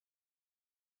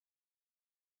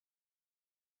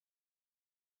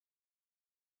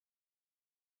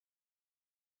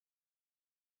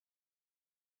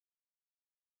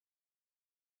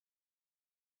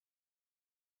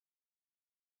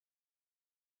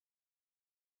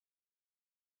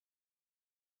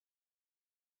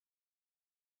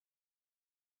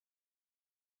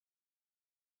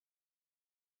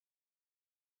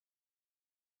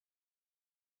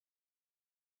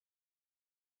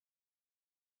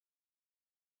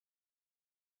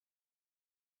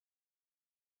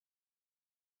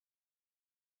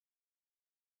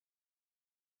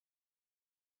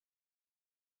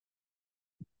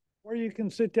or you can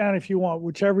sit down if you want,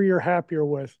 whichever you're happier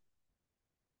with.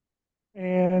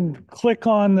 And click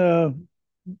on the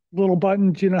little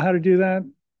button. Do you know how to do that?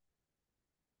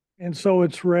 And so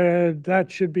it's red.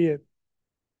 That should be it.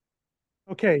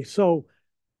 Okay, so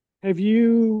have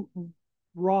you,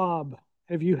 Rob,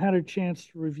 have you had a chance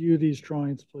to review these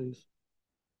drawings, please?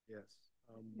 Yes.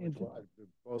 And,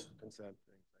 Both consent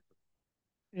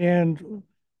things. and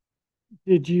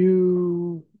did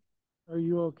you, are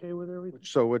you okay with everything?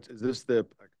 So what is this, the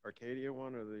Arcadia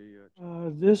one or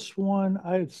the? This one,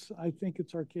 I think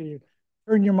it's Arcadia.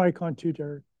 Turn your mic on too,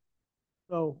 Derek.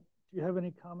 So, do you have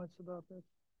any comments about this?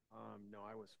 No,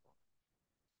 I was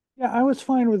Yeah, I was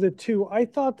fine with it too. I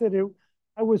thought that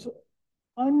I was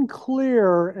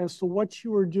unclear as to what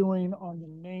you were doing on the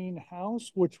main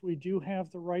house, which we do have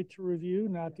the right to review,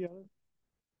 not the other,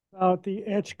 about the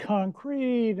etched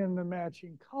concrete and the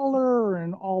matching color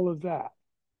and all of that.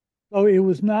 So it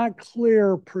was not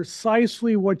clear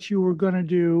precisely what you were going to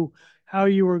do, how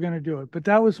you were going to do it. But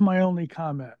that was my only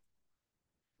comment.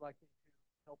 Like me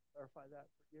to help clarify that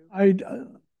for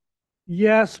you?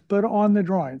 Yes, but on the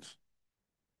drawings.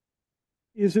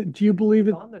 Is it, do you believe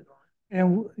it? On the drawing.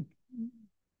 And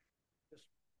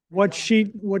what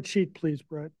sheet, please,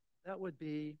 Brett? That would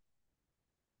be,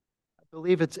 I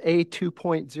believe it's A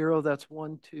 2.0. That's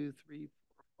 1, 2, 3,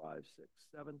 4, 5, 6,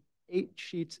 7, 8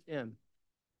 sheets in.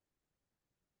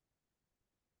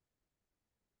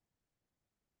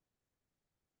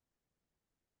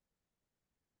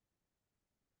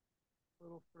 A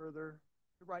little further,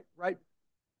 right,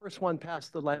 first one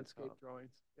past the landscape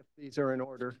drawings, if these are in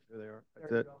order. There they are. There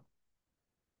That's it.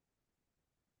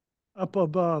 go. Up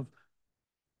above.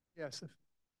 Yes, if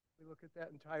we look at that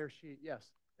entire sheet, yes.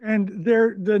 And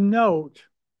there, the note,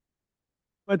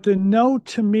 but the note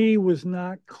to me was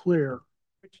not clear.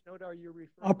 Which note are you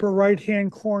referring Upper to?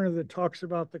 right-hand corner that talks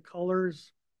about the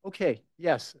colors. Okay,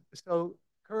 yes. So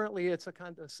currently it's a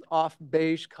kind of off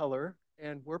beige color,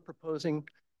 and we're proposing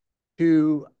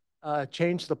to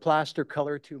change the plaster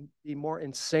color to be more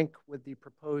in sync with the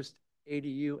proposed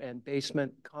ADU and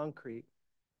basement concrete,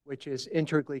 which is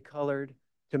integrally colored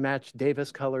to match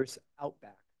Davis Colors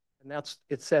Outback. And that's,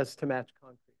 it says to match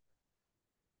concrete.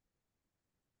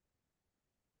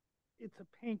 It's a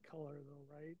paint color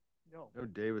though, right? No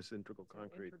Davis integral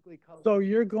concrete. So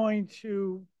you're going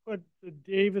to put the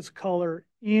Davis color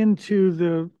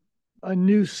into a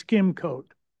new skim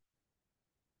coat.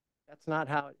 That's not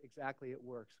how exactly it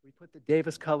works. We put the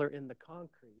Davis color in the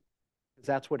concrete because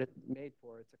that's what it's made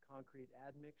for. It's a concrete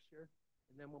admixture.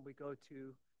 And then when we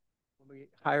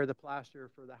hire the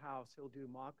plasterer for the house, he'll do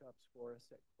mock-ups for us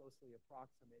that closely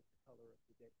approximate the color of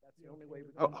the Davis. That's the only way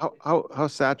we can. How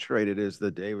saturated is the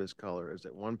Davis color? Is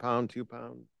it 1 pound, 2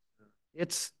 pound?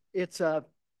 It's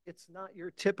not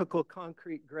your typical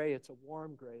concrete gray. It's a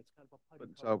warm gray. It's kind of a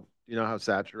putty color. So you know how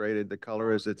saturated the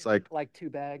color is? It's like 2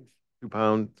 bags. 2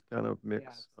 pound kind of mix.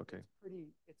 Yeah, okay. It's pretty.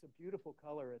 It's a beautiful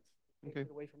color. It takes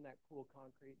it away from that cool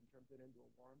concrete and turns it into a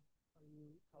warm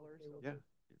color. Okay, So. Yeah.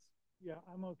 Yeah,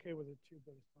 I'm okay with it too,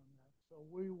 based on that. So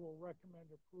we will recommend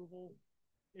approval.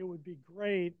 It would be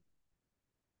great.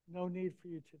 No need for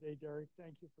you today, Derek.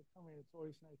 Thank you for coming. It's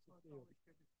always nice to see you.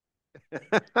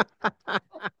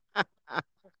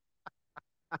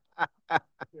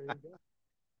 There you go.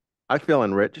 I feel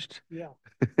enriched. Yeah.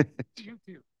 You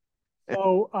too.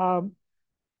 So,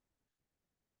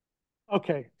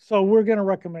 okay. So we're going to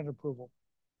recommend approval.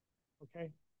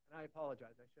 Okay. And I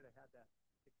apologize. I should have had that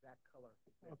exact color.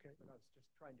 Okay. But I was just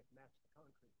trying to match the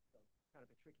concrete. So it's kind of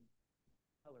a tricky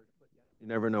color to put together. You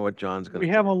never know what John's going to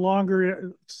We have a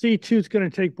longer, C2 is going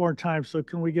to take more time. So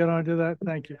can we get on to that?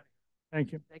 Thank you.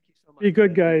 Thank you. Thank you so much. Be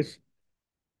good, guys.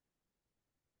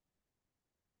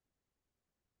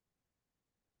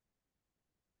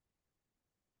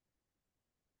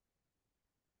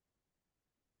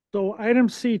 So item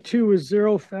C2 is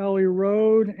Zero Valley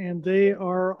Road, and they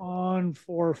are on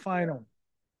for final.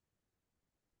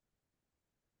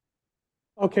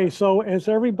 Okay, so as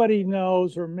everybody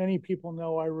knows, or many people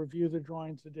know, I reviewed the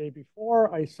drawings the day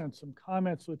before. I sent some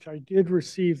comments, which I did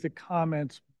receive the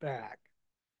comments back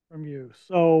from you.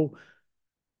 So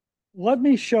let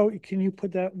me show you, can you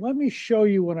put that? Let me show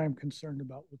you what I'm concerned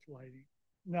about with lighting.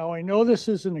 Now, I know this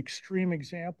is an extreme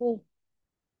example,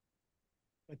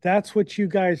 but that's what you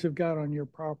guys have got on your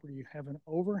property. You have an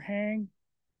overhang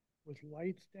with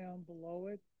lights down below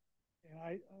it.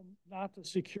 And not the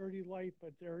security light,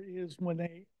 but there is, when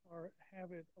they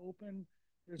have it open,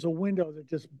 there's a window that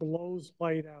just blows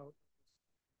light out.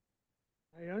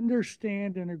 I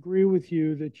understand and agree with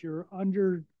you that you're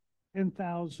under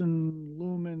 10,000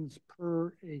 lumens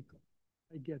per acre.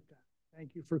 I get that.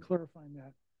 Thank you for clarifying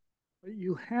that. But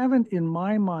you haven't, in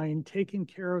my mind, taken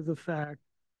care of the fact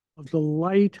of the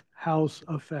lighthouse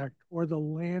effect or the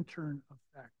lantern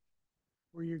effect,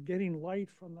 where you're getting light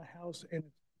from the house and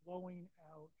it's blowing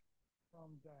out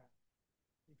from that.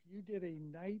 If you did a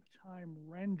nighttime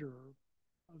render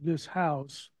of this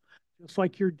house, just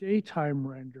like your daytime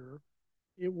render,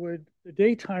 the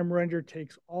daytime render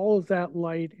takes all of that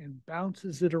light and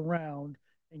bounces it around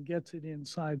and gets it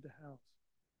inside the house.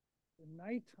 The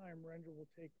nighttime render will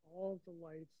take all of the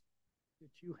lights that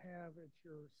you have at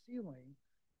your ceiling,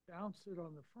 bounce it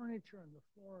on the furniture and the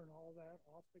floor and all that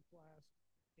off the glass,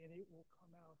 and it will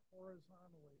come out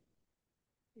horizontally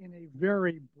in a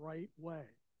very bright way.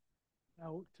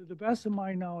 Now, to the best of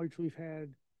my knowledge, we've had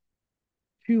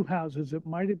two houses, it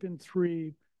might have been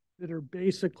three, that are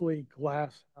basically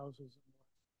glass houses.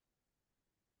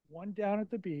 One down at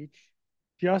the beach,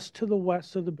 just to the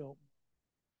west of the building,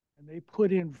 and they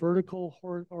put in vertical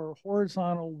or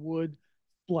horizontal wood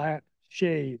flat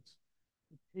shades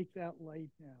to take that light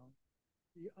down.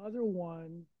 The other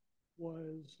one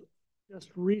was just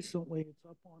recently, it's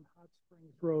up on Hot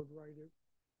Springs Road, right at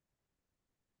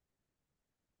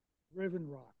Riven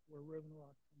Rock, where Riven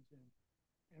Rock comes in.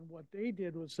 And what they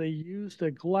did was they used a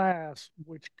glass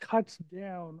which cuts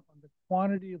down on the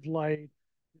quantity of light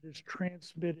that is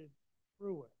transmitted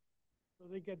through it. So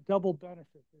they get double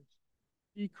benefit. It's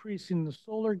decreasing the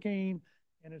solar gain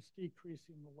and it's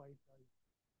decreasing the light value.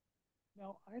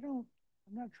 Now, I'm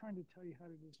not trying to tell you how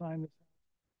to design this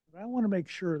house, but I want to make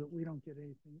sure that we don't get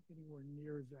anything anywhere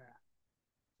near that.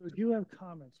 So do you have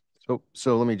comments?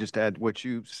 So let me just add, what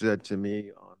you said to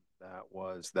me on that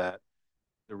was that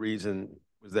the reason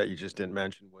was that you just didn't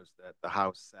mention was that the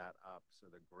house sat up, so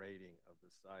the grading of the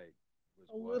site was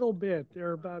A what? little bit.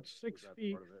 They're about Was 6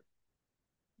 feet. part of it?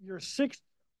 You're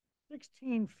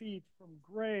 16 feet from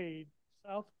grade,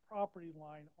 south property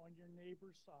line on your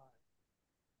neighbor's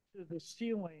side to the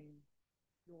ceiling,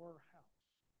 your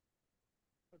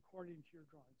house, according to your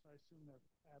drawings. I assume that's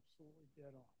absolutely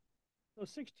dead on. So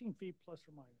 16 feet plus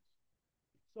or minus.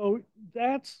 So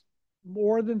that's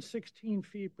more than 16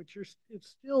 feet, but it's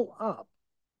still up.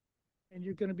 And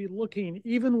you're going to be looking,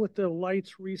 even with the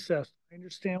lights recessed. I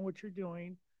understand what you're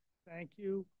doing. Thank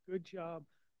you. Good job.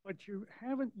 But you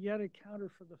haven't yet accounted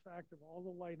for the fact of all the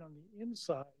light on the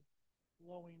inside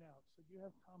blowing out. So do you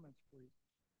have comments, please?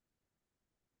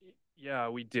 Yeah,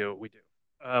 we do. We do.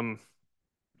 Um,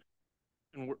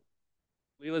 and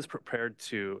Leela's prepared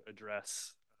to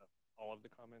address all of the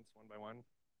comments one by one.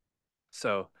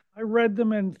 So I read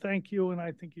them and thank you, and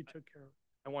I think you took care of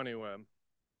it. I want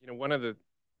to, one of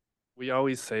we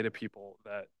always say to people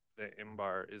that the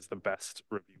IMBAR is the best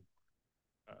review.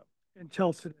 Uh,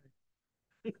 Until today.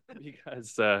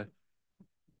 because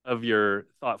of your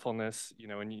thoughtfulness,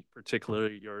 and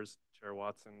particularly yours, Chair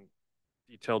Watson,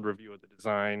 detailed review of the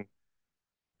design,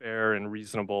 fair and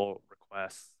reasonable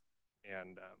requests,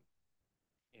 and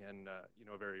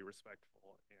very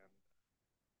respectful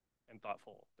and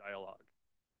thoughtful dialogue.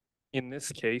 In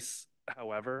this case,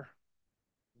 however,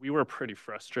 we were pretty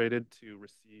frustrated to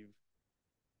receive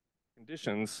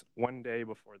conditions one day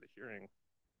before the hearing.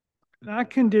 Not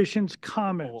conditions,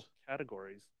 comments.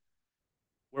 Categories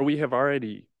where we have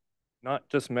already not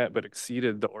just met but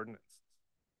exceeded the ordinance,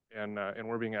 and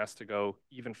we're being asked to go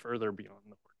even further beyond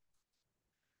the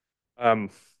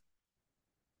ordinance.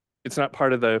 It's not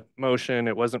part of the motion.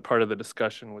 It wasn't part of the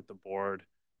discussion with the board,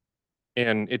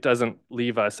 and it doesn't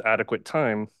leave us adequate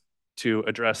time to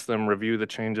address them, review the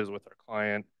changes with our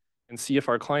client, and see if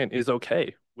our client is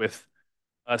okay with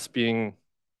us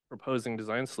proposing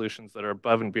design solutions that are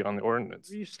above and beyond the ordinance.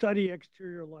 We study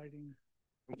exterior lighting.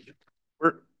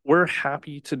 We're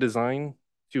happy to design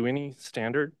to any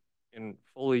standard and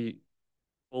fully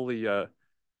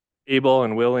able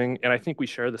and willing, and I think we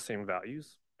share the same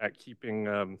values at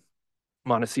keeping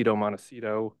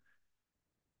Montecito,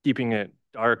 keeping it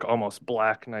dark, almost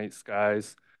black night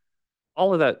skies.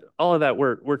 All of that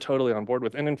we're totally on board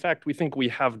with. And in fact, we think we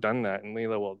have done that, and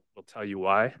Leela will tell you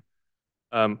why.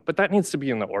 But that needs to be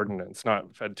in the ordinance,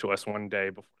 not fed to us one day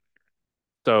before.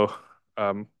 So,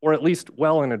 or at least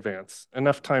well in advance,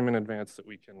 enough time in advance that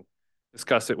we can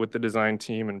discuss it with the design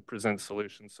team and present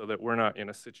solutions so that we're not in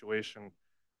a situation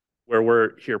where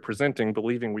we're here presenting,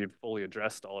 believing we've fully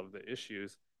addressed all of the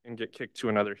issues and get kicked to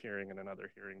another hearing and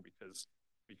another hearing because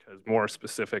more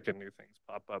specific and new things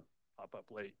pop up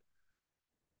late.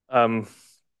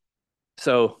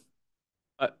 So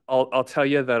I'll tell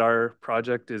you that our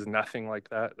project is nothing like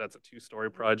that. That's a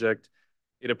 2-story project.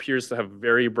 It appears to have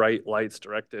very bright lights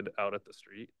directed out at the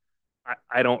street.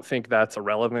 I don't think that's a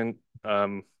relevant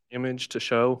image to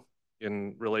show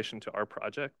in relation to our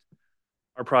project.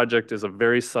 Our project is a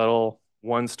very subtle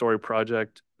one-story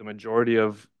project. The majority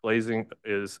of glazing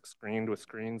is screened with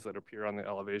screens that appear on the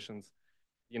elevations.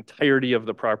 The entirety of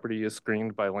the property is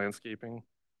screened by landscaping.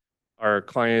 Our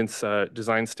client's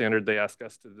design standard they ask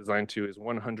us to design to is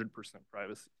 100%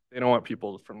 privacy. They don't want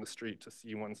people from the street to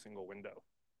see one single window.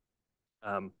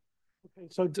 Okay,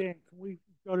 so Dan, can we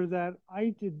go to that?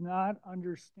 I did not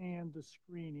understand the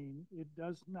screening. It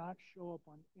does not show up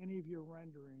on any of your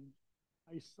renderings.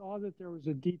 I saw that there was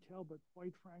a detail, but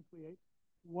quite frankly,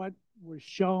 what was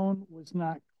shown was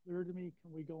not clear to me.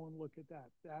 Can we go and look at that?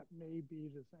 That may be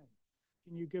the thing.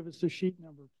 Can you give us a sheet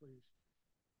number, please?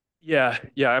 Yeah,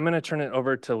 I'm gonna turn it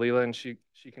over to Leela and she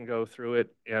can go through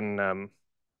it and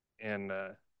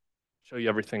show you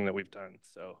everything that we've done.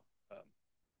 So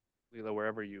Leela,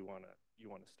 wherever you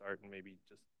wanna start, and maybe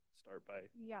just start by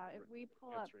if we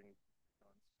pull up, answering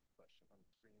John's question on the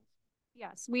screens.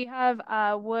 yes, we have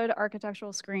wood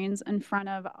architectural screens in front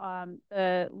of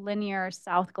the linear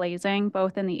south glazing,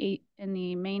 both in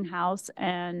the main house,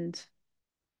 and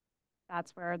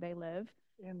that's where they live.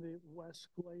 And the west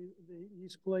glaze, the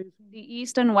east glazing? The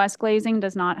east and west glazing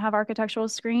does not have architectural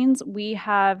screens. We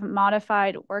have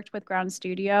worked with Ground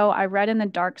Studio. I read in the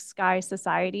Dark Sky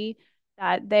Society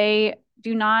that they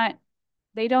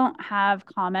don't have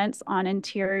comments on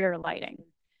interior lighting.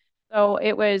 So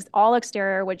it was all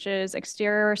exterior, which is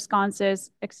exterior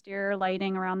sconces, exterior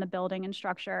lighting around the building and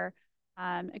structure,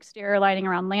 exterior lighting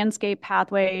around landscape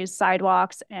pathways,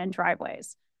 sidewalks, and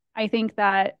driveways. I think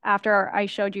that after I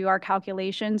showed you our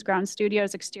calculations, Ground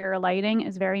Studio's exterior lighting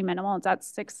is very minimal. It's at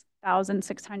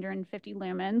 6,650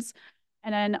 lumens.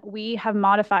 And then we have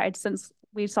modified, since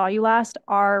we saw you last,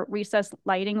 our recessed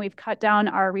lighting. We've cut down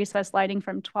our recessed lighting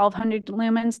from 1,200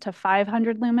 lumens to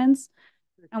 500 lumens.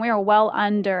 And we are well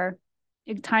under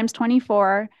times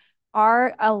 24.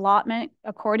 Our allotment,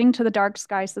 according to the Dark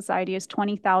Sky Society, is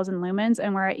 20,000 lumens,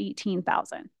 and we're at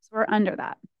 18,000. So we're under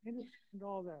that. I understand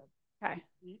all that. Okay.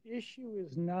 The issue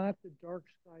is not the dark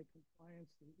sky compliance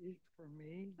for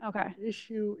me. Okay. The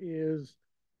issue is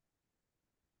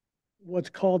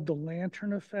what's called the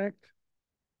lantern effect,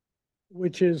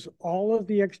 which is all of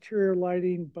the exterior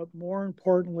lighting, but more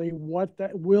importantly,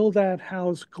 will that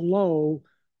house glow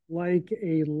like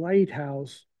a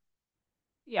lighthouse?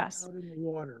 Yes. Out in the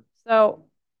water. So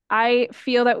I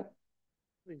feel that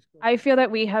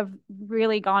we have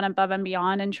really gone above and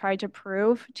beyond and tried to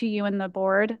prove to you and the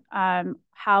board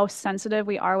how sensitive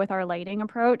we are with our lighting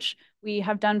approach. We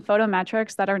have done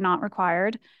photometrics that are not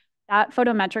required. That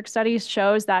photometric study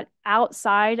shows that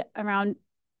outside, around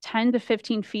 10 to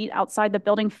 15 feet outside the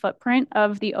building footprint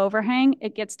of the overhang,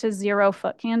 it gets to 0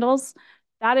 foot candles.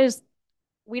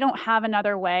 We don't have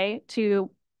another way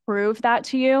to prove that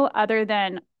to you other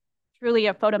than truly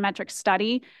a photometric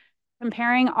study.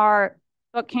 Comparing our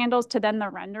foot candles to then the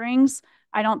renderings,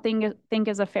 I don't think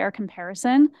is a fair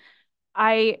comparison.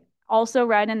 I also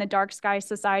read in the Dark Sky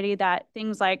Society that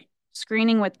things like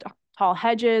screening with tall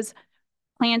hedges,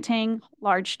 planting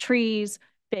large trees,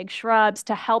 big shrubs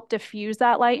to help diffuse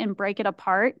that light and break it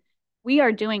apart. We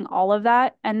are doing all of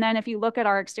that. And then if you look at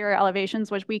our exterior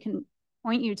elevations, which we can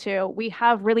point you to, we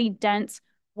have really dense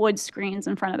wood screens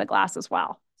in front of the glass as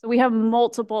well. So we have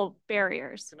multiple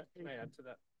barriers. Can I add to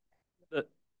that?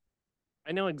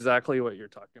 I know exactly what you're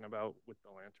talking about with the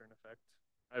lantern effect.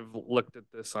 I've looked at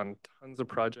this on tons of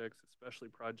projects, especially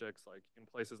projects like in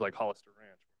places like Hollister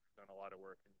Ranch, where we've done a lot of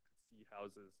work and you can see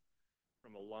houses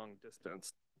from a long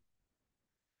distance.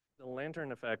 The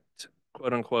lantern effect,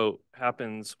 quote unquote,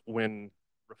 happens when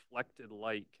reflected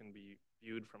light can be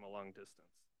viewed from a long distance.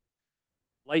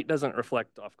 Light doesn't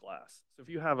reflect off glass. So if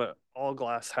you have an all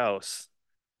glass house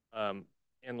and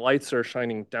lights are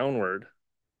shining downward,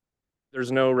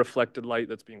 there's no reflected light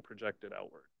that's being projected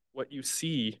outward. What you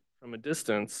see from a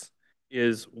distance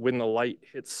is when the light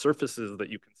hits surfaces that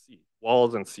you can see,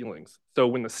 walls and ceilings. So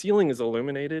when the ceiling is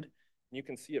illuminated, and you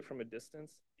can see it from a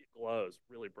distance, it glows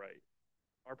really bright.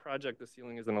 Our project, the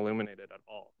ceiling isn't illuminated at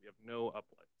all. We have no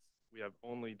uplights. We have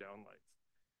only downlights.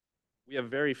 We have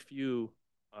very few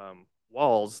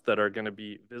walls that are going to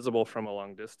be visible from a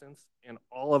long distance, and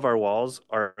all of our walls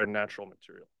are a natural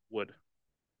material, wood.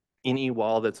 Any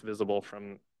wall that's visible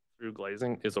from through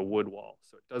glazing is a wood wall.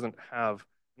 So it doesn't have,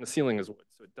 and the ceiling is wood,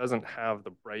 so it doesn't have the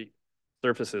bright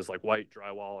surfaces like white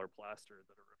drywall or plaster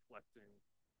that are reflecting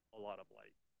a lot of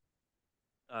light.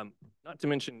 Not to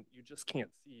mention, you just can't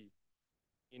see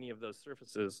any of those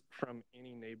surfaces from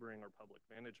any neighboring or public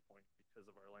vantage point because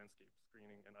of our landscape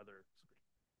screening and other screening.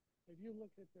 Have you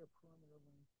looked at their perimeter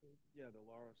landscape? Yeah, the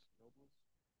Laurus Nobles.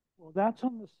 Well, that's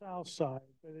on the south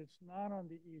side, but it's not on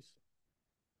the east side.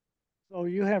 So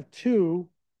you have two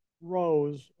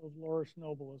rows of Laurus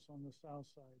nobilis on the south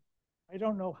side. I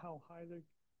don't know how high they're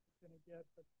going to get,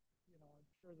 but I'm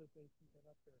sure that they can get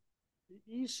up there. The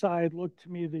east side looked to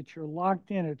me that you're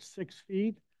locked in at 6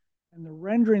 feet, and the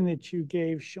rendering that you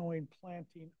gave showing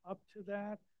planting up to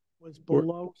that was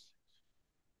below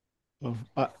 6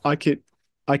 feet.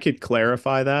 I could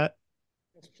clarify that.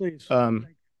 Yes, please.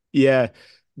 Yeah,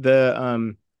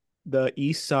 the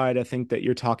east side, I think that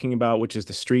you're talking about, which is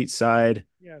the street side,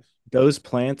 Yes. those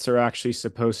plants are actually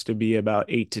supposed to be about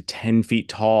 8 to 10 feet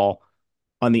tall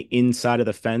on the inside of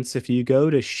the fence. If you go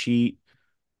to sheet,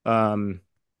 I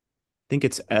think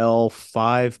it's L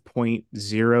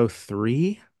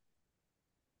 5.03.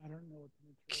 I don't know what the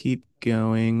material Keep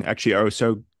going.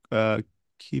 Actually,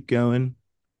 keep going.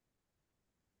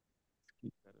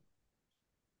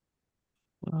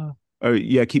 Oh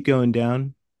yeah, keep going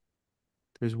down.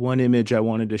 There's one image I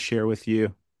wanted to share with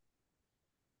you.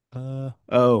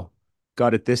 Oh,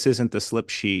 got it. This isn't the slip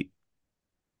sheet.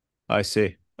 I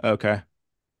see. Okay.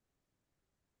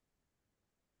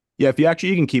 Yeah, if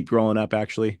you can keep scrolling up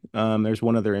actually. There's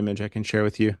one other image I can share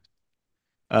with you.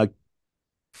 Uh,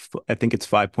 I think it's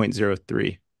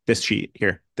 5.03. This sheet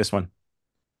here. This one.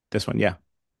 This one, yeah.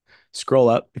 Scroll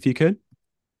up if you could.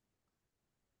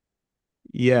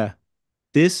 Yeah.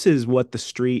 This is what the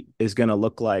street is going to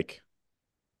look like.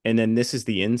 And then this is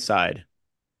the inside.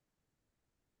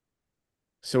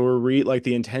 So like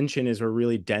the intention is we're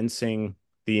really densing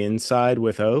the inside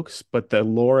with oaks, but the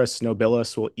Laurus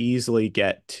nobilis will easily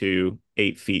get to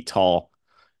 8 feet tall.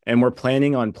 And we're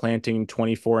planning on planting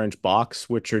 24-inch box,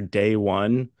 which are day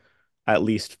one, at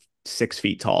least 6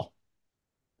 feet tall.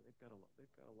 They've got a lot.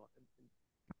 They've got a lot. I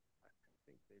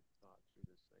think they've thought through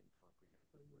this thing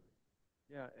comprehensively.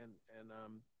 Yeah, and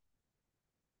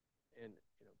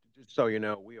just so you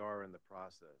know, we are in the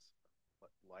process of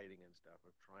lighting and stuff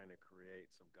of trying to create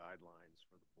some guidelines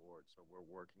for the board. So we're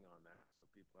working on that so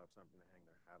people have something to hang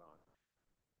their hat on.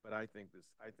 But I think you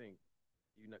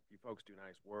folks do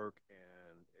nice work,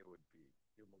 and it would be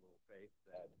give them a little faith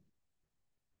that.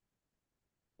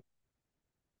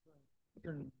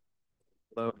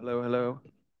 Hello, hello, hello.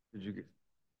 Did you get?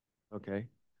 Okay.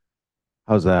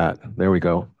 How's that? There we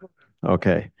go.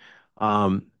 Okay.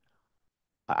 Um,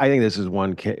 I think this is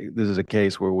one case. This is a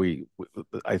case where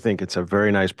I think it's a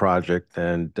very nice project,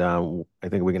 and I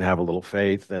think we can have a little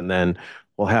faith, and then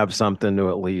we'll have something to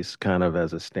at least kind of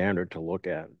as a standard to look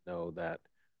at. Know that,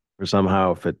 or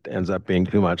somehow, if it ends up being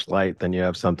too much light, then you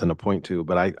have something to point to.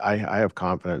 But I have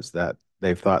confidence that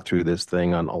they've thought through this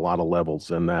thing on a lot of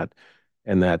levels, and that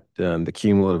the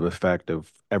cumulative effect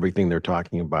of everything they're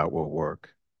talking about will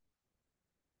work.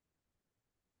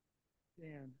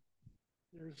 Dan,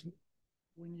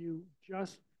 when you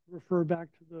just refer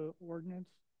back to the ordinance,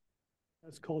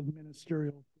 that's called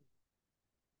ministerial.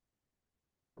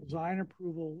 Design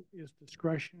approval is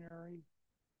discretionary,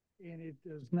 and it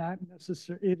is not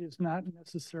necessarily limited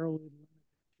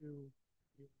to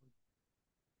the ordinance.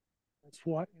 That's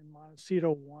what, and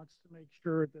Montecito wants to make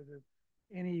sure that if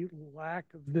any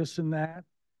lack of this and that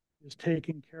is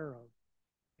taken care of.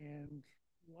 And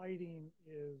lighting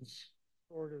is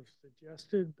sort of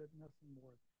suggested, but nothing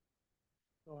more.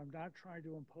 So I'm not trying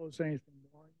to impose anything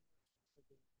more.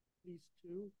 These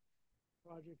two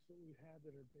projects that we've had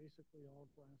that are basically all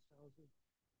glass houses,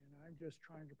 and I'm just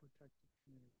trying to protect the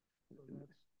community. So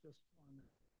that's just on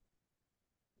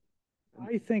that.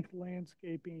 I think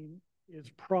landscaping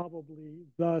is probably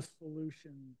the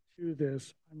solution to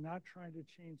this. I'm not trying to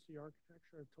change the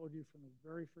architecture. I've told you from the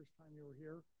very first time you were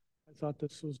here, I thought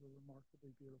this was a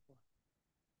remarkably beautiful house.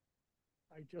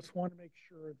 I just want to make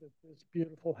sure that this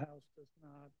beautiful house does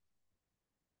not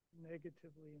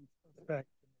negatively affect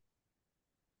me.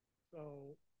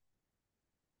 So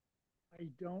I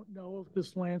don't know if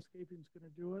this landscaping is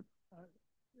going to do it.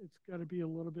 It's got to be a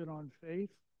little bit on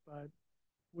faith, but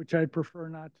which I'd prefer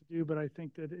not to do. But I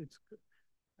think that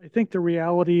I think the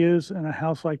reality is in a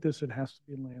house like this, it has to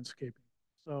be landscaping.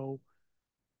 So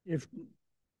if,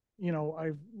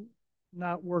 I've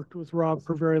not worked with Rob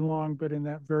for very long, but in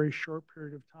that very short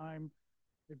period of time,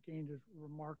 I've gained a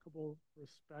remarkable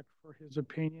respect for his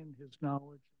opinion, his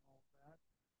knowledge, and all that.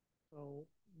 So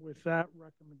with that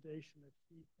recommendation that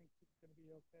he thinks it's going to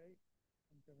be okay,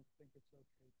 I'm going to think it's okay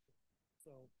too.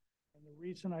 So, and the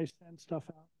reason I send stuff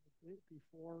out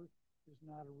before is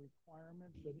not a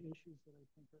requirement, but issues that I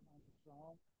think are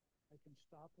unresolved. I can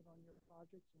stop it on your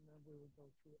projects, and then we will go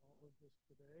through all of this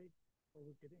today, or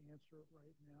we could answer it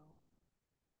right now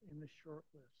in the short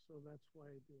list. So that's why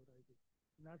I do what I do.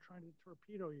 I'm not trying to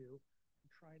torpedo you. I'm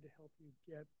trying to help you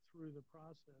get through the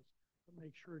process, but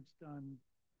make sure it's done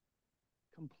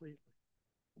completely.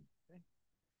 Okay.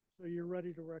 So you're ready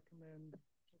to recommend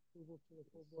approval to the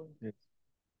full board? Yes.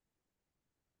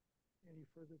 Any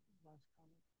further last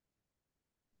comments?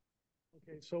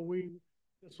 Okay, so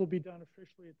this will be done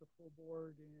officially at the full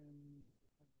board in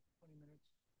 20 minutes.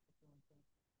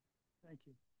 Thank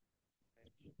you.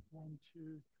 1,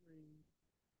 2, 3,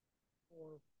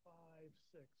 4, 5,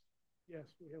 6.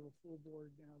 Yes, we have a full board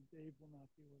now. Dave will not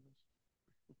be with us.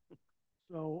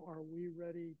 So are we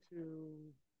ready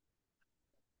to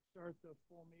start the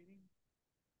full meeting?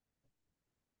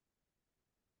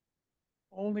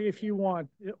 Only if you want.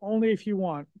 Only if you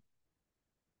want.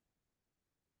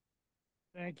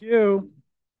 Thank you.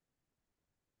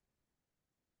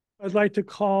 I'd like to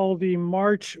call the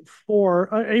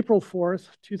April 4th,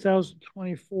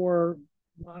 2024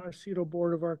 Montecito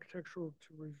Board of Architectural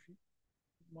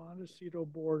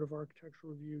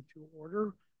Review to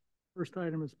order. First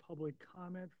item is public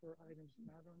comment for items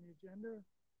not on the agenda. Is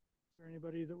there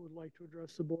anybody that would like to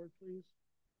address the board, please?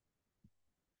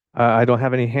 I don't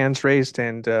have any hands raised,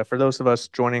 and for those of us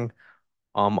joining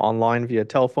online via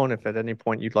telephone, if at any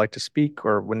point you'd like to speak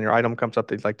or when your item comes up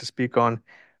that you'd like to speak on,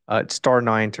 it's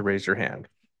 *9 to raise your hand.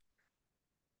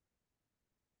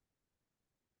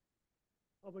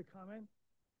 Public comment?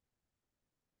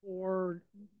 Or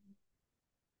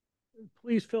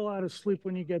please fill out a slip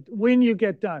when you get done.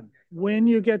 When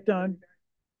you get done.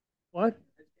 What?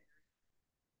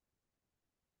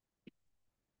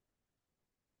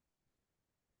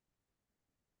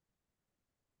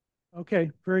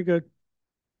 Okay, very good.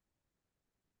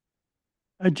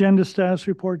 Agenda status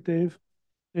report, David.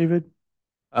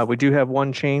 We do have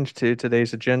one change to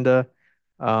today's agenda.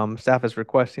 Staff is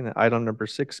requesting that item number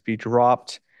 6 be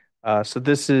dropped. So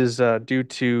this is due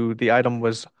to the item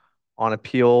was on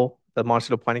appeal. The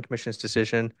Montecito Planning Commission's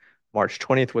decision, March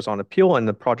 20th, was on appeal, and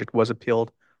the project was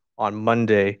appealed on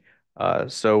Monday.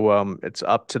 So it's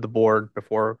up to the board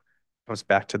before it comes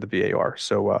back to the VAR.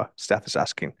 So staff is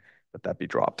asking that that be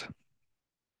dropped.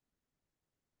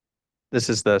 This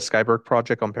is the Skyberg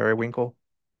project on Periwinkle.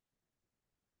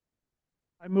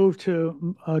 I move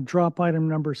to drop item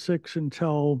number 6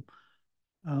 until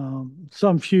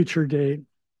some future date. Is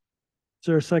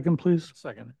there a second, please?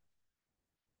 Second.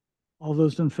 All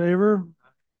those in favor?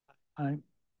 Aye.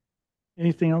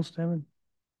 Anything else, David?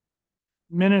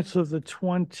 Minutes of the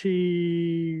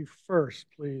 21st,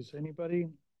 please. Anybody?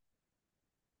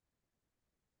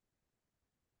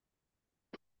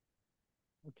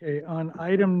 Okay, on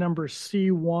item number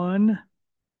C1,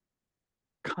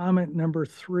 comment number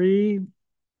 3,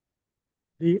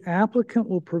 the applicant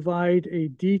will provide a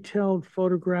detailed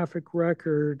photographic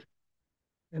record,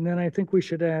 and then I think we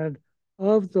should add,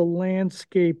 of the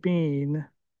landscaping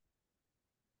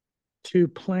to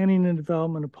planning and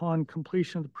development upon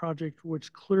completion of the project,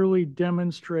 which clearly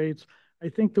demonstrates, I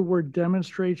think the word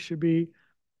demonstrates should be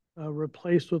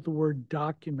replaced with the word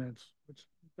documents, which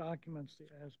documents the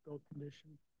as-built condition.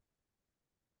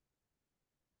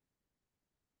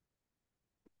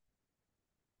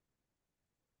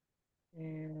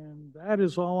 And that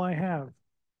is all I have.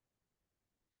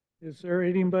 Is there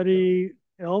anybody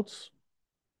else?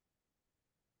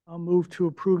 I'll move to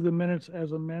approve the minutes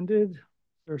as amended. Is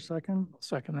there a second? I'll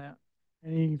second that.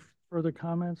 Any further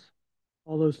comments?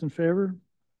 All those in favor?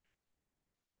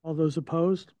 All those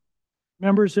opposed?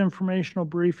 Members informational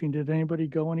briefing. Did anybody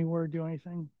go anywhere, do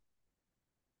anything?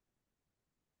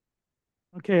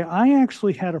 Okay, I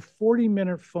actually had a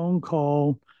 40-minute phone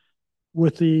call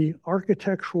with the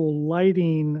architectural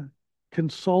lighting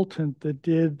consultant that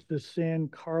did the San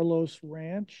Carlos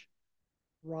Ranch.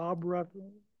 Rob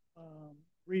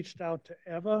reached out to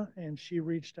Eva, and she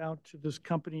reached out to this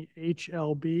company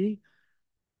HLB,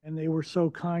 and they were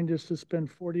so kind as to spend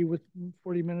 40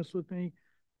 minutes with me.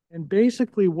 And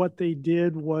basically what they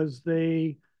did was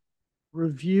they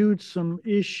reviewed some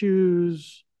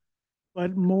issues,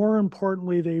 but more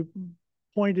importantly, they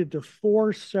pointed to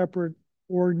 4 separate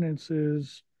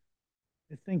ordinances,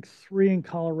 I think 3 in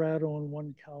Colorado and 1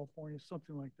 in California,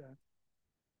 something like that,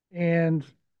 and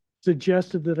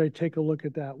suggested that I take a look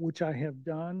at that, which I have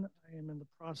done. I am in the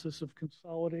process of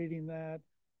consolidating that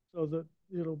so that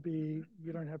it'll be,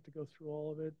 you don't have to go through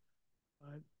all of it,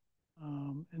 but,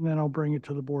 and then I'll bring it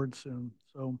to the board soon.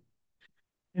 So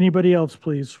anybody else,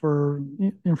 please, for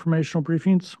informational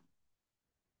briefings?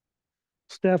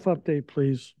 Staff update,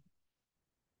 please.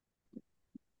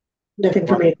 Nothing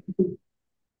for me.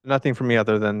 Nothing for me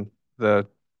other than the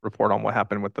report on what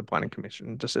happened with the planning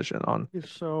commission decision on.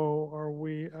 So are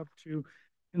we up to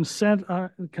consent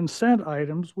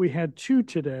items? We had 2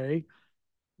 today.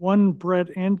 One, Brett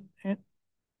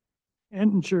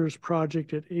Entinger's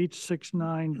project at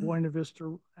 869 Buena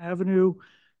Vista Avenue.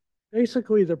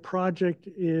 basically the project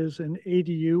is an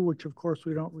ADU, which of course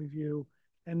we don't review.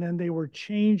 And then they were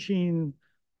changing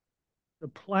the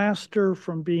plaster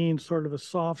from being sort of a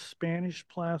soft Spanish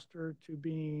plaster to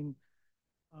being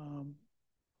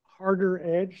harder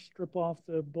edge, strip off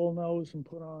the bull nose and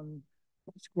put on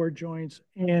square joints,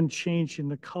 and changing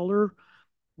the color.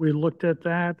 We looked at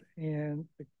that and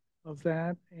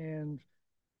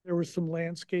there was some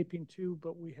landscaping too,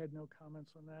 but we had no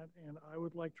comments on that. And I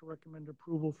would like to recommend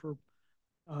approval for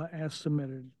as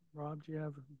submitted. Rob, do you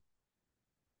have?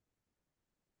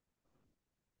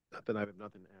 Nothing, I have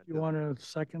nothing to add. You want to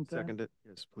second that? Second it?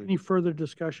 Yes, please. Any further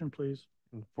discussion, please?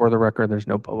 For the record, there's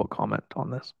no public comment on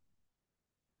this.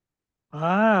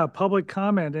 Public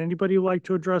comment. Anybody would like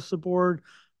to address the board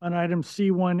on item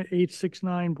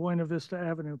C1869 Buena Vista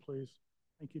Avenue, please?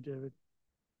 Thank you, David.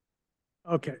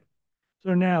 Okay.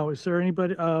 So now, is there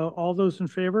anybody, all those in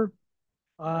favor?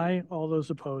 Aye. All those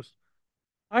opposed.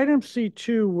 Item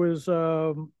C2 was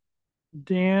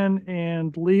Dan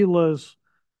and Leela's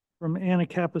from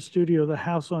Anacapa Studio, the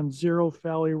house on Zero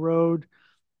Valley Road.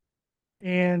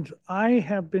 And I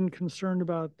have been concerned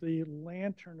about the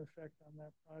lantern effect on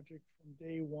that project from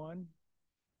day one.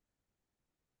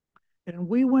 And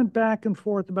we went back and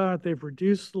forth about it. They've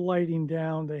reduced the lighting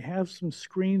down. They have some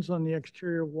screens on the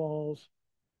exterior walls,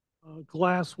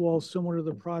 glass walls similar to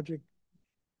the project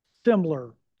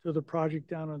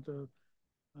down at the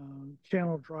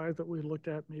Channel Drive that we looked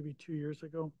at maybe 2 years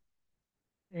ago.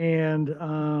 And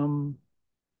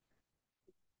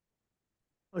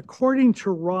according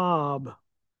to Rob,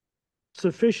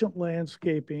 sufficient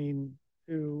landscaping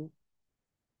to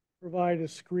provide a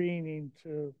screening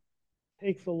to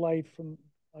take the light from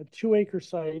a 2-acre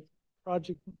site,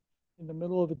 project in the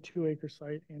middle of a 2-acre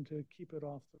site, and to keep it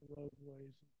off the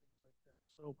roadways and things like that.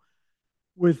 So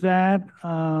with that,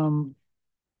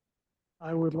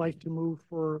 I would like to move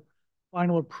for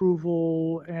final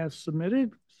approval as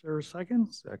submitted. Is there a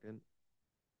second? Second.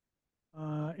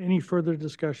 Any further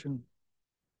discussion?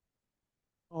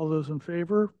 All those in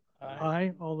favor? Aye.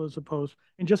 Aye. All those opposed.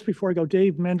 And just before I go,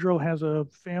 Dave Mendro has a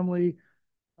family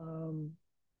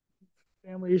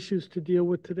issues to deal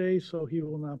with today, so he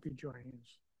will not be joining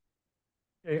us.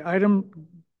 Okay, item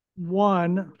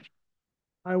 1,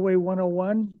 Highway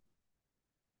 101.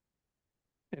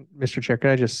 And Mr. Chair, can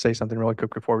I just say something really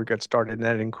quick before we get started? And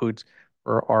that includes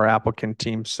for our applicant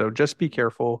team. So just be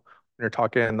careful when you're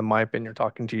talking in the mic and you're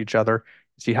talking to each other,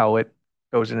 see how it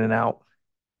goes in and out.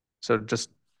 So just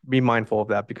be mindful of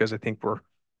that because I think we're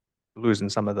losing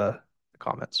some of the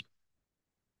comments.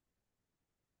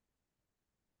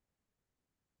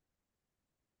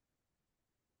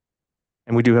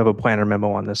 And we do have a planner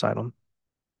memo on this item.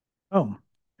 Oh,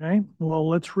 okay. Well,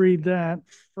 let's read that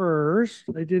first.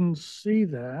 I didn't see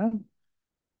that.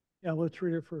 Yeah, let's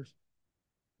read it first.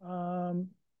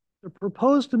 The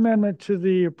proposed amendment to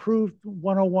the approved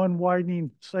 101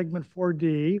 widening segment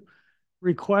 4D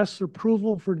requests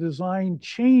approval for design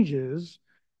changes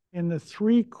in the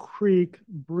Three Creek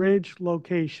Bridge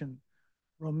location,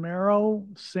 Romero,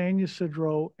 San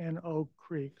Ysidro, and Oak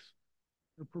Creeks.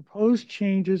 The proposed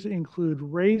changes include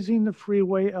raising the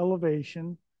freeway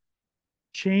elevation,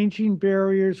 changing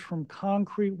barriers from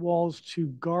concrete walls to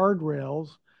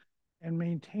guardrails, and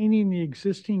maintaining the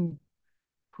existing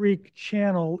creek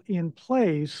channel in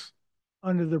place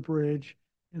under the bridge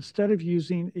instead of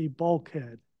using a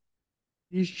bulkhead.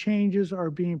 These changes are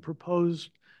being proposed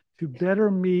to better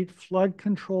meet flood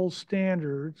control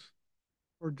standards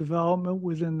for development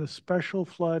within the special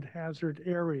flood hazard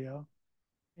area,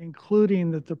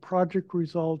 including that the project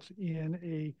results in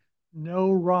a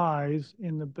no rise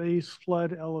in the base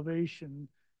flood elevation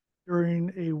during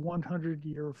a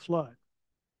 100-year flood.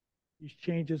 These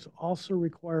changes also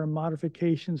require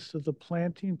modifications to the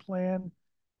planting plan,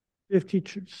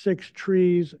 56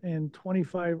 trees and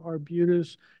 25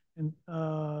 arbutus and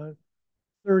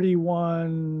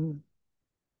 31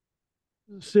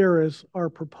 cirrus are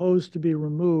proposed to be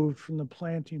removed from the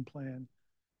planting plan.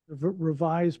 The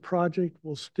revised project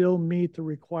will still meet the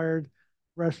required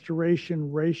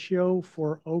restoration ratio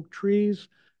for oak trees,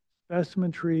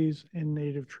 specimen trees, and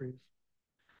native trees.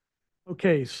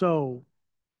 Okay, so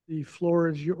the floor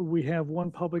is yours. We have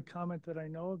one public comment that I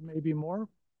know of, maybe more.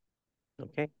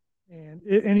 Okay. And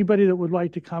anybody that would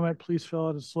like to comment, please fill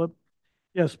out a slip.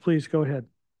 Yes, please go ahead.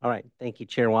 All right. Thank you,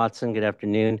 Chair Watson. Good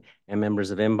afternoon, and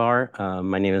members of MBAR.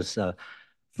 My name is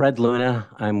Fred Luna.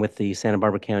 I'm with the Santa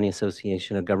Barbara County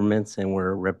Association of Governments, and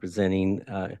we're representing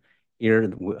here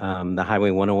the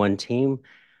Highway 101 team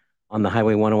on the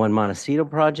Highway 101 Montecito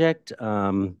project.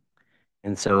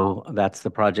 And so that's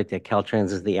the project that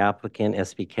Caltrans is the applicant,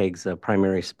 SBK's a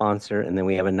primary sponsor, and then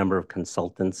we have a number of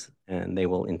consultants and they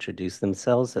will introduce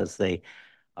themselves as they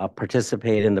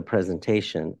participate in the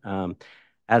presentation.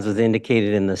 As was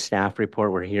indicated in the staff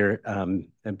report, we're here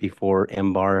before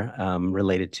MBAR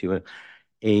related to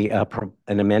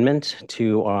an amendment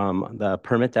to the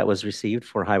permit that was received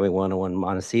for Highway 101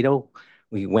 Montecito.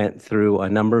 We went through a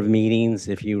number of meetings,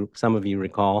 if some of you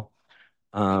recall,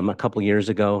 a couple years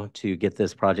ago to get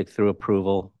this project through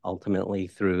approval, ultimately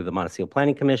through the Montecito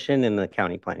Planning Commission and the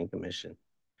County Planning Commission.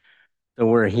 So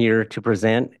we're here to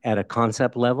present at a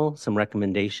concept level some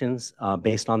recommendations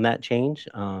based on that change.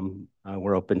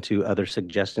 We're open to other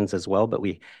suggestions as well, but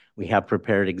we have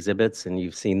prepared exhibits, and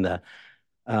you've seen the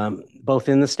both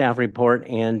in the staff report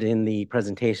and in the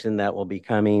presentation that will be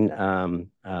coming,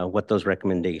 what those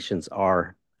recommendations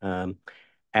are.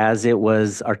 As it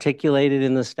was articulated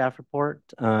in the staff report,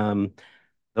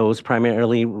 those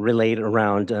primarily relate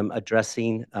around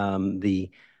addressing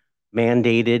the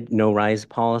mandated no-rise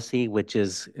policy, which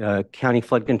is county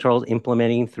flood controls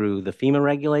implementing through the FEMA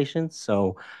regulations.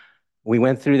 So we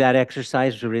went through that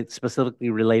exercise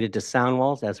specifically related to sound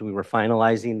walls as we were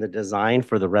finalizing the design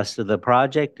for the rest of the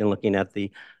project and looking at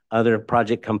the other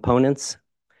project components.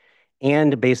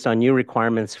 And based on new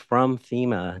requirements from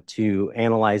FEMA to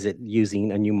analyze it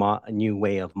using a new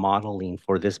way of modeling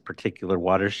for this particular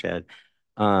watershed.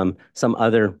 Some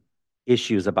other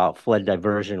issues about flood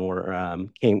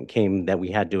diversion came that we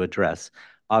had to address.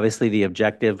 Obviously, the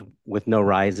objective with no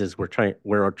rises, we're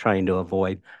trying to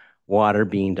avoid water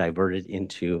being diverted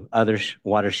into other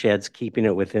watersheds, keeping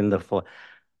it within the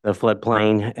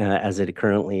floodplain as it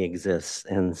currently exists.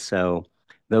 And so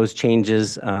those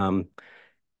changes,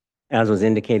 as was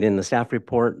indicated in the staff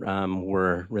report,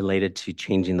 were related to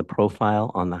changing the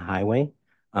profile on the highway,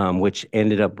 which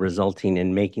ended up resulting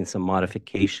in making some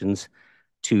modifications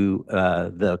to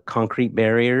the concrete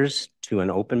barriers to an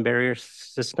open barrier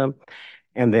system,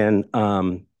 and then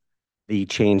the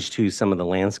change to some of the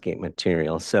landscape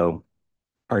material. So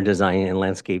our design and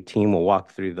landscape team will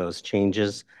walk through those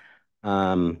changes.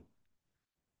 I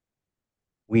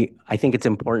think it's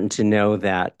important to know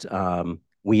that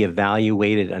we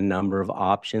evaluated a number of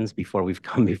options before we've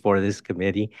come before this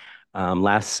committee.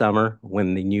 Last summer,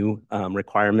 when the new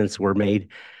requirements were made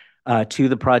to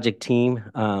the project team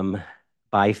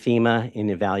by FEMA in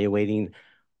evaluating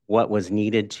what was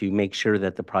needed to make sure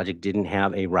that the project didn't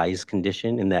have a rise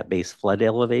condition in that base flood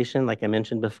elevation, like I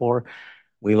mentioned before.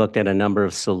 We looked at a number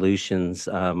of solutions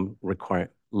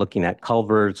looking at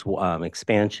culverts,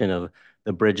 expansion of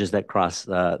the bridges that cross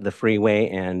the freeway,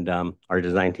 and our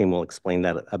design team will explain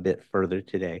that a bit further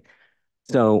today.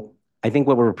 So I think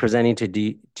what we're presenting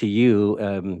to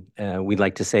you, we'd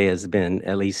like to say has been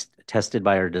at least tested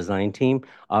by our design team.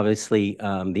 Obviously,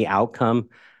 the outcome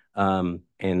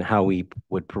and how we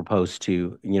would propose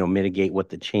to, mitigate what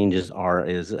the changes are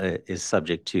is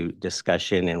subject to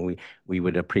discussion, and we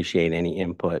would appreciate any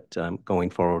input going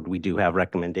forward. We do have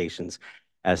recommendations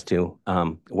as to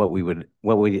what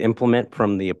we implement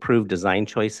from the approved design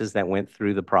choices that went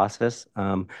through the process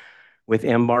with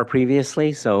MBAR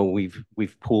previously. So we've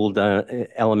pooled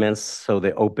elements. So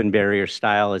the open barrier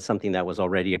style is something that was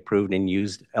already approved and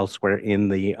used elsewhere in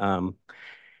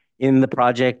the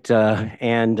project,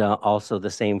 and also the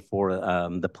same for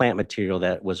the plant material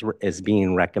that is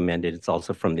being recommended. It's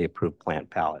also from the approved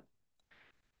plant palette.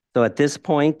 So at this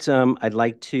point, I'd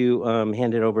like to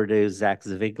hand it over to Zach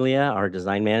Zaviglia, our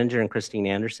design manager, and Christine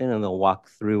Anderson, and they'll walk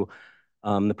through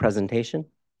the presentation.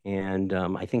 And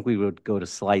I think we would go to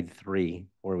slide 3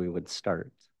 where we would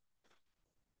start.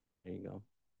 There you go.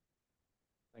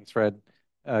 Thanks, Fred.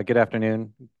 Good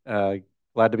afternoon.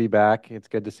 Glad to be back. It's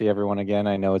good to see everyone again.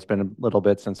 I know it's been a little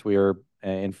bit since we were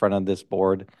in front of this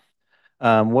board.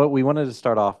 What we wanted to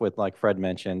start off with, like Fred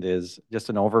mentioned, is just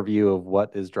an overview of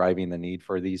what is driving the need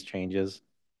for these changes.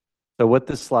 So what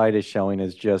this slide is showing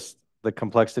is just the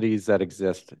complexities that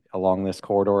exist along this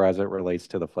corridor as it relates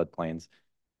to the floodplains.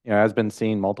 Has been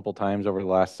seen multiple times over the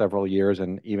last several years,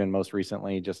 and even most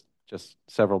recently, just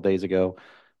several days ago.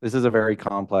 This is a very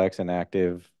complex and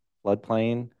active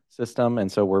floodplain system,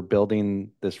 and so we're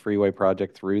building this freeway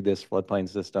project through this floodplain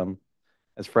system.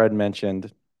 As Fred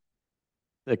mentioned,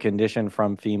 the condition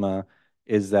from FEMA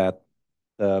is that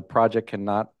the project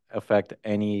cannot affect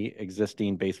any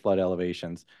existing base flood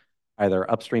elevations, either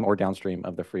upstream or downstream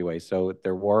of the freeway. So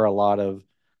there were a lot of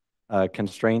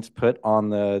constraints put on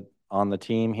the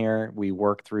team here. We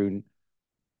worked through,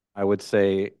 I would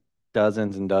say,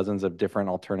 dozens and dozens of different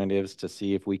alternatives to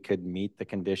see if we could meet the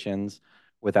conditions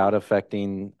without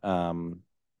affecting, some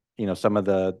of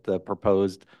the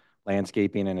proposed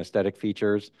landscaping and aesthetic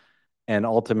features. And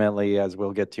ultimately, as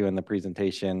we'll get to in the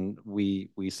presentation, we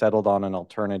settled on an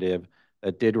alternative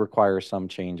that did require some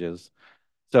changes.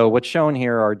 So what's shown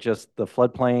here are just the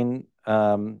floodplain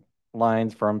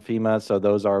lines from FEMA. So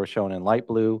those are shown in light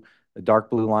blue. The dark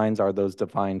blue lines are those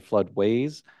defined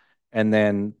floodways. And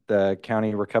then the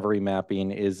county recovery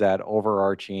mapping is that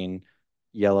overarching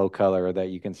yellow color that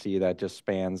you can see that just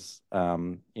spans,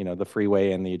 the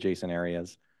freeway and the adjacent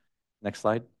areas. Next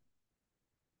slide.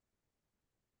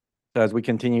 So as we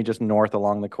continue just north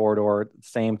along the corridor,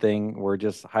 same thing. We're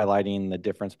just highlighting the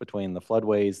difference between the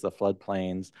floodways, the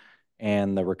floodplains,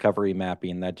 and the recovery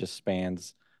mapping that just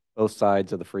spans both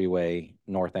sides of the freeway,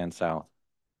 north and south.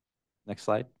 Next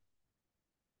slide.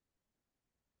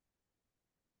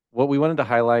 What we wanted to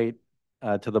highlight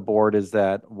to the board is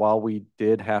that while we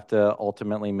did have to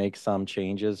ultimately make some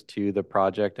changes to the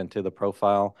project and to the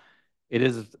profile, it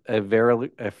is a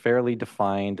fairly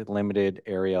defined, limited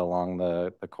area along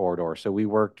the corridor. So we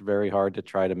worked very hard to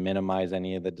try to minimize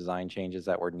any of the design changes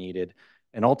that were needed.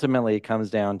 And ultimately, it comes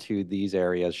down to these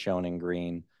areas shown in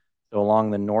green. So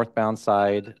along the northbound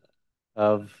side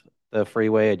of the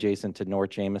freeway adjacent to North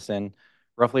Jameson,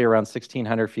 roughly around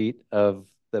 1,600 feet of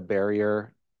the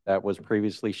barrier that was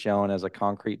previously shown as a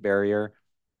concrete barrier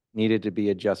needed to be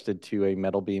adjusted to a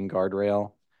metal beam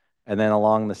guardrail. And then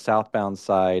along the southbound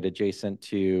side, adjacent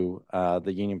to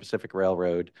the Union Pacific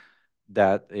Railroad,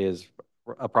 that is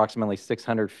approximately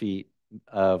 600 feet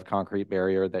of concrete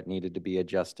barrier that needed to be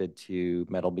adjusted to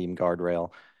metal beam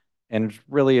guardrail. And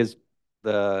really is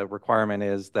the requirement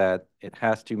is that it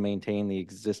has to maintain the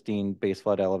existing base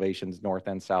flood elevations north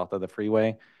and south of the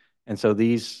freeway. And so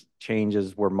these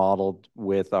changes were modeled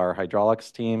with our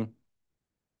hydraulics team,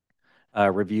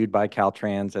 reviewed by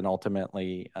Caltrans, and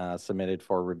ultimately submitted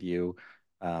for review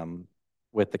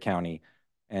with the county.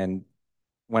 And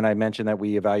when I mentioned that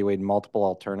we evaluated multiple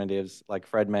alternatives, like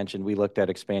Fred mentioned, we looked at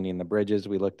expanding the bridges,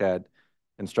 we looked at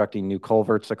constructing new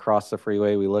culverts across the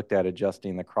freeway, we looked at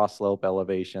adjusting the cross slope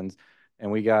elevations,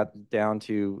 and we got down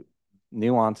to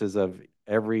nuances of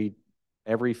every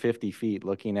 50 feet,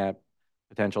 looking at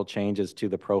potential changes to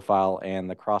the profile and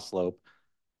the cross slope,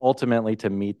 ultimately to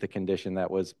meet the condition that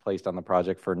was placed on the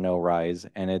project for no rise.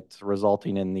 And it's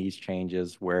resulting in these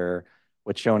changes where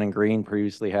what's shown in green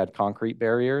previously had concrete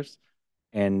barriers.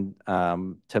 And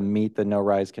to meet the no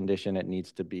rise condition, it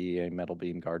needs to be a metal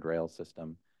beam guardrail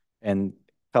system. And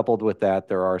coupled with that,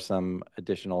 there are some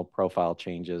additional profile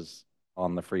changes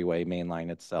on the freeway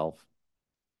mainline itself.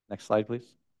 Next slide, please.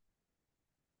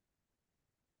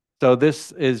 So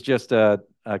this is just a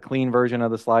clean version of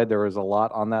the slide. There was a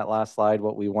lot on that last slide.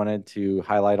 What we wanted to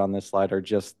highlight on this slide are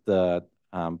just the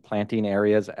planting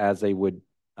areas as they would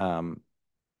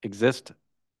exist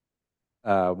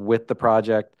with the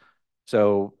project.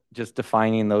 So just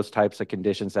defining those types of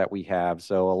conditions that we have.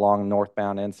 So along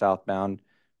northbound and southbound,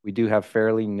 we do have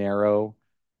fairly narrow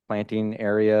planting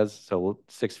areas, so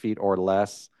 6 feet or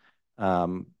less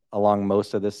along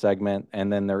most of this segment.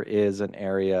 And then there is an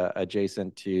area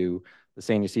adjacent to the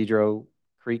San Ysidro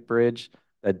Creek Bridge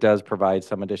that does provide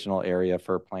some additional area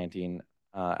for planting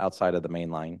outside of the main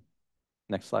line.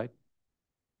 Next slide.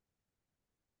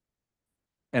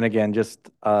 And again, just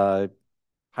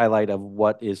highlight of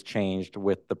what is changed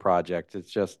with the project.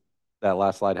 It's just that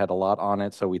last slide had a lot on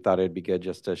it, so we thought it'd be good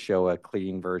just to show a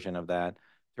clean version of that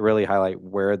to really highlight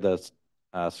where the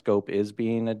scope is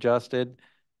being adjusted.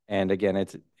 And again,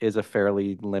 it is a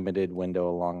fairly limited window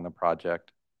along the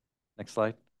project. Next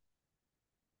slide.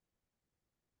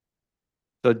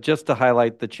 So just to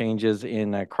highlight the changes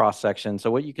in a cross section. So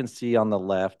what you can see on the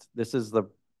left, this is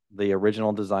the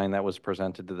original design that was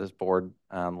presented to this board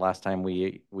last time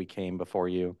we came before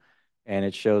you. And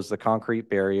it shows the concrete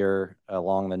barrier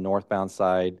along the northbound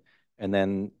side. And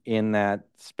then in that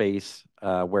space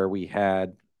where we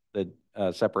had the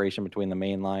separation between the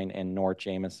main line and North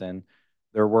Jameson,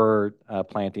 there were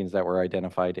plantings that were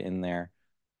identified in there.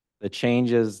 The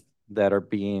changes that are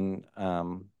being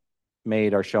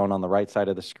made are shown on the right side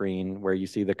of the screen, where you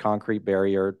see the concrete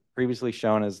barrier previously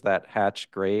shown as that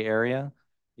hatched gray area.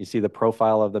 You see the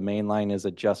profile of the main line is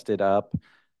adjusted up,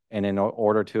 and in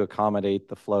order to accommodate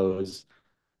the flows,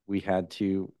 we had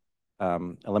to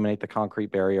eliminate the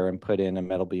concrete barrier and put in a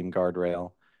metal beam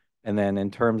guardrail. And then in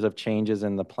terms of changes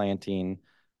in the planting,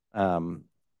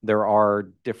 there are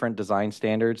different design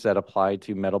standards that apply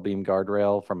to metal beam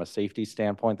guardrail from a safety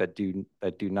standpoint that do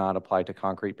not apply to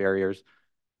concrete barriers,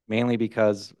 mainly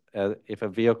because if a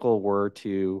vehicle were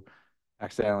to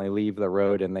accidentally leave the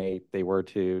road and they were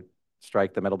to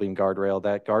strike the metal beam guardrail,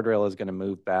 that guardrail is going to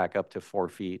move back up to 4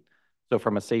 feet. So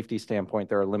from a safety standpoint,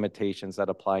 there are limitations that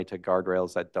apply to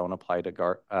guardrails that don't apply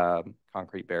to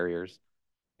concrete barriers.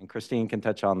 And Christine can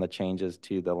touch on the changes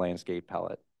to the landscape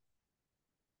palette.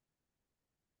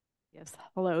 Yes,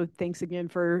 hello. Thanks again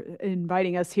for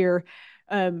inviting us here.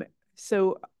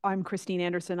 So I'm Christine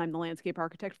Anderson. I'm the landscape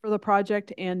architect for the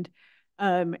project. And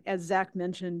as Zach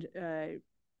mentioned, the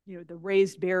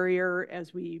raised barrier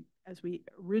as we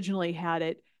originally had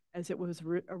it, as it was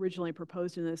originally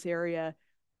proposed in this area,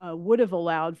 would have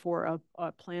allowed for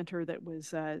a planter that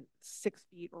was 6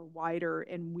 feet or wider.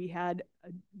 And we had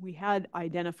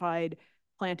identified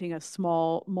planting a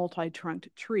small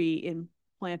multi-trunked tree in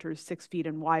planters 6 feet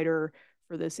and wider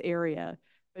for this area.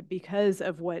 But because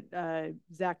of what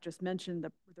Zach just mentioned,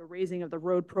 the raising of the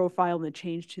road profile and the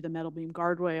change to the metal beam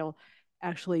guardrail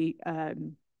actually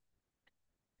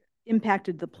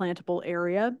impacted the plantable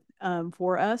area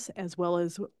for us, as well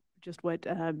as just what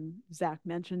Zach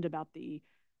mentioned about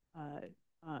uh,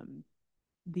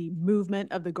 the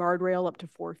movement of the guardrail up to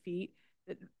 4 feet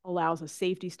that allows a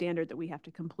safety standard that we have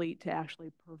to complete to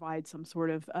actually provide some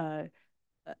sort of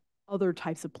other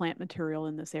types of plant material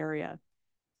in this area.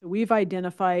 So we've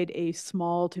identified a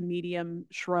small to medium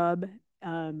shrub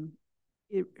to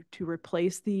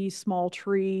replace the small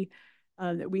tree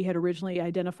that we had originally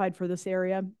identified for this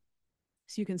area.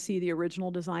 So you can see the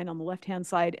original design on the left-hand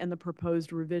side and the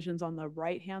proposed revisions on the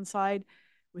right-hand side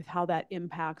with how that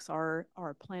impacts our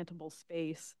plantable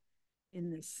space in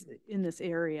this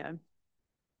area.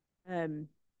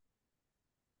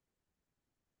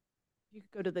 You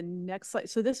could go to the next slide.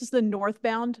 So this is the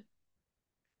northbound.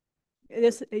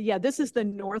 This is the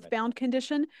northbound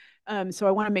condition. So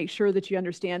I want to make sure that you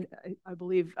understand. I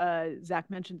believe Zach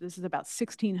mentioned this is about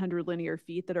 1,600 linear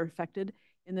feet that are affected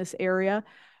in this area.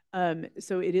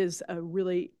 So it is a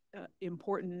really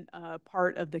important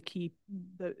part of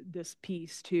this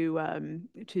piece to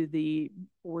the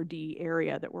 4D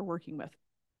area that we're working with.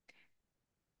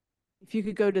 If you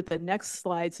could go to the next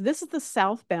slide. So this is the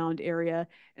southbound area,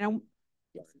 and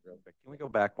Yes, real quick. Can we go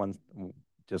back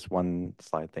just one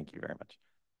slide? Thank you very much.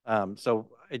 So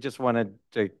I just wanted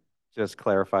to just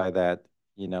clarify that,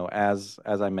 as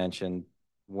I mentioned,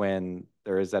 when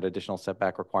there is that additional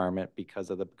setback requirement because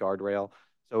of the guardrail,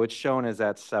 so it's shown as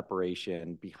that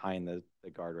separation behind the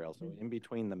guardrail. So in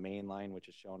between the main line, which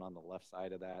is shown on the left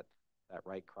side of that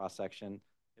right cross section,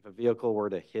 if a vehicle were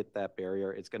to hit that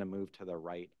barrier, it's going to move to the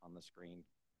right on the screen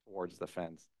towards the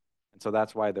fence. And so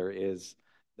that's why there is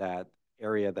that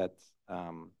area that's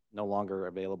no longer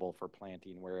available for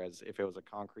planting, whereas if it was a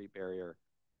concrete barrier,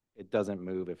 it doesn't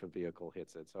move if a vehicle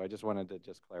hits it. So I just wanted to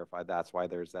just clarify that's why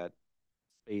there's that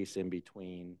space in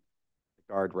between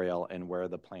the guardrail and where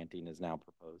the planting is now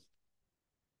proposed.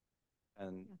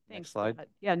 And next slide.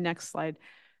 Yeah, next slide.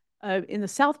 In the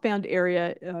southbound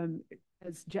area,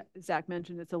 as Zach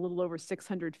mentioned, it's a little over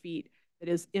 600 feet that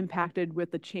is impacted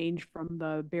with the change from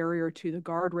the barrier to the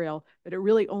guardrail, but it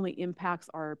really only impacts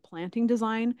our planting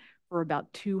design for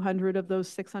about 200 of those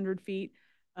 600 feet,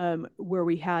 where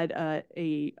we had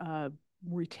a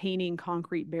retaining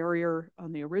concrete barrier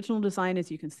on the original design,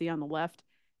 as you can see on the left,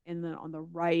 and then on the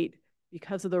right,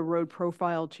 because of the road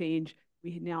profile change,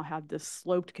 we now have this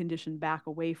sloped condition back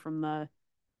away from the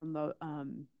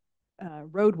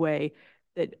roadway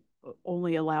that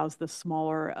only allows the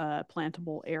smaller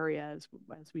plantable area as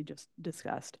we just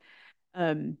discussed.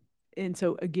 And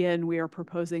so again, we are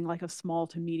proposing like a small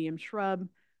to medium shrub.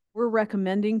 We're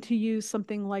recommending to use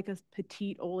something like a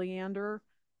petite oleander.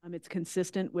 It's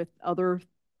consistent with other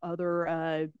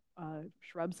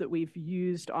shrubs that we've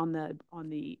used on the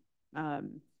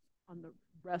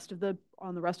rest of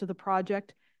the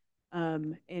project.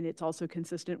 And it's also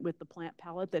consistent with the plant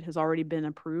palette that has already been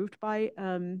approved by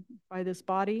this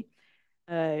body.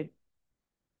 It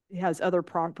has other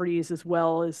properties as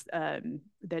well as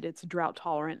that it's drought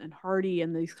tolerant and hardy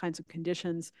in these kinds of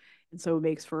conditions, and so it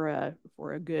makes for a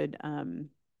good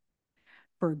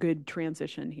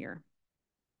transition here.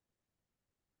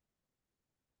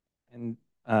 And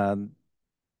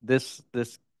this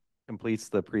completes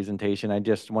the presentation. I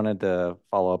just wanted to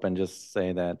follow up and just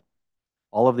say that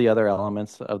all of the other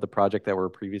elements of the project that were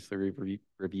previously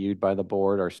reviewed by the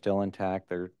board are still intact.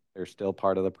 They're still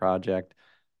part of the project.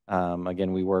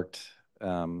 Again, we worked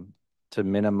to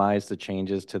minimize the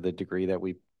changes to the degree that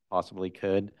we possibly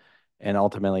could, and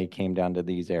ultimately came down to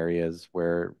these areas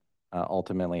where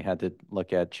ultimately had to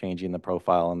look at changing the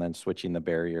profile and then switching the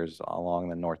barriers along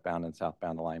the northbound and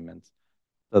southbound alignments.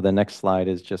 So the next slide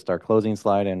is just our closing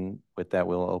slide, and with that,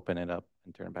 we'll open it up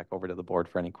and turn it back over to the board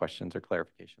for any questions or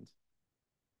clarifications.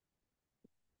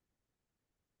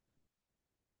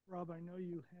 Rob, I know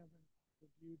you haven't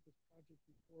reviewed this project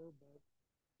before, but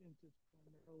since it's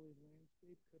primarily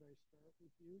landscape, could I start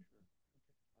with you?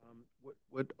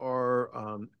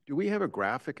 Do we have a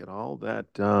graphic at all that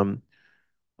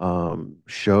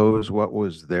shows what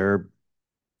was there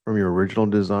from your original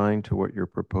design to what you're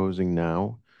proposing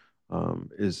now,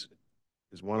 is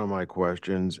one of my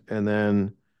questions.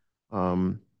 Um,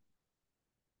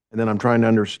 and then I'm trying to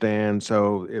understand,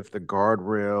 so if the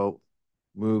guardrail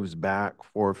moves back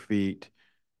 4 feet,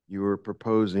 you were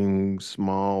proposing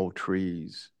small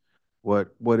trees.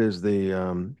 What is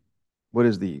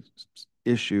the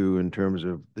issue in terms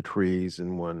of the trees,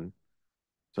 and when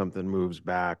something moves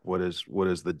back, what is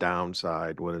the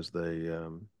downside? What is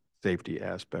the safety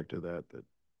aspect of that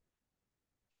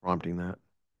prompting that?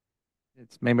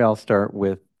 Maybe I'll start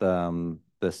with the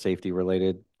safety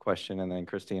related question, and then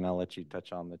Christine, I'll let you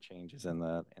touch on the changes in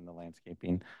the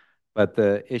landscaping. But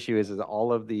the issue is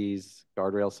all of these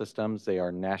guardrail systems, they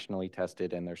are nationally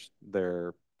tested, and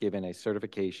they're given a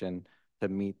certification to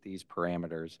meet these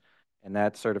parameters. And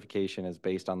that certification is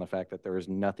based on the fact that there is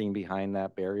nothing behind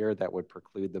that barrier that would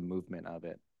preclude the movement of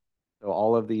it. So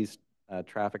all of these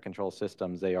traffic control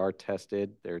systems, they are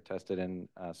tested. They're tested and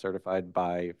certified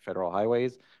by Federal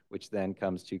Highways, which then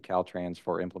comes to Caltrans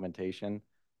for implementation.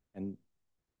 And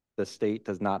the state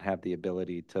does not have the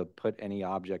ability to put any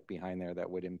object behind there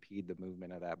that would impede the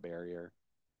movement of that barrier.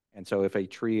 And so if a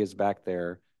tree is back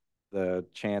there, the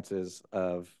chances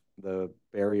of the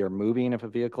barrier moving if a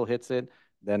vehicle hits it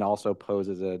then also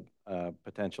poses a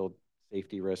potential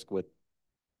safety risk with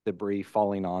debris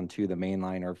falling onto the main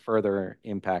line or further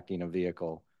impacting a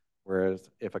vehicle. Whereas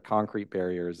if a concrete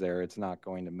barrier is there, it's not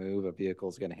going to move. A vehicle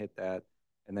is going to hit that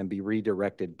and then be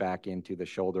redirected back into the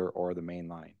shoulder or the main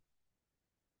line.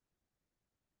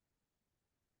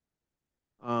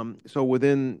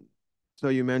 So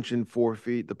you mentioned 4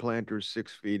 feet, the planter's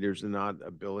 6 feet. There's not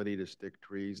ability to stick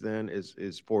trees then?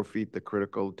 Is 4 feet the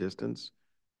critical distance?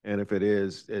 And if it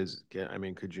is, I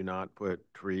mean, could you not put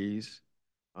trees,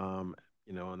 in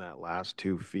that last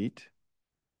 2 feet?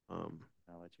 I'll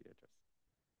let you address.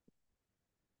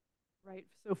 Right.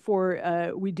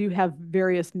 So we do have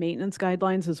various maintenance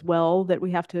guidelines as well that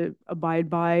we have to abide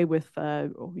by with,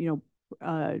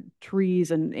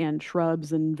 trees and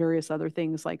shrubs and various other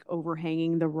things like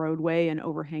overhanging the roadway and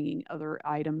overhanging other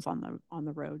items on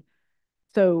the road.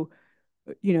 So,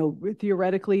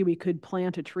 theoretically, we could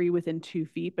plant a tree within 2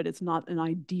 feet, but it's not an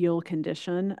ideal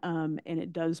condition. And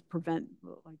it does prevent,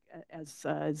 like as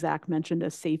Zach mentioned,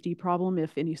 a safety problem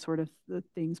if any sort of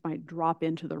things might drop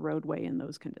into the roadway in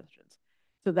those conditions.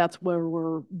 So that's where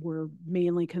we're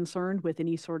mainly concerned with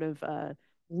any sort of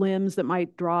limbs that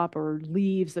might drop or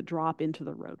leaves that drop into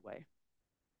the roadway.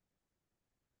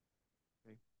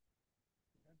 Okay.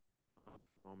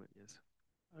 Moment, yes.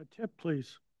 Tip,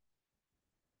 please.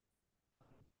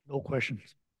 No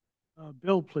questions.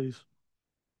 Bill, please.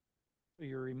 So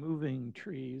you're removing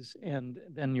trees and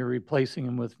then you're replacing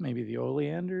them with maybe the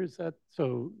oleander. Is that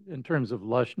so in terms of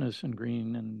lushness and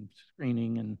green and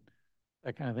screening and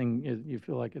that kind of thing? You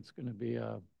feel like it's going to be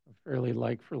a fairly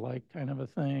like for like kind of a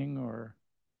thing, or?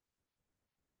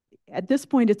 At this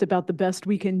point, it's about the best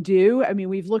we can do. I mean,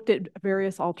 we've looked at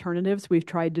various alternatives. We've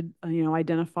tried to,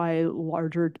 identify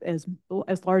as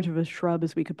large of a shrub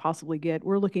as we could possibly get.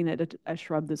 We're looking at a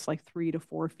shrub that's like 3 to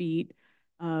 4 feet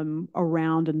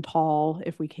around and tall,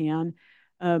 if we can.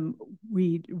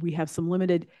 We have some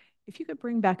limited. If you could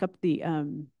bring back up the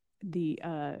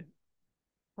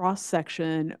cross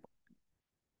section,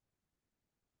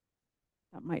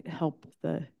 that might help.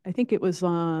 I think it was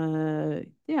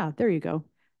yeah, there you go.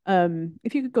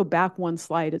 If you could go back one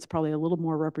slide, it's probably a little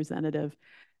more representative.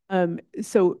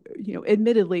 So,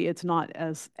 admittedly, it's not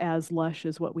as lush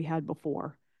as what we had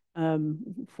before,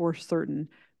 for certain.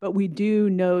 But we do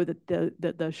know that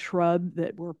the shrub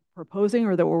that we're proposing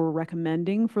or that we're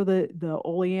recommending for the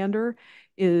oleander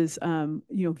is,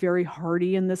 very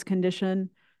hardy in this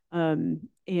condition. And,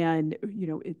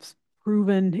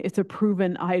 it's a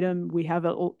proven item. We have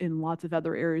it in lots of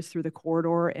other areas through the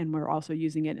corridor, and we're also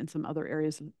using it in some other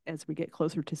areas as we get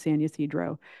closer to San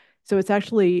Ysidro. So it's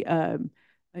actually,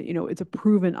 it's a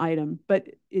proven item, but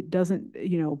it doesn't,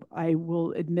 I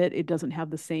will admit it doesn't have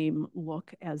the same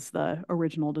look as the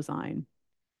original design.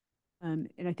 And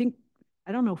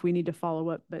I don't know if we need to follow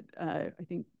up, but I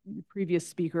think the previous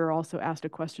speaker also asked a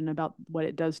question about what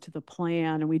it does to the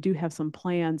plan. And we do have some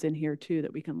plans in here too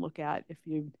that we can look at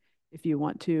if you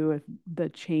want to, if the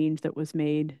change that was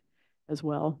made as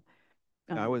well.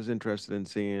 I was interested in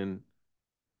seeing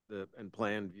and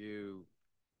plan view,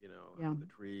 how the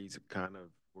trees kind of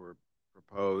were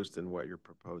proposed and what you're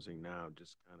proposing now,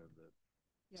 just kind of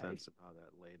the sense of how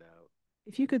that laid out.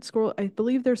 If you could scroll, I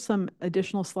believe there's some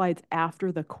additional slides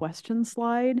after the question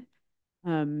slide.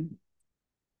 Keep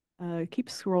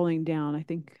scrolling down. I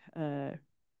think, so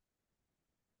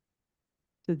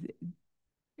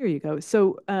here you go.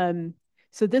 So,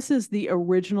 So this is the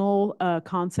original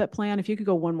concept plan. If you could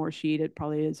go one more sheet, it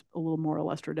probably is a little more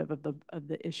illustrative of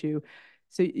the issue.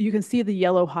 So you can see the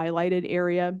yellow highlighted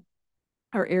area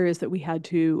are areas that we had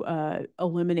to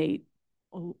eliminate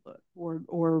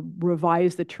or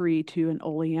revise the tree to an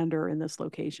oleander in this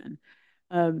location.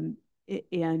 And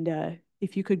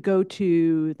if you could go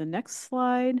to the next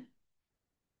slide.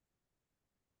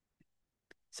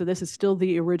 So this is still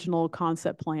the original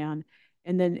concept plan.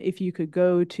 And then if you could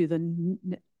go to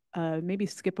the, maybe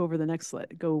skip over the next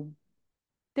slide,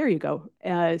 there you go.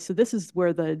 So this is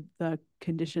where the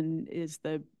condition is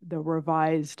the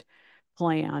revised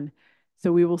plan.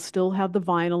 So we will still have the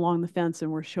vine along the fence,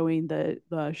 and we're showing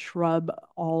the shrub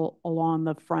all along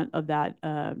the front of that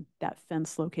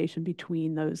fence location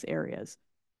between those areas.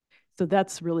 So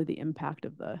that's really the impact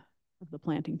of the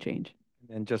planting change.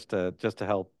 And just to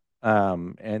help,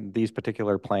 and these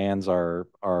particular plans are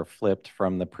flipped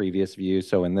from the previous view.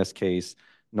 So in this case,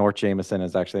 North Jameson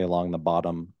is actually along the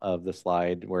bottom of the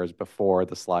slide, whereas before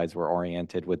the slides were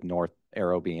oriented with north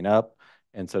arrow being up.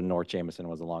 And so North Jameson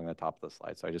was along the top of the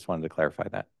slide. So I just wanted to clarify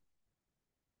that.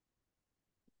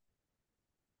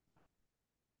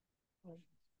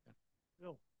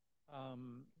 Bill,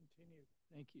 continue.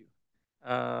 Thank you.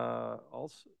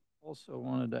 Also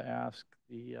wanted to ask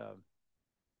the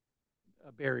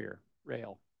barrier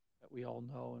rail that we all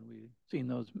know, and we've seen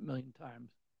those a million times.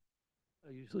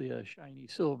 Usually a shiny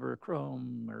silver,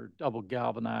 chrome, or double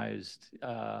galvanized.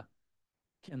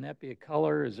 Can that be a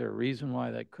color? Is there a reason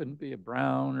why that couldn't be a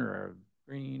brown or a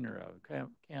green or a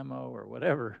camo or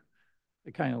whatever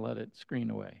to kind of let it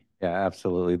screen away? Yeah,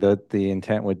 absolutely. The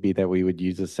intent would be that we would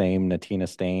use the same Natina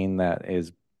stain that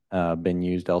is been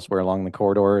used elsewhere along the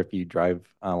corridor. If you drive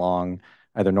along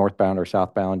either northbound or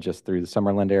southbound just through the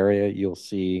Summerland area, you'll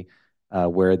see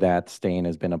where that stain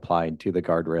has been applied to the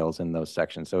guardrails in those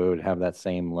sections. So it would have that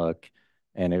same look,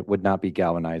 and it would not be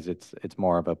galvanized. It's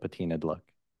more of a patinaed look.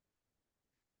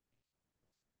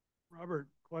 Robert,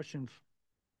 questions?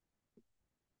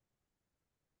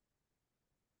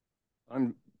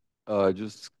 I'm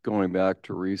just going back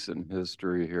to recent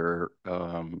history here.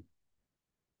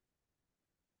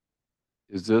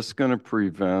 Is this going to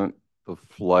prevent the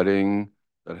flooding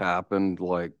that happened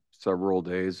like several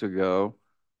days ago?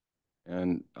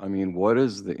 And I mean, what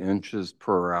is the inches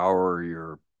per hour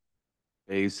you're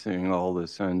basing all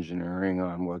this engineering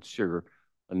on? What's your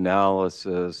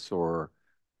analysis or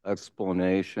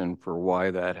explanation for why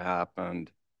that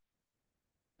happened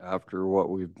after what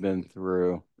we've been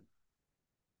through?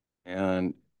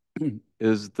 And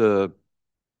is the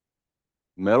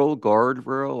metal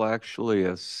guardrail actually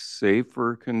a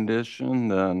safer condition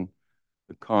than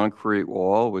the concrete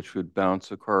wall, which would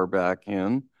bounce a car back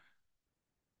in?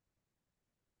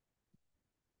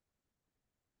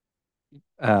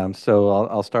 So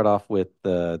I'll start off with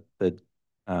the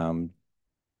um,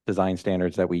 design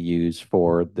standards that we use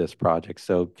for this project.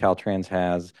 So Caltrans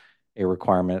has a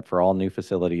requirement for all new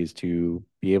facilities to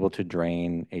be able to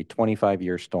drain a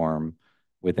 25-year storm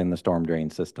within the storm drain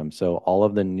system. So all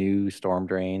of the new storm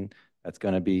drain that's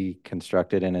going to be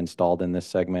constructed and installed in this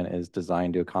segment is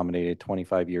designed to accommodate a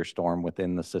 25-year storm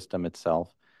within the system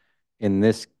itself. In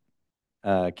this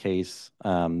case,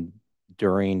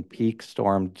 during peak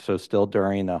storm, so still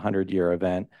during a 100-year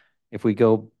event, if we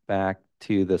go back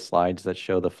to the slides that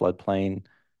show the floodplain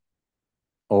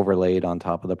overlaid on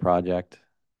top of the project,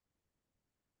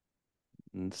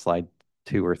 and slide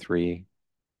 2 or 3,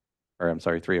 or I'm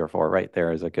sorry, 3 or 4, right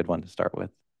there is a good one to start with.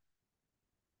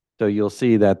 So you'll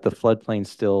see that the floodplains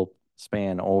still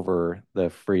span over the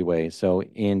freeway. So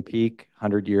in peak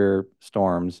 100-year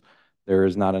storms, there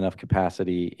is not enough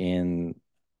capacity in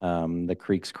the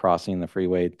creeks crossing the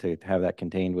freeway to have that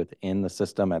contained within the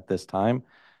system at this time.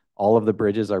 All of the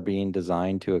bridges are being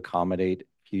designed to accommodate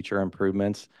future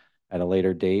improvements at a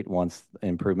later date. Once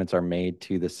improvements are made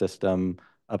to the system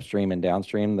upstream and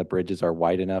downstream, the bridges are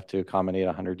wide enough to accommodate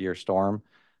a 100-year storm.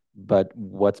 But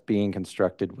what's being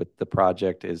constructed with the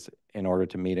project is in order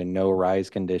to meet a no rise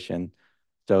condition.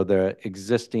 So the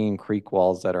existing creek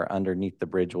walls that are underneath the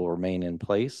bridge will remain in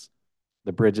place.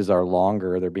 The bridges are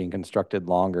longer, they're being constructed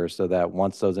longer so that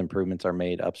once those improvements are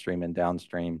made upstream and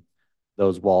downstream,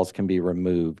 those walls can be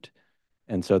removed.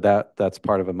 And so that's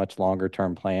part of a much longer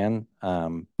term plan.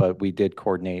 But we did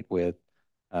coordinate with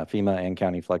FEMA and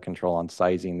County Flood Control on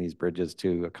sizing these bridges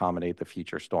to accommodate the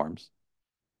future storms.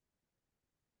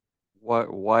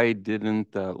 Why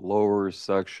didn't that lower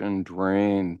section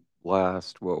drain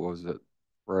last, what was it,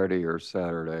 Friday or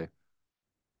Saturday?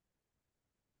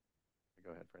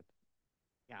 Go ahead, Fred.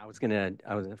 Yeah, I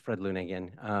was Fred Luna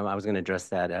again. I was gonna address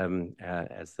that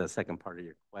as the second part of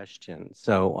your question.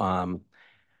 So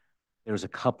there's a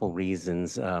couple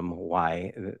reasons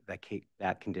why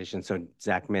that condition. So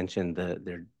Zach mentioned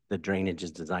the drainage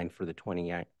is designed for the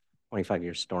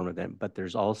 25-year storm event, but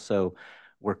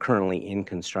we're currently in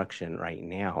construction right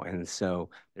now, and so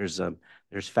there's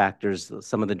factors.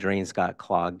 Some of the drains got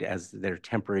clogged as their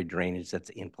temporary drainage that's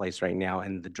in place right now,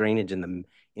 and the drainage in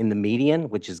the median,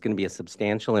 which is going to be a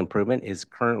substantial improvement, is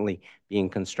currently being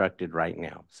constructed right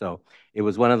now. So it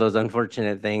was one of those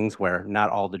unfortunate things where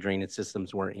not all the drainage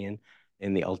systems were in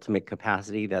the ultimate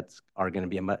capacity. Are going to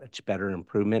be a much better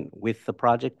improvement with the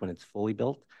project when it's fully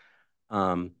built.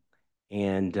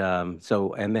 And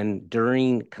then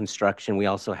during construction, we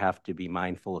also have to be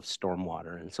mindful of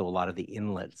stormwater. And so a lot of the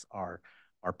inlets are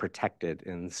protected.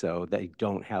 And so they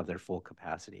don't have their full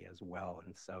capacity as well.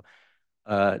 And so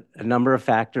a number of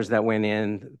factors that went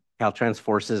in, Caltrans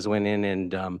forces went in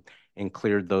and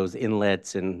cleared those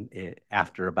inlets. And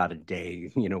after about a day,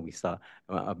 we saw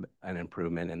an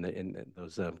improvement in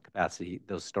those capacity.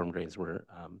 Those storm drains were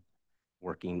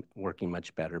working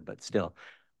much better, but still.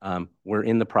 We're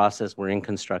in the process, we're in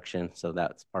construction, so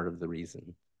that's part of the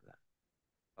reason.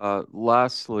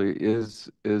 Lastly,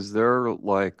 is there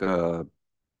like a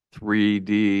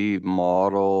 3D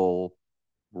model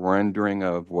rendering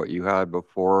of what you had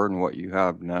before and what you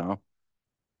have now?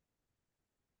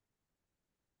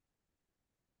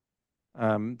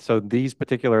 So these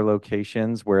particular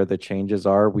locations where the changes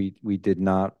are, we did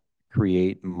not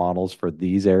create models for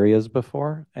these areas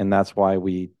before, and that's why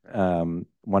we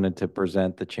wanted to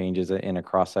present the changes in a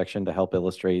cross section to help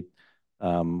illustrate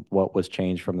what was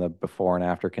changed from the before and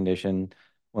after condition.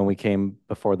 When we came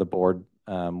before the board,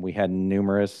 we had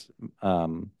numerous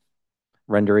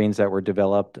renderings that were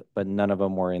developed, but none of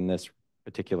them were in this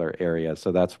particular area.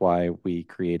 So that's why we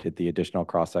created the additional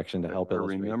cross section to help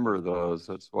illustrate. I remember those.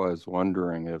 That's why I was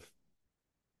wondering if,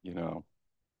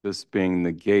 this being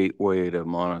the gateway to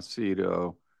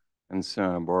Montecito and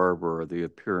Santa Barbara, the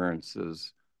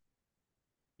appearances,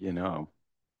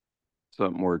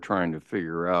 something we're trying to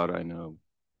figure out. I know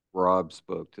Rob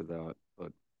spoke to that,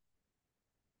 but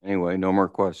anyway, no more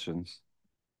questions.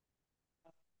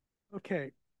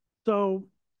 Okay, so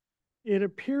it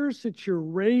appears that you're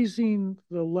raising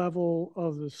the level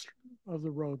of the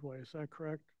roadway. Is that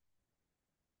correct?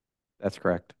 That's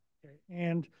correct. Okay.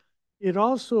 And it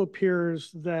also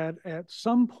appears that at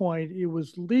some point it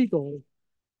was legal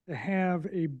to have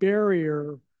a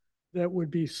barrier that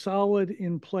would be solid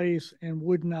in place and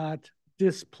would not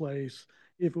displace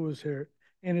if it was here.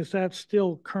 And is that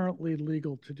still currently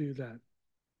legal to do that?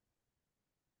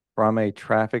 From a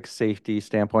traffic safety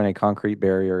standpoint, a concrete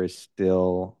barrier is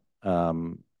still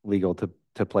legal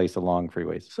to place along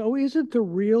freeways. So isn't the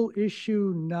real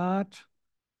issue not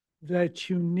that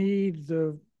you need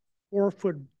the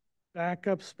 4-foot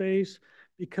backup space?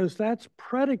 Because that's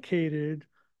predicated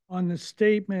on the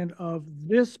statement of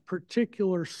this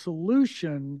particular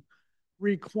solution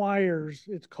requires,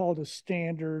 it's called a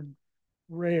standard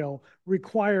rail,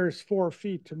 requires 4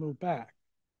 feet to move back.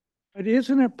 But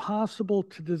isn't it possible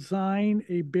to design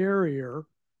a barrier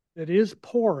that is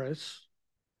porous,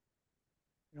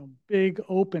 big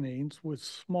openings with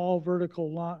small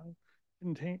vertical line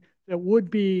that would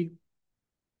be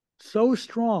so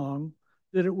strong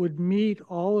that it would meet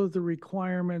all of the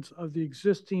requirements of the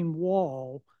existing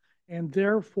wall and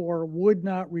therefore would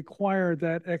not require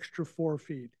that extra 4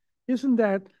 feet? Isn't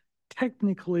that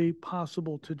technically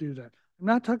possible to do that? I'm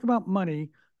not talking about money.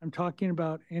 I'm talking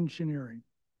about engineering,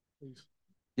 please.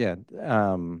 Yeah.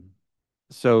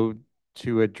 So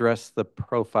to address the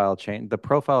profile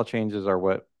changes are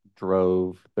what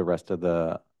drove the rest of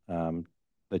the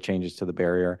changes to the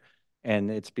barrier.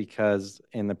 And it's because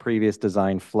in the previous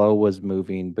design, flow was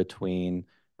moving between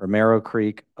Romero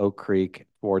Creek, Oak Creek,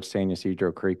 towards San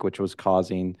Ysidro Creek, which was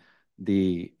causing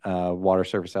the water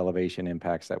surface elevation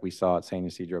impacts that we saw at San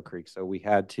Ysidro Creek. So we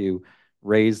had to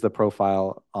raise the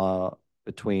profile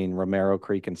between Romero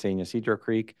Creek and San Ysidro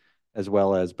Creek, as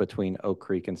well as between Oak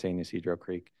Creek and San Ysidro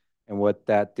Creek. And what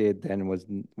that did then was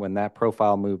when that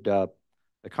profile moved up,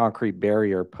 the concrete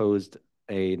barrier posed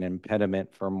an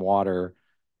impediment from water.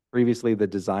 Previously, the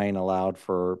design allowed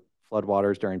for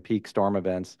floodwaters during peak storm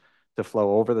events to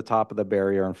flow over the top of the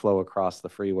barrier and flow across the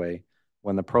freeway.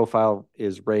 When the profile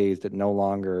is raised, it no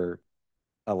longer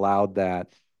allowed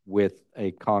that with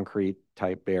a concrete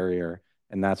type barrier.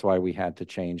 And that's why we had to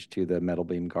change to the metal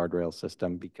beam guardrail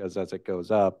system, because as it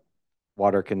goes up,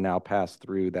 water can now pass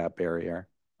through that barrier.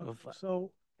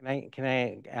 So can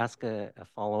I ask a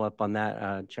follow-up on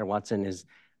that, Chair Watson?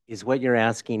 Is what you're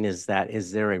asking is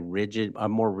there a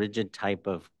more rigid type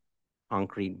of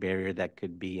concrete barrier that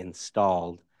could be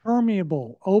installed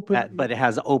Permeable, open. But it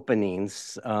has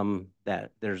openings,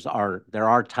 that there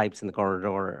are types in the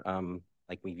corridor,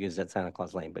 like we've used at Santa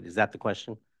Claus Lane, but is that the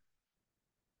question?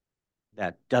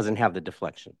 That doesn't have the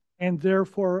deflection. And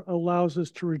therefore allows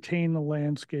us to retain the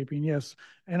landscaping, yes.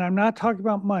 And I'm not talking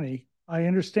about money. I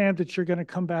understand that you're going to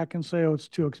come back and say, oh, it's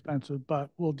too expensive, but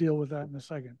we'll deal with that in a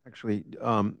second. Actually,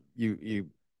 you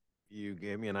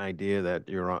gave me an idea that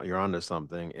you're onto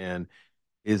something. And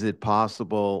is it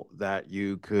possible that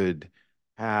you could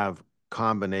have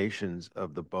combinations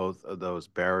of both of those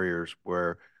barriers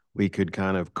where we could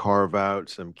kind of carve out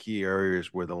some key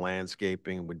areas where the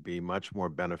landscaping would be much more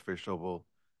beneficial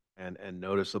and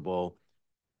noticeable,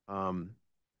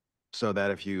 so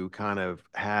that if you kind of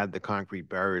had the concrete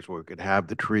barriers where we could have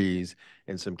the trees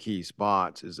in some key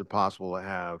spots, is it possible to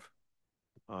have,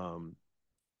 um,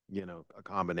 a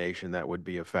combination that would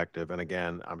be effective? And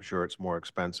again, I'm sure it's more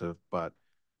expensive, but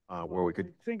where we could.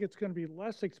 I think it's going to be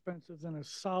less expensive than a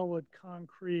solid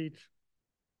concrete,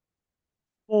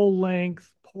 full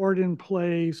length, poured in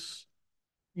place,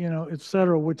 et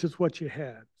cetera, which is what you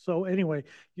had. So anyway,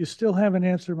 you still haven't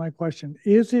answered my question.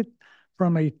 Is it,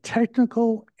 from a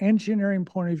technical engineering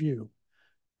point of view,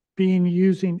 being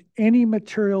using any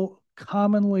material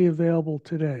commonly available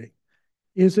today,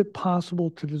 is it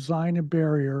possible to design a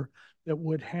barrier that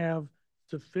would have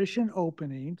sufficient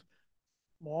openings,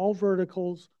 small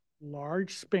verticals,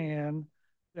 large span,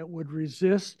 that would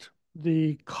resist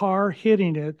the car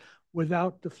hitting it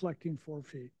without deflecting 4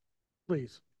 feet?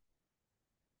 Please.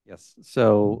 Yes.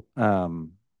 So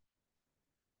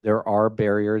there are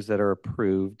barriers that are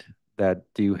approved that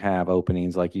do have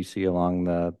openings like you see along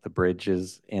the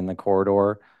bridges in the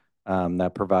corridor,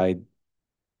 that provide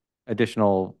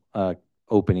additional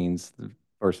openings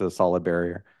versus a solid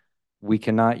barrier. We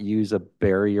cannot use a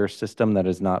barrier system that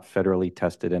is not federally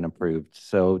tested and approved.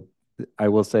 So I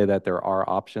will say that there are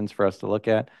options for us to look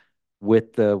at,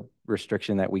 with the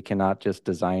restriction that we cannot just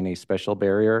design a special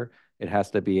barrier. It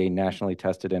has to be a nationally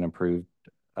tested and approved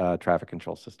traffic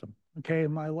control system. Okay,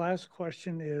 and my last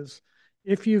question is,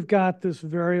 if you've got this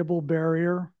variable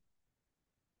barrier,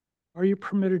 are you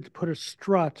permitted to put a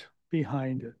strut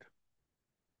behind it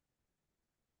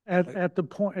at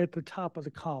the top of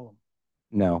the column?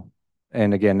 No.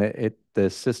 And again, the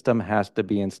system has to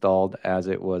be installed as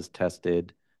it was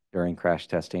tested during crash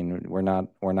testing. We're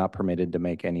not permitted to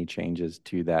make any changes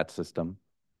to that system.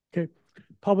 Okay.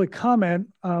 Public comment.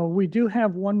 We do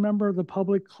have one member of the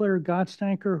public, Claire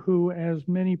Gottstanker, who, as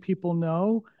many people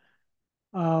know,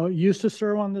 used to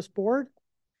serve on this board,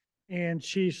 and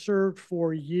she served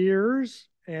for years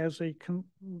as a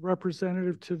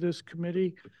representative to this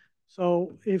committee.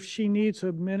 So if she needs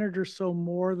a minute or so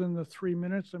more than the 3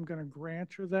 minutes, I'm going to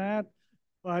grant her that.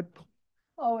 But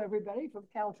hello, everybody from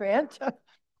Caltrans.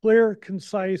 Clear,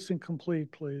 concise, and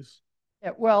complete, please.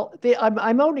 Yeah, well,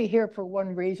 I'm only here for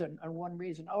one reason, and one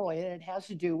reason only, and it has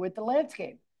to do with the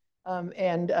landscape.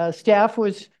 Staff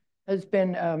has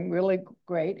been really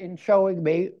great in showing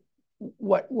me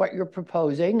what you're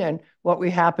proposing and what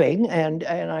we're happening, and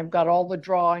I've got all the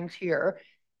drawings here,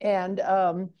 and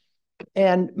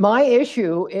my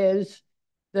issue is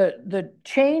the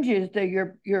changes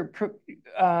that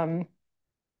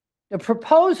the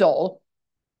proposal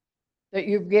that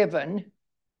you've given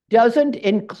doesn't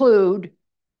include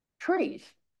trees.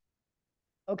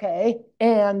 Okay.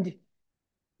 And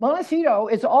Montecito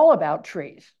is all about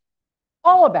trees,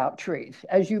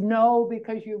 as you know,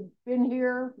 because you've been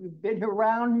here, you've been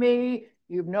around me,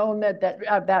 you've known that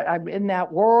I'm in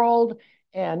that world.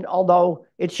 And although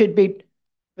it should be,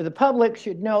 for the public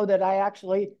should know that I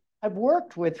actually have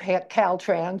worked with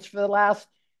Caltrans for the last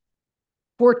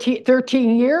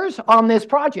 13 years on this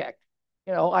project.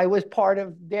 I was part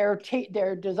of their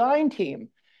design team.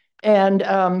 And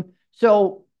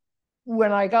so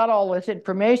when I got all this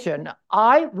information,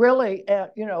 I really,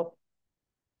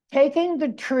 taking the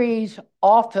trees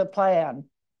off the plan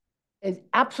is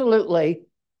absolutely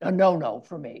a no-no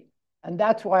for me. And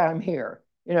that's why I'm here.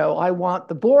 I want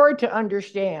the board to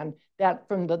understand that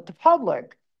from the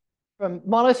public, from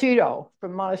Montecito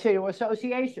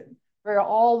Association, for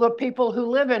all the people who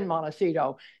live in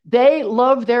Montecito, they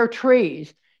love their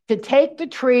trees. To take the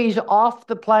trees off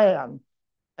the plan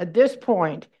at this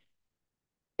point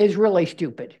is really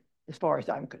stupid, as far as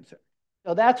I'm concerned.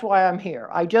 So that's why I'm here.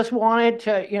 I just wanted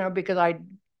to, because I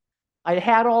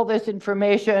had all this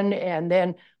information, and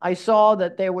then I saw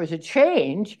that there was a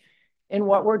change in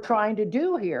what we're trying to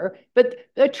do here. But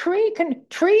the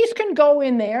trees can go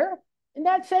in there in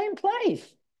that same place.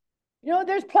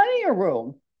 There's plenty of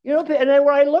room. You know, and then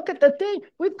when I look at the thing,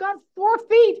 we've got 4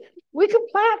 feet. We can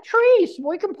plant trees.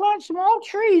 We can plant small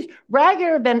trees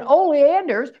rather than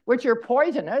oleanders, which are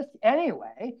poisonous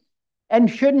anyway, and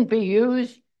shouldn't be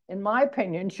used, in my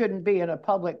opinion, shouldn't be in a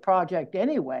public project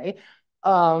anyway.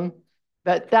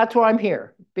 But that's why I'm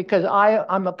here, because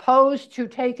I'm opposed to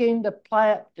taking the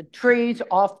trees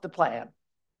off the plan.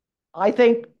 I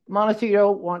think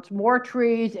Montecito wants more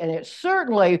trees, and it's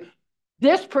certainly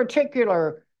this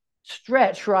particular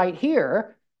stretch right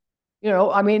here. You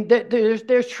know, I mean,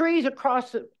 there's trees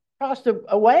across the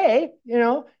way. You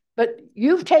know, but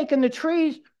you've taken the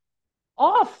trees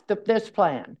off this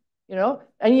plan. You know,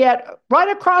 and yet right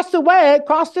across the way,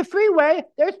 across the freeway,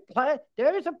 there's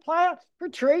a plant for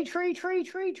tree.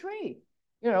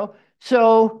 You know,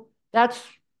 so that's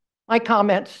my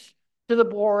comments to the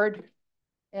board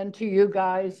and to you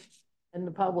guys and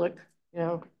the public. You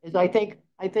know, is I think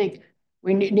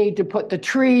we need to put the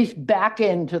trees back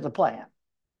into the plan.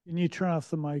 Can you turn off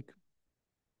the mic?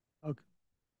 Okay.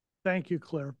 Thank you,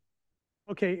 Claire.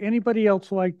 Okay, anybody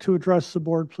else like to address the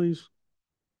board, please?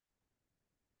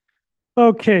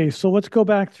 Okay, so let's go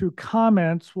back through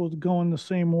comments. We'll go in the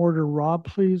same order. Rob,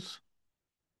 please.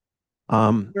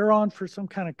 We're on for some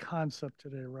kind of concept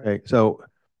today, right? Okay, so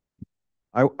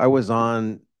I was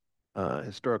on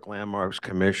Historic Landmarks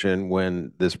Commission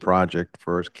when this project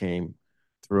first came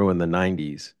through in the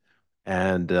 90s.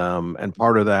 And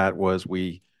part of that was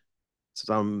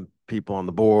some people on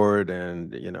the board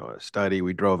and, you know, a study,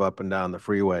 we drove up and down the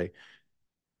freeway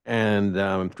and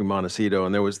through Montecito,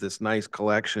 and there was this nice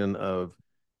collection of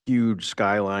huge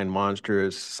skyline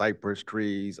monsters, cypress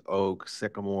trees, oaks,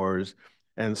 sycamores,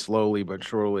 and slowly but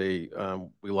surely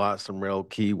we lost some real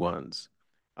key ones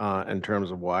in terms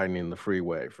of widening the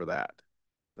freeway for that.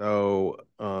 So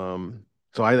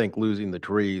so I think losing the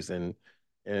trees and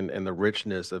the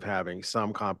richness of having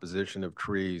some composition of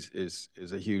trees is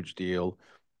a huge deal.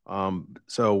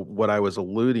 So what I was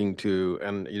alluding to,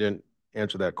 and you didn't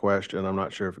answer that question, I'm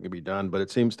not sure if it can be done, but it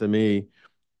seems to me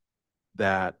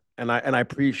that, and I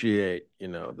appreciate, you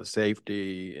know, the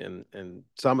safety and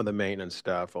some of the maintenance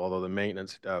stuff, although the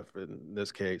maintenance stuff in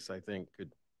this case, I think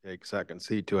could take second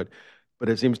seat to it. But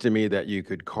it seems to me that you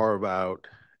could carve out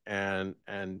and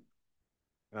kind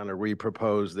of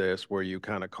repropose this where you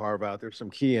kind of carve out, there's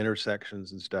some key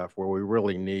intersections and stuff where we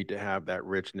really need to have that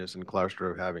richness and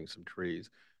cluster of having some trees.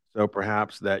 So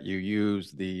perhaps that you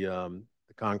use the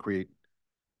concrete,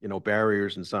 you know,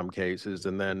 barriers in some cases,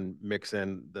 and then mix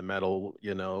in the metal,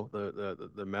 you know,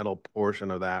 the metal portion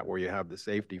of that where you have the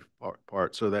safety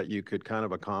part, so that you could kind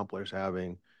of accomplish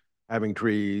having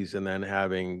trees and then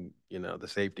having, you know, the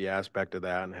safety aspect of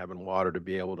that and having water to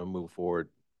be able to move forward,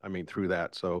 I mean, through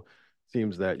that. So it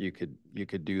seems that you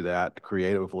could do that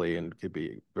creatively and could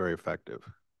be very effective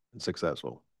and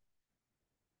successful.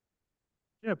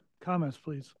 Yep, comments,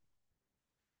 please.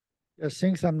 Yeah,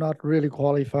 since I'm not really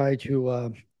qualified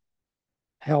to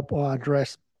help or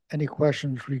address any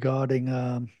questions regarding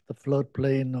the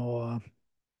floodplain or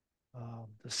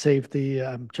the safety,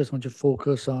 I'm just going to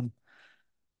focus on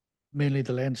mainly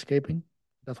the landscaping.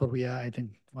 That's what we are, I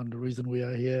think, one of the reasons we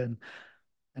are here.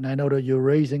 And I know that you're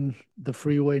raising the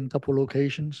freeway in a couple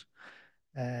locations.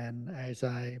 And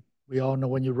we all know,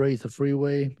 when you raise the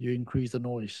freeway, you increase the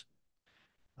noise.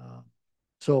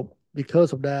 So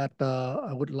because of that,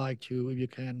 I would like to, if you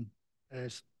can,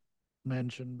 as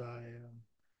mentioned by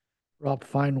Rob,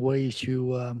 find ways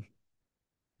to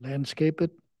landscape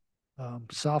it,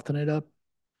 soften it up,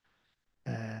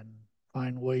 and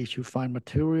find ways to find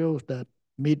materials that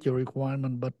meet your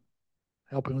requirement, but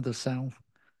helping with the sound.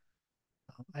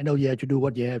 I know you have to do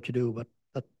what you have to do, but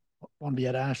that one the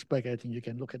other aspect, I think you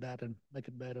can look at that and make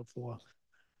it better for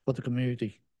the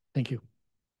community. Thank you.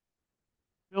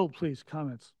 Bill, please,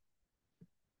 comments.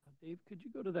 Dave, could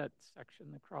you go to that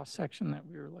section, the cross section that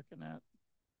we were looking at?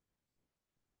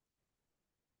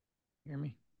 Hear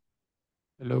me?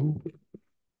 Hello?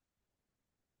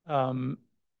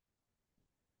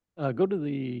 Go to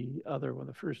the other one,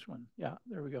 the first one. Yeah,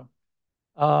 there we go.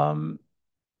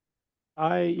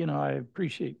 I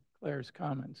appreciate Claire's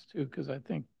comments too, because I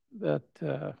think that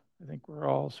we're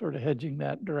all sort of hedging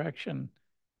that direction.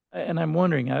 And I'm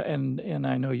wondering, and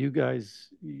I know you guys,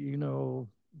 you know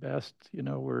best, you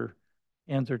know, where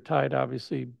hands are tied,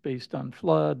 obviously, based on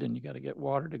flood, and you got to get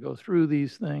water to go through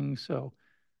these things. So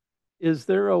is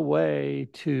there a way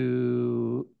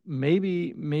to,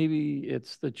 maybe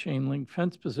it's the chain link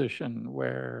fence position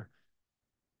where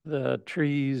the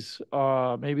trees,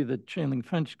 maybe the chain link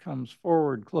fence comes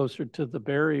forward closer to the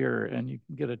barrier and you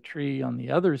can get a tree on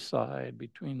the other side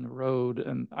between the road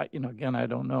and, again, I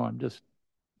don't know, I'm just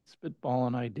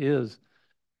spitballing ideas.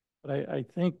 But I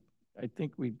think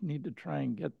we need to try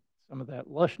and get some of that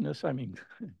lushness. I mean,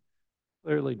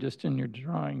 clearly just in your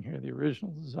drawing here, the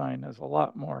original design has a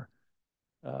lot more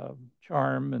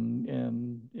charm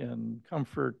and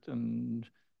comfort and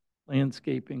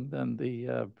landscaping than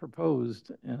the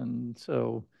proposed. And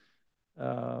so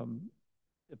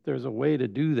if there's a way to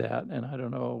do that, and I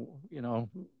don't know,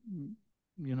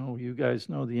 you guys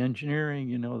know the engineering,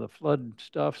 you know the flood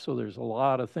stuff, so there's a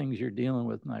lot of things you're dealing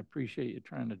with, and I appreciate you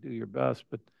trying to do your best,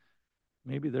 but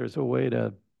maybe there's a way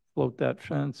to float that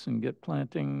fence and get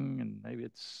planting, and maybe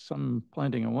it's some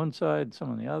planting on one side,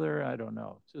 some on the other, I don't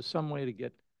know. Just some way to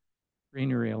get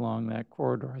greenery along that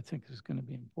corridor, I think is going to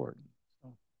be important.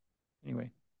 So anyway,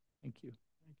 thank you.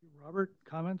 Thank you. Robert,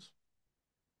 comments?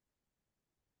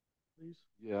 Please.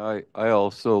 Yeah, I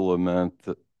also lament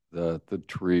that the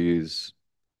trees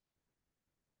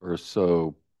are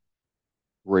so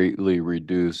greatly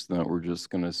reduced that we're just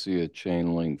going to see a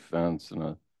chain link fence and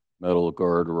a metal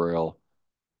guardrail.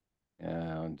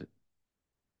 And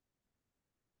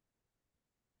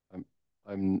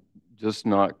I'm just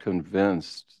not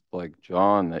convinced, like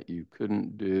John, that you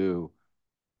couldn't do.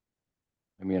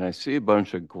 I mean, I see a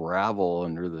bunch of gravel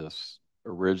under this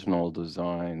original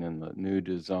design and the new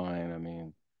design. I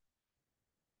mean,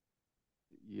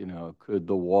 could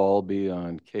the wall be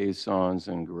on caissons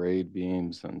and grade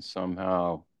beams and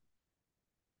somehow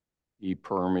be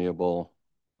permeable?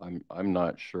 I'm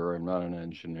not sure. I'm not an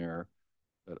engineer,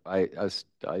 but I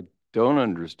don't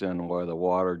understand why the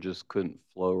water just couldn't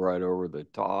flow right over the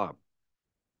top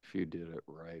if you did it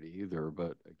right either.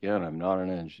 But again, I'm not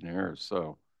an engineer,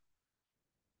 so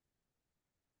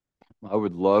I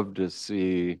would love to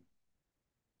see.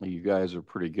 You guys are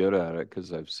pretty good at it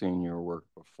because I've seen your work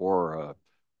before.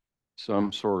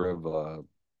 Some sort of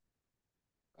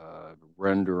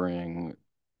rendering,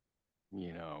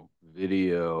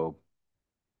 video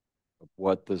of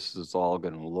what this is all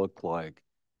going to look like,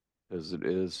 because it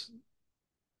is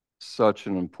such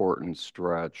an important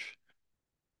stretch.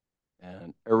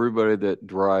 And everybody that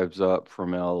drives up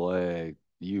from LA,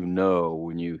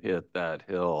 when you hit that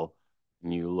hill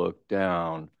and you look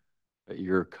down, that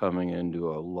you're coming into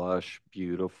a lush,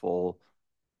 beautiful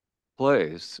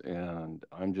place. And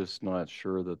I'm just not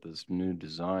sure that this new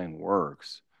design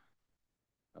works.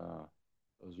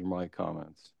 Those are my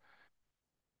comments.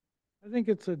 I think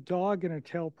it's a dog and a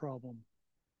tail problem.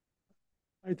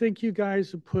 I think you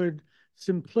guys have put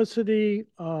simplicity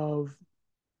of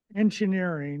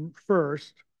engineering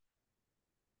first,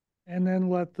 and then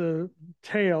let the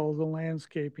tail, the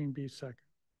landscaping, be second.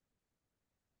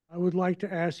 I would like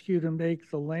to ask you to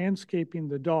make the landscaping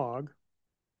the dog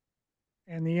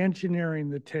and the engineering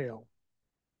the tail.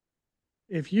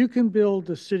 If you can build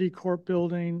the city court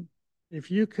building, if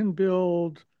you can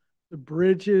build the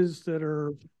bridges that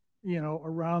are,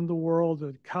 around the world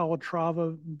that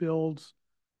Calatrava builds,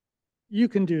 you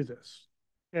can do this,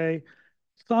 okay?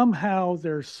 Somehow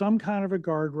there's some kind of a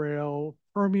guardrail,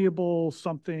 permeable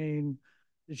something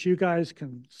that you guys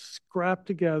can scrap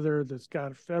together that's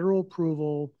got federal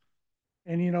approval.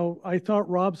 And, I thought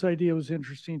Rob's idea was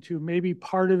interesting too. Maybe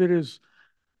part of it is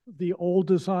the old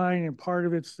design and part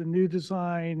of it's the new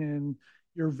design, and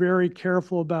you're very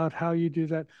careful about how you do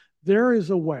that. There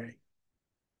is a way.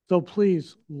 So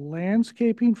please,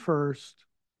 landscaping first,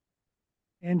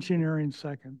 engineering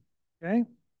second, okay?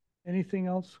 Anything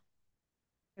else?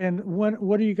 And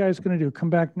what are you guys going to do? Come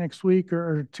back next week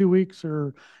or 2 weeks,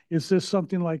 or is this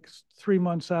something like 3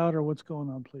 months out, or what's going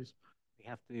on, please? We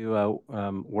have to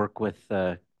work with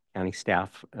county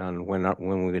staff on when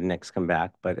we would next come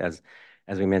back. But as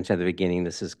we mentioned at the beginning,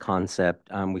 this is concept.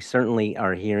 We certainly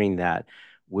are hearing that.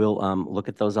 We'll look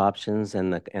at those options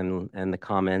and the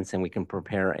comments, and we can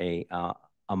prepare a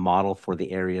model for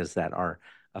the areas that are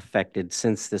affected.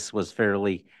 Since this was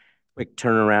fairly quick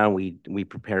turnaround, we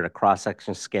prepared a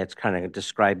cross-section sketch, kind of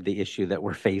described the issue that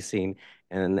we're facing,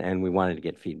 and we wanted to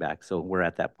get feedback. So we're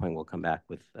at that point. We'll come back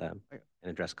with and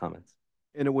address comments.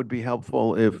 And it would be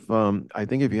helpful if, I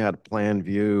think if you had a plan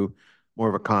view, more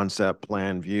of a concept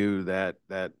plan view that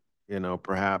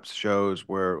perhaps shows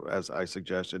where, as I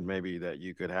suggested, maybe that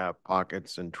you could have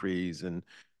pockets and trees and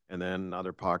then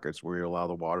other pockets where you allow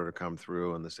the water to come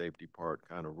through and the safety part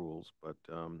kind of rules. But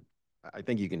I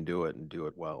think you can do it and do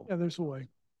it well. Yeah, there's a way.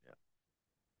 Yeah.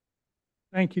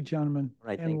 Thank you, gentlemen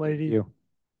and lady. Thank you.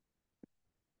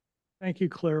 Thank you,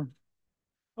 Claire.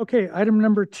 Okay, item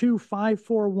number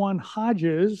 2541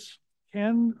 Hodges.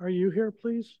 Ken, are you here,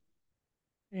 please?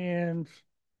 And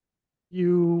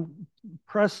you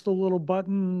press the little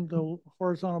button, the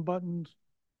horizontal buttons.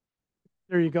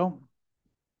 There you go.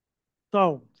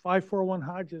 So 541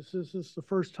 Hodges, this is the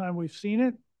first time we've seen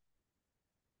it.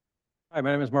 Hi,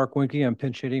 my name is Mark Winke. I'm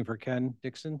pinch hitting for Ken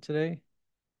Dixon today.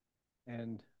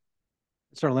 And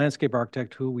it's our landscape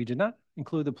architect who we did not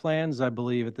include the plans, I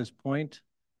believe, at this point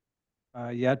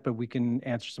yet, but we can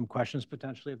answer some questions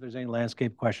potentially if there's any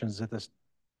landscape questions at this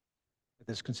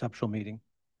conceptual meeting.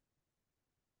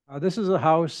 This is a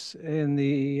house in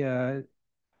the,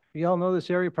 you all know this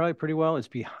area probably pretty well. It's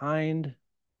behind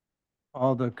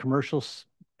all the commercial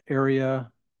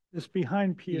area. It's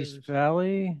behind Piers. East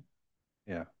Valley.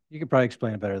 Yeah, you could probably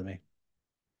explain it better than me.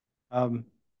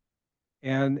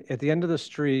 And at the end of the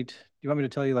street, do you want me to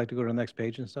tell you like to go to the next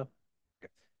page and stuff?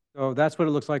 Okay. So that's what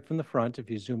it looks like from the front if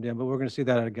you zoomed in, but we're going to see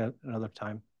that again another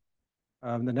time.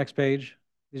 The next page,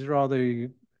 these are all the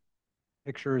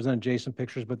pictures and adjacent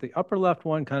pictures, but the upper left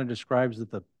one kind of describes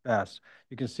it the best.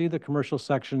 You can see the commercial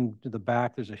section to the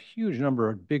back. There's a huge number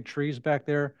of big trees back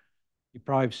there. You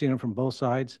probably have seen them from both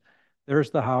sides.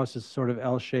 There's the house. It's sort of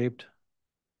L-shaped.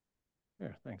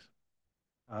 There, thanks.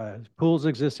 Pool's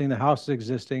existing, the house is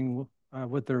existing.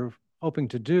 What they're hoping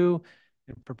to do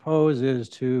and propose is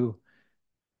to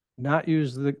not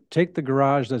use take the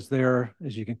garage that's there,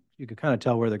 as you can kind of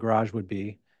tell where the garage would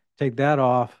be, take that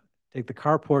off, take the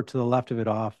carport to the left of it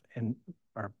off, and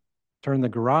or turn the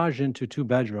garage into 2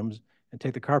 bedrooms, and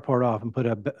take the carport off and put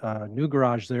a new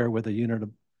garage there with a unit,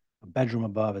 a bedroom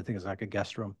above. I think it's like a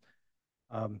guest room.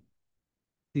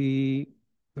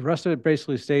 The rest of it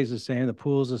basically stays the same. The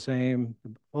pool's the same.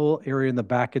 The whole area in the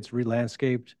back gets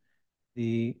re-landscaped.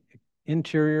 The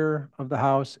interior of the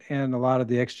house and a lot of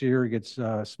the exterior gets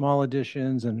small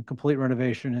additions and complete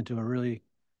renovation into a really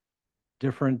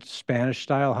different Spanish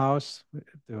style house.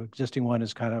 The existing one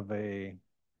is kind of a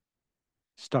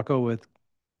stucco with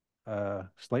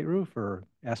slate roof or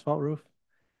asphalt roof.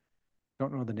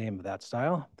 Don't know the name of that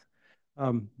style.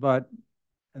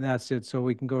 And that's it. So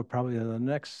we can go probably to the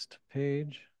next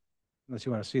page, unless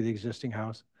you want to see the existing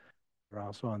house. They're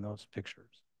also on those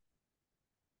pictures.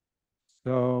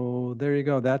 So there you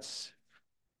go. That's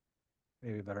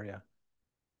maybe better, yeah.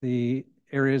 The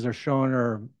areas are shown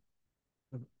are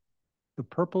the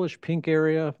purplish pink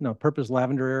area, no, purplish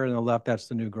lavender area on the left, that's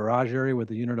the new garage area with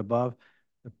the unit above.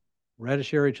 The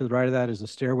reddish area to the right of that is the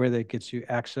stairway that gets you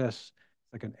access,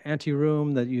 like an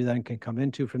anteroom that you then can come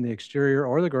into from the exterior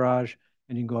or the garage,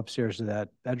 and you can go upstairs to that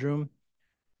bedroom.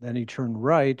 Then you turn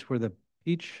right where the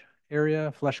peach area,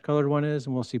 flesh-colored one is,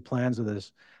 and we'll see plans of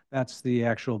this. That's the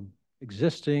actual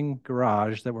existing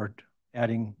garage that we're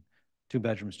adding 2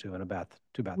 bedrooms to and a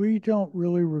 2 bathrooms. We don't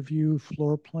really review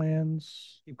floor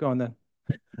plans. Keep going then.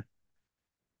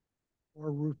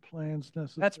 Or roof plans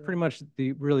necessarily. That's pretty much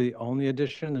the really only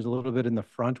addition. There's a little bit in the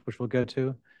front, which we'll get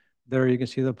to. There you can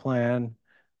see the plan.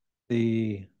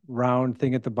 The round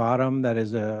thing at the bottom, that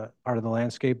is a part of the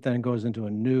landscape, then goes into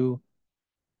a new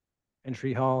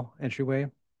entryway.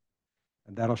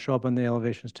 And that'll show up on the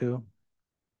elevations too.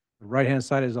 The right-hand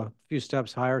side is a few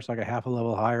steps higher. It's like a half a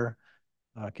level higher.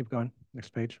 Keep going,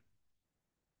 next page.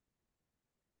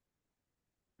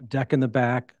 Deck in the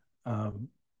back,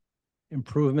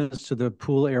 improvements to the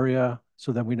pool area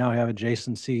so that we now have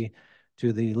adjacency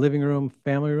to the living room,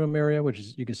 family room area, which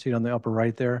is, you can see it on the upper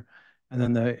right there. And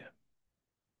then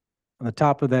on the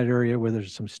top of that area where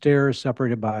there's some stairs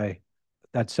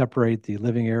that separate the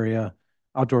living area,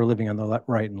 outdoor living on the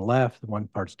right and left, the one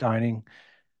part's dining.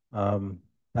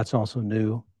 That's also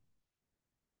new.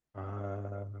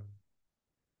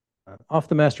 Off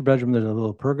the master bedroom, there's a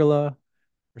little pergola.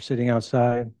 We're sitting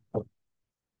outside.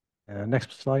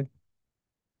 Next slide.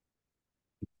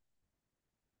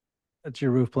 That's your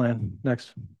roof plan.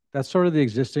 Next. That's sort of the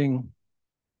existing,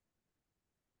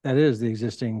 that is the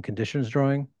existing conditions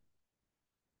drawing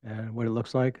and what it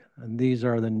looks like. And these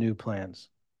are the new plans,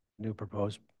 new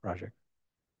proposed project.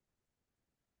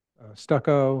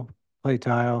 Stucco, play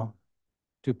tile,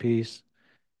 2-piece,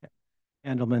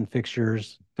 Andelman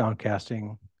fixtures,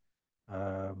 downcasting,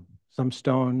 some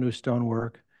stone, new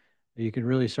stonework. You can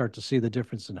really start to see the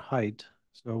difference in height.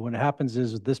 So what happens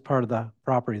is this part of the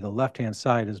property, the left-hand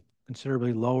side, is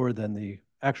considerably lower than the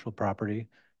actual property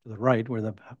to the right where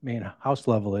the main house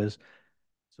level is.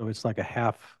 So it's like a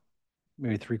half,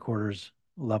 maybe 3/4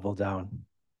 level down.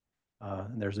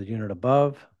 And there's a unit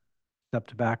above,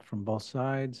 stepped back from both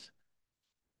sides.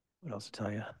 What else to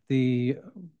tell you? The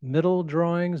middle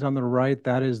drawings on the right,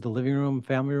 that is the living room,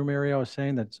 family room area I was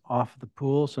saying, that's off the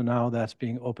pool. So now that's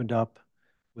being opened up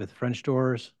with French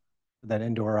doors, that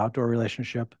indoor-outdoor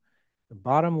relationship. The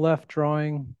bottom left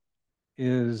drawing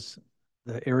is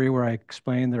the area where I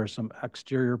explained there are some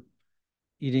exterior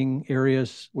eating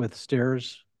areas with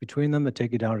stairs between them that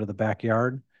take you down to the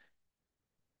backyard.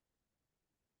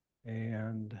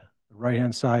 And the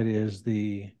right-hand side is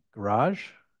the garage.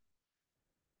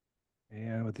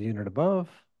 And with the unit above.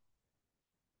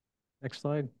 Next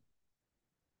slide.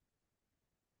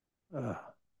 You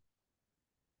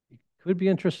could be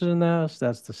interested in this.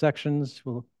 That's the sections.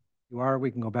 Well, you are.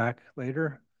 We can go back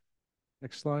later.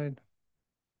 Next slide.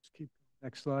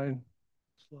 Next slide.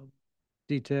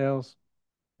 Details.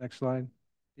 Next slide.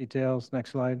 Details.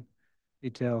 Next slide.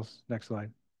 Details. Next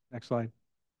slide. Next slide.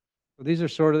 So these are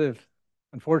sort of,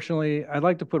 unfortunately, I'd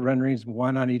like to put renderings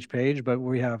one on each page, but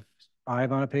we have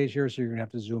 5 on a page here, so you're gonna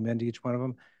have to zoom into each one of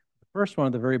them. The first one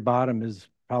at the very bottom is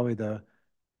probably the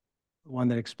one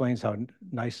that explains how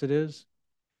nice it is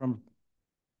from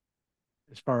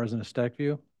as far as an aesthetic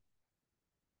view.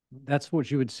 That's what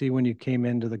you would see when you came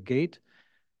into the gate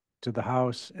to the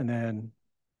house and then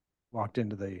walked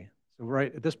into so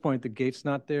right at this point, the gate's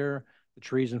not there. The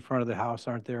trees in front of the house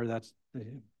aren't there. That's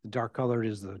the dark colored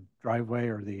is the driveway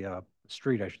or the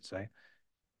street, I should say.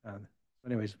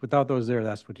 Anyways, without those there,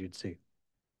 that's what you'd see.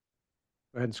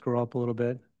 Go ahead and scroll up a little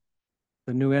bit.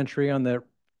 The new entry to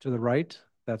the right,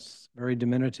 that's very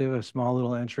diminutive, a small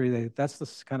little entry. That's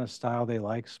the kind of style they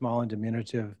like, small and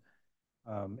diminutive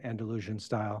Andalusian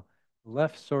style. The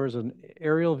left sort of an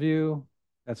aerial view.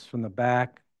 That's from the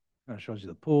back. Kind of shows you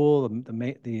the pool,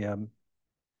 the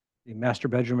master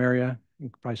bedroom area. You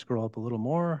can probably scroll up a little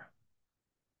more.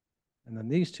 And then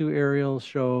these two aerials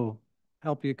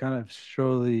help you kind of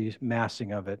show the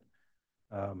massing of it.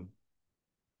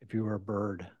 If you were a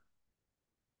bird.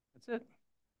 That's it.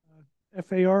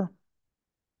 FAR?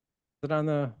 Is it on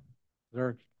is there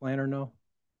a plan or no?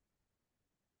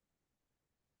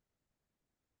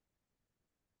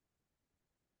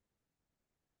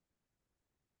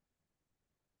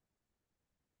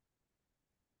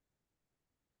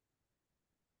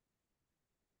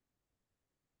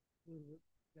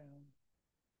 Down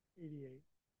 88.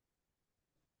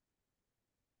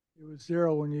 It was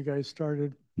 0 when you guys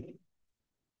started.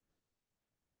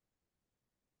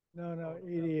 No,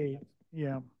 88.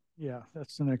 Yeah,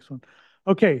 that's the next one.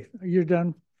 Okay, you're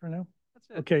done for now? That's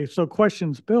it. Okay, so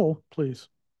questions, Bill, please.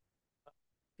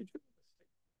 Did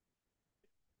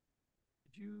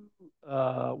you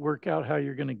work out how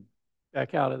you're going to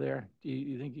back out of there? Do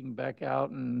you think you can back out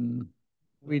and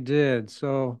We did.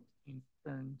 So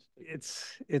turns?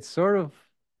 it sort of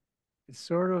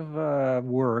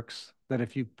works that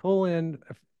if you pull in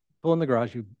the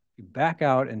garage, you back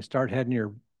out and start heading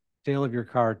your tail of your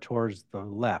car towards the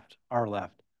left, our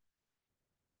left.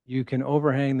 You can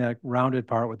overhang that rounded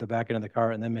part with the back end of the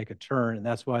car and then make a turn, and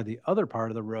that's why the other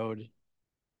part of the road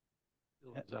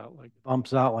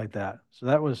bumps out like that. So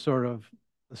that was sort of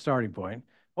the starting point.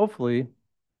 Hopefully,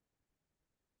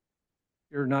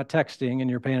 you're not texting and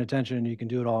you're paying attention and you can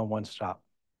do it all in one stop,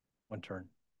 one turn.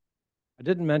 I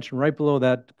didn't mention right below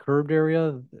that curved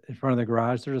area in front of the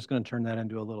garage, they're just going to turn that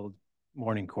into a little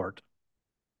morning court.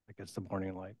 Like it's the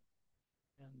morning light.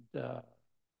 And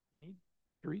need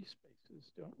 3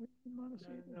 spaces, don't we, in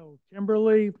Montecito? No,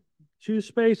 Kimberly, 2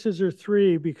 spaces or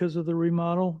 3 because of the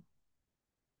remodel?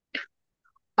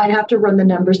 I have to run the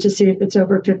numbers to see if it's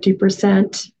over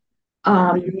 50%.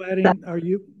 Are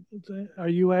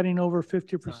you adding over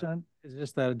 50%? It's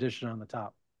just that addition on the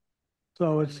top.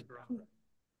 So it's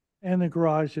and the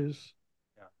garages.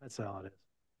 Yeah, that's all it is.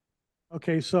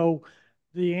 Okay, so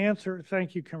the answer,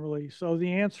 thank you, Kimberly. So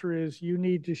the answer is you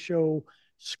need to show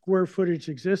square footage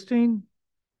existing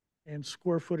and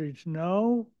square footage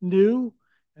new,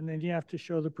 and then you have to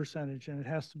show the percentage, and it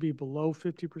has to be below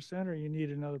 50% or you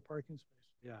need another parking space.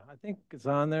 Yeah, I think it's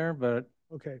on there, but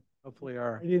okay. Hopefully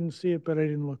I didn't see it, but I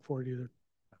didn't look for it either.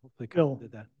 Hopefully Bill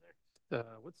did that.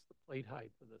 What's the plate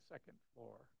height for the second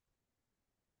floor?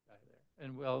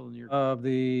 And well, in your above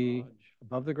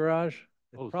the garage,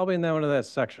 it's probably in one of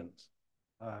those sections.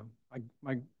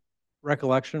 My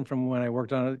recollection from when I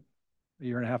worked on it a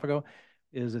year and a half ago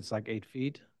is it's like 8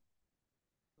 feet.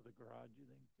 For the garage, you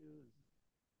think too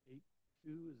is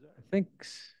 8.2? Is that? I think.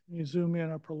 Can you zoom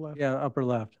in upper left? Yeah, upper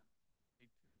left.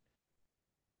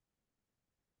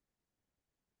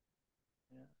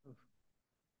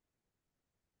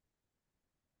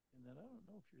 And then I don't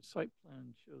know if your site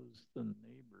plan shows the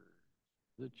neighbor.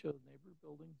 Does it show neighbor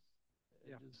buildings?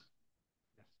 Yeah. Edges?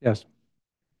 Yes.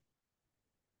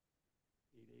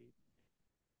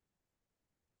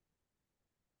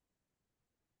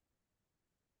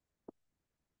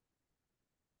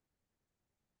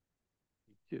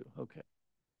 8.8. Okay.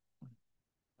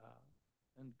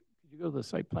 And could you go to the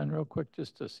site plan real quick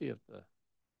just to see if I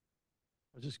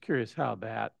was just curious how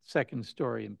that second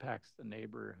story impacts the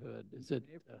neighborhood. Is it?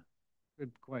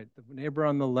 Good point. The neighbor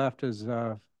on the left is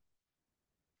a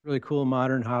really cool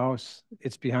modern house.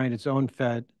 It's behind its own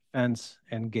fence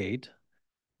and gate.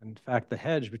 In fact, the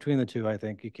hedge between the two, I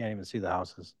think you can't even see the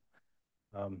houses.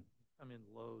 I'm in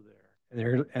low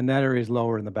there. And that area is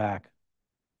lower in the back.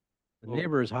 The Lower.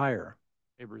 neighbor is higher.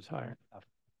 Neighbor's higher.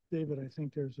 David, I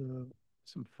think there's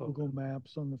Some Google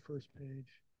Maps on the first page,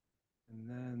 And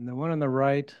then the one on the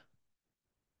right,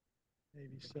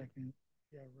 maybe second.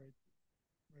 Yeah, right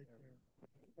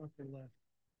there, upper left.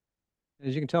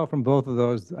 as you can tell from both of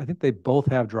those, I think they both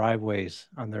have driveways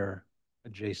on their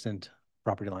adjacent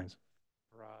property lines.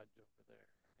 Garage over there.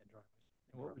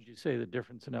 And what would you say the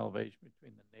difference in elevation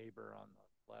between the neighbor on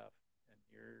the left and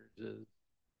yours is?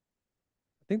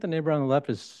 I think the neighbor on the left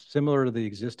is similar to the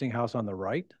existing house on the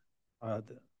right,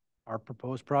 our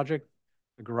proposed project.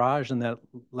 The garage in that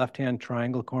left-hand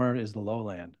triangle corner is the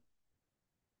lowland.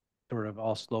 Sort of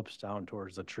all slopes down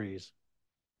towards the trees.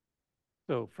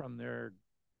 So from their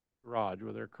garage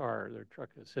where their truck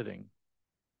is sitting,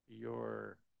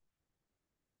 your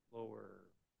lower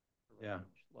level.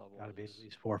 Got to be at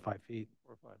least 4 or 5 feet.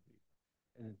 4 or 5 feet.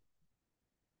 And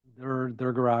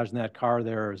their garage and that car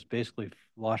there is basically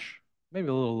flush, maybe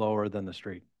a little lower than the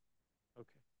street. Okay.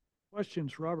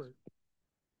 Questions, Robert?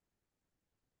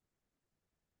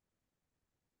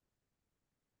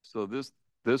 So this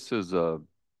is a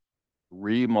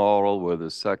remodel with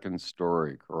a second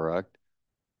story, correct?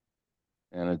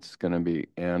 And it's going to be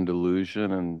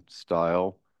Andalusian in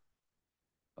style.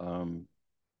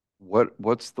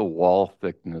 What's the wall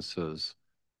thicknesses?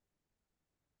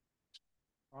 As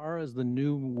far as the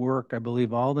new work, I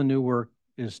believe all the new work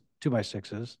is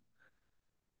 2x6s.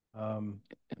 And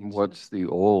what's the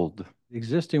old? The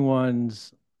existing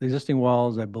ones, the existing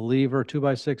walls, I believe, are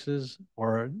 2x6s,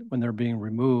 or when they're being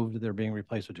removed, they're being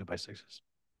replaced with 2x6s.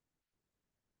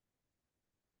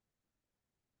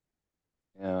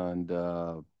 And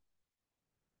the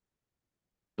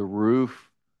roof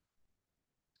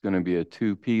is going to be a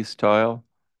two-piece tile,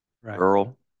 Right.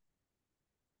 Earl?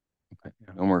 Okay,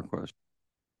 Yeah. no more questions.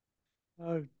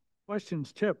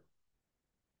 Questions, Chip?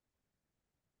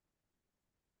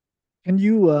 Can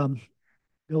you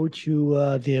go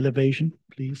to the elevation,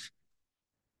 please?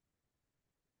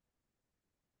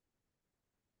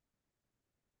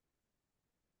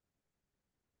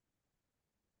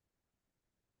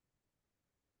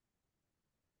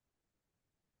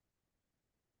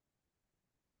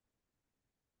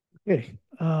 Okay,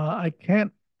 I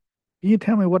can't. Can you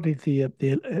tell me what is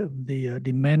the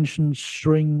dimension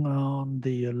string on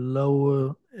the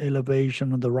lower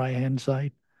elevation on the right hand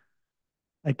side?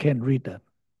 I can't read that.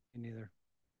 Me neither.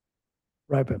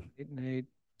 Right, Ben. 8 and 8,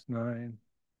 it's 9.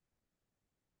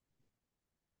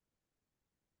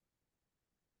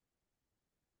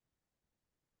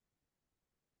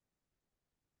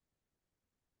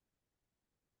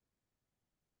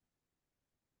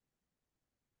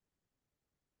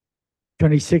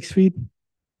 $26 feet.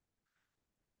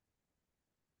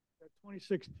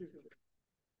 26 2.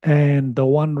 And the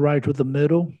one right to the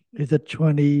middle, is it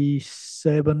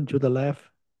 27 to the left?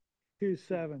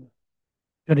 27.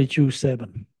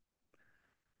 22.7.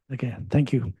 Okay,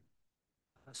 thank you.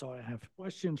 That's all I have.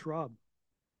 Questions, Rob?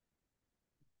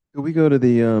 Could we go to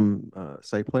the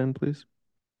site plan, please?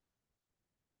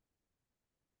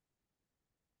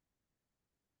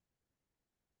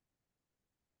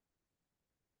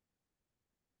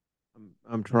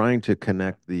 I'm trying to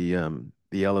connect the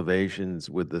elevations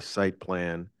with the site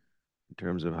plan in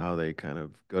terms of how they kind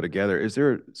of go together. Is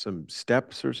there some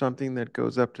steps or something that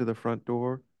goes up to the front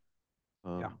door?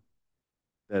 Yeah.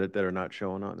 That are not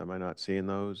showing on? Am I not seeing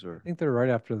those, or? I think they're right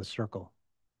after the circle.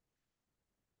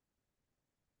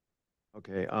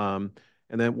 Okay. And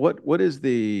then what is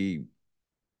the,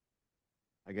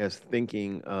 I guess,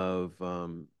 thinking of,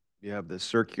 you have the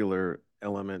circular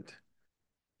element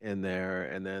in there,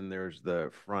 and then there's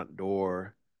the front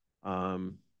door.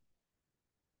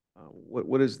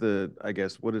 What is the, I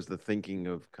guess, what is the thinking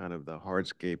of kind of the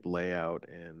hardscape layout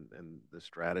and the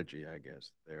strategy, I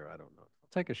guess, there? I don't know. I'll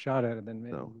take a shot at it, then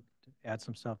maybe So- add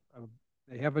some stuff.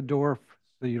 They have a door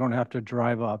so you don't have to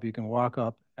drive up. You can walk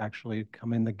up, actually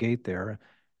come in the gate there,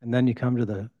 and then you come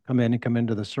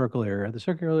into the circle area. The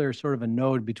circle area is sort of a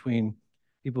node between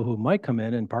people who might come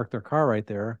in and park their car right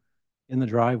there in the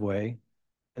driveway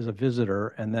as a visitor,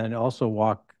 and then also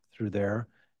walk through there.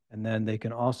 And then they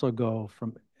can also go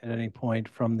from, at any point,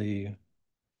 from the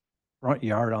front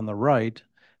yard on the right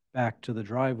back to the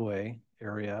driveway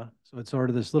area. So it's sort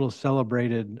of this little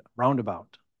celebrated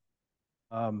roundabout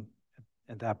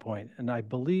at that point. And I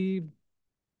believe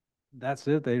that's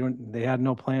it. They had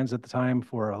no plans at the time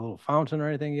for a little fountain or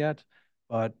anything yet,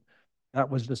 but that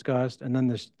was discussed. And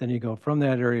then you go from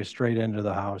that area straight into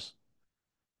the house.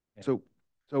 So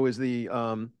is the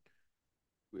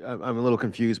I'm a little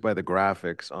confused by the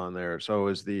graphics on there. So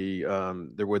is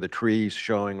there were the trees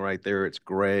showing right there, it's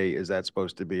gray. Is that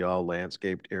supposed to be all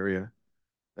landscaped area?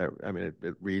 I mean,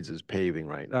 it reads as paving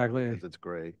right now Exactly. because it's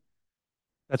gray.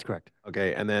 That's correct.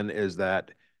 Okay, and then is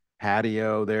that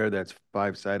patio there, that's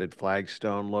five-sided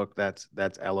flagstone look, that's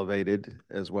elevated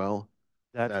as well?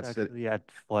 That's That's it. actually at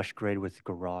flush grade with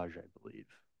garage, I believe.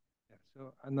 Yeah,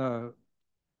 so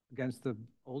against the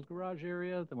old garage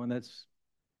area, the one that's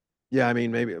Yeah, I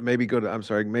mean, maybe go to, I'm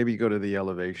sorry, maybe go to the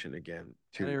elevation again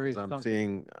too, area because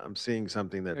is I'm seeing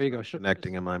something that's There you go. not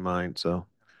connecting in my mind, so.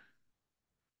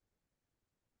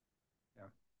 Yeah.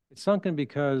 It's sunken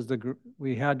because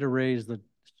we had to raise the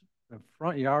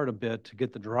front yard a bit to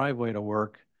get the driveway to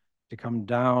work, to come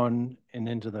down and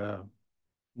into the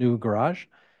new garage.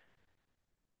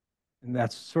 And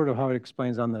that's sort of how it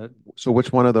explains on the, So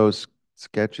which one of those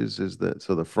sketches is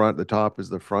so the top is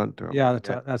the front? Or yeah,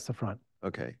 that's the front.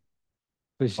 Okay.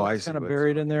 So it's Oh, I it's see kind of what's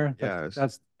buried on in there. there.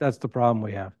 That's the problem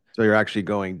we have. So you're actually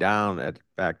going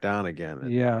back down again.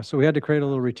 Yeah, so we had to create a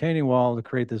little retaining wall to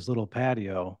create this little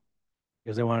patio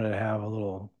because they wanted to have a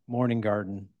little morning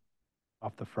garden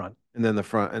off the front. And then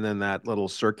and then that little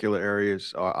circular area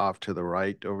is off to the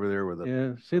right over there with the.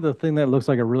 Yeah, see the thing that looks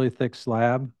like a really thick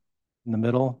slab in the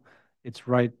middle? It's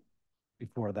right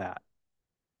before that.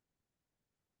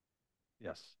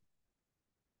 Yes.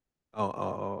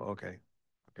 Oh, okay.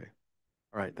 Okay.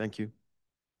 All right, thank you.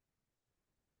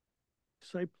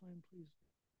 Site plan, please.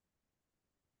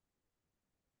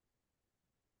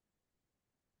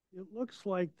 It looks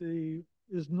like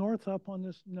is north up on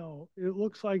this? No, it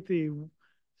looks like the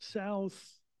southeast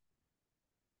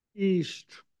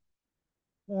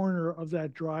corner of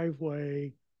that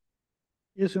driveway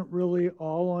isn't really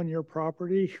all on your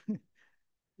property.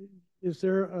 Is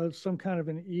there some kind of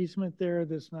an easement there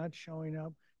that's not showing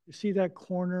up? You see that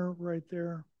corner right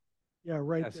there? Yeah,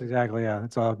 right That's there. exactly, yeah.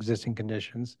 It's all existing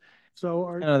conditions. So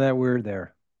kind of that weird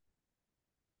there.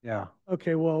 Yeah.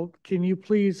 Okay, well, can you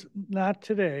please, not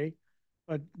today,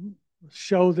 but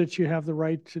show that you have the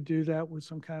right to do that with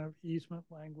some kind of easement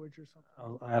language or something?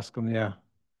 I'll ask them, yeah.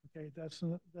 Okay, that's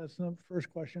the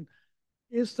first question.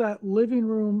 Is that living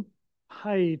room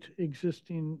height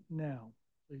existing now,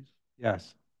 please?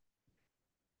 Yes.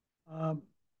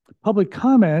 Public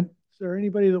comment. Is there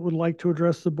anybody that would like to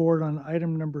address the board on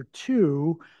item number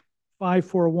 2,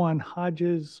 541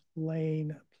 Hodges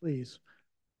Lane, please?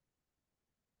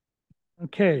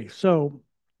 Okay, so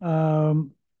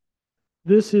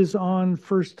this is on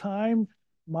first time.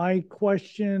 My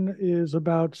question is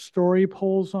about story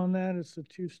poles on that. It's a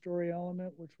 2-story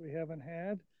element, which we haven't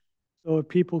had. So if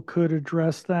people could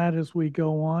address that as we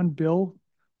go on. Bill,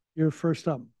 you're first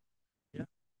up. Yeah.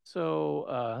 So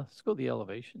let's go to the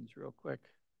elevations real quick.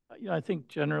 I think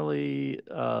generally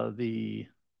let's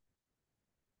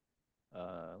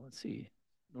see,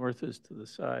 north is to the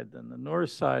side, then the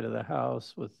north side of the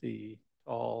house with the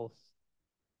tall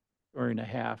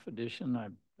 1.5 addition. I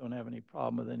don't have any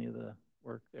problem with any of the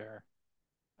work there.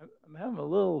 I'm having a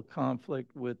little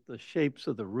conflict with the shapes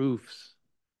of the roofs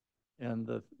and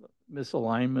the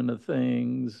misalignment of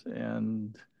things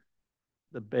and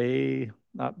the bay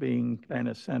not being kind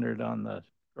of centered on the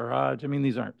garage. I mean,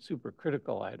 these aren't super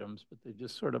critical items, but they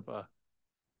just sort of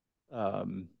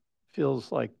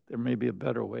feels like there may be a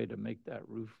better way to make that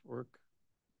roof work.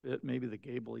 Maybe the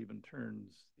gable even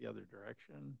turns the other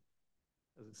direction.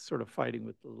 It's sort of fighting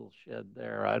with the little shed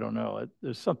there. I don't know.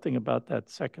 There's something about that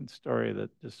second story that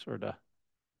just sort of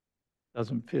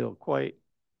doesn't feel quite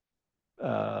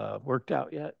worked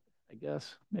out yet, I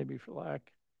guess, maybe for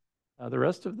lack. The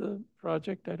rest of the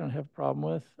project, I don't have a problem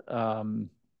with.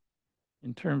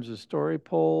 In terms of story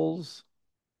poles,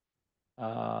 that's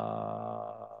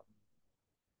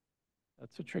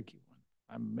a tricky one.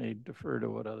 I may defer to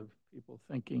what other people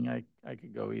thinking. I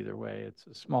could go either way. It's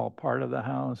a small part of the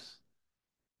house.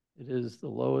 It is the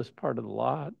lowest part of the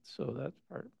lot, so that's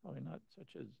probably not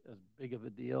such as big of a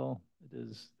deal. It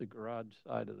is the garage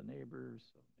side of the neighbors,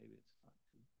 so maybe it's not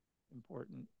too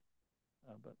important.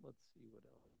 But let's see what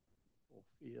else people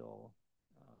feel.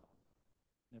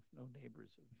 If no neighbors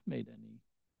have made any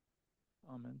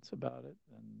comments about it,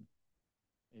 then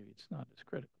maybe it's not as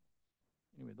critical.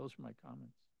 Anyway, those are my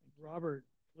comments. Robert,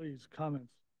 please,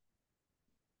 comments.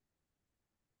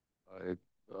 I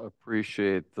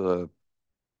appreciate the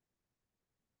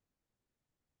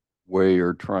way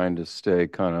you're trying to stay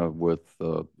kind of with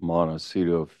the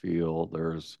Montecito feel.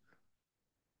 There's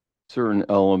certain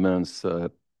elements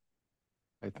that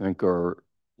I think are,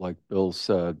 like Bill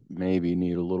said, maybe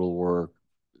need a little work.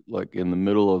 Like in the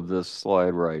middle of this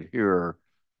slide right here,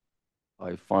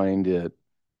 I find it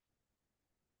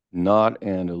not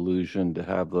an illusion to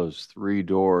have those three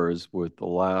doors with the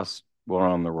last one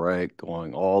on the right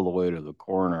going all the way to the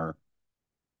corner.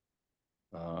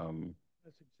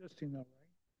 That's existing though, right?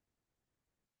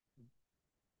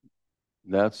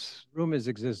 That's Room is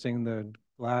existing, the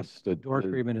glass door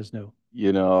treatment is new.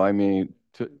 You know, I mean,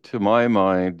 to my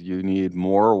mind, you need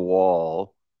more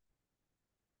wall,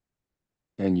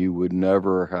 and you would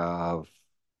never have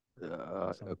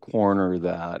a corner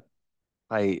that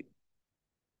tight,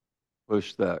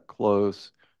 push that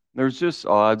close. There's just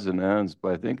odds and ends,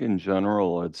 but I think in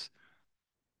general, it's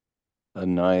a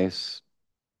nice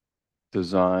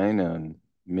design, and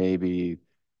maybe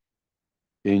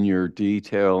in your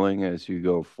detailing as you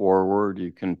go forward,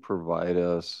 you can provide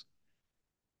us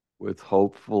with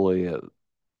hopefully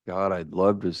God, I'd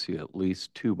love to see at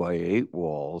least 2x8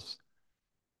 walls.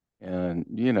 And,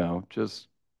 you know, just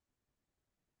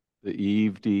the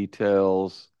eave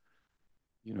details,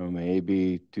 you know,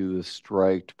 maybe do the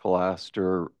striped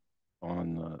plaster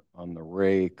on the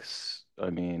rakes. I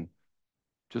mean,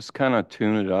 just kind of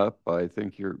tune it up. I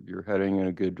think you're heading in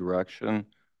a good direction.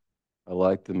 I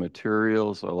like the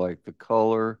materials, I like the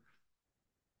color.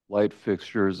 Light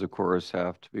fixtures, of course,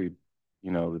 have to be,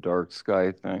 you know, the dark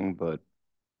sky thing, but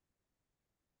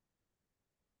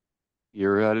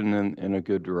you're heading in a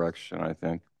good direction, I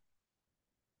think.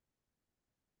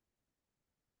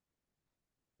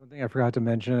 One thing I forgot to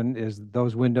mention is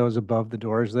those windows above the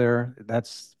doors there,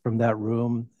 that's from that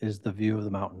room is the view of the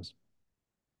mountains.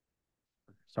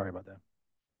 Sorry about that.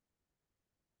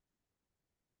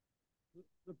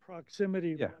 The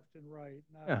proximity Yeah. left and right,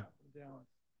 not Yeah. up and down.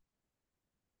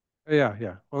 Yeah,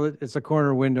 yeah. Well, it's a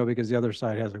corner window because the other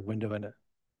side has a window in it.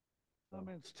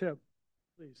 Comments, Tip,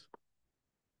 please.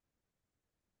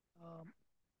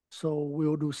 So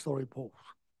we'll do story polls.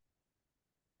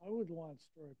 I would want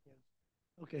story polls.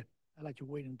 Okay, I'd like to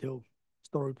wait until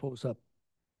story polls up.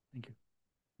 Thank you.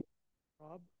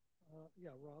 Rob?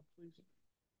 Yeah, Rob, please.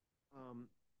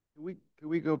 Could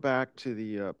we go back to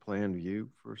the plan view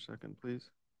for a second, please?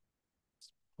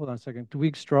 Hold on a second. Do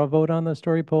we straw vote on the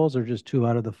story polls or just 2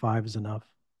 out of the 5 is enough?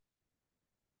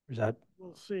 Or is that?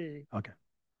 We'll see. Okay.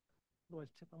 Otherwise,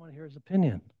 Tip, I want to hear his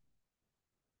opinion.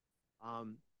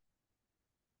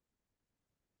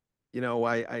 You know,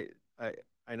 I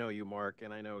know you, Mark,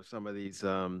 and I know some of these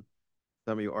some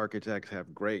of you architects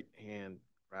have great hand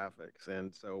graphics,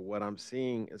 and so what I'm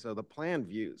seeing, so the plan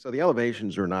view, so the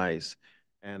elevations are nice,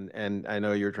 and I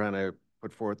know you're trying to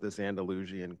put forth this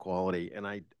Andalusian quality, and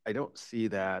I don't see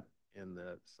that in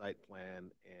the site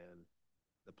plan and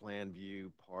the plan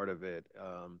view part of it.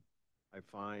 I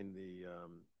find the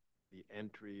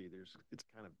entry, it's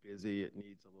kind of busy. It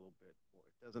needs a little bit more.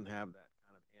 It doesn't have that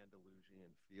kind of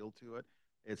Andalusian feel to it.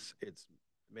 It's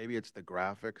maybe it's the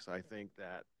graphics. I think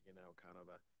that, you know, kind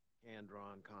of a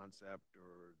hand-drawn concept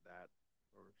or that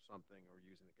or something, or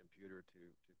using the computer to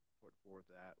put forth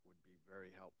that would be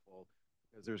very helpful,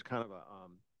 because there's kind of a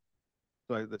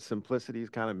so the simplicity is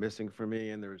kind of missing for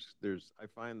me, and I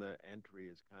find the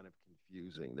entry is kind of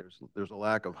confusing. There's a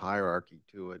lack of hierarchy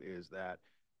to it. Is that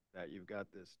you've got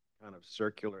this kind of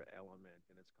circular element,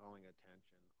 and it's calling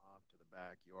attention off to the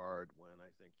backyard, when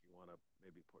I think you want to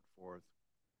maybe put forth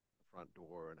the front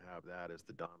door and have that as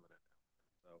the dominant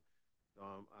element. So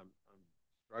I'm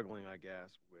struggling, I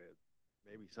guess, with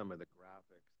maybe some of the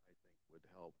graphics. I think would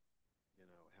help, you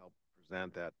know, help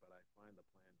present that, but I find the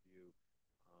plan view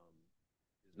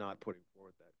is not putting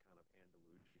forth that kind of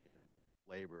Andalusian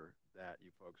flavor that you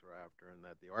folks are after, and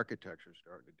that the architecture is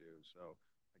starting to do. So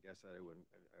I guess I'd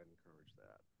encourage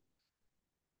that.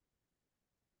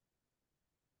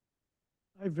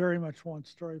 I very much want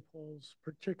story polls,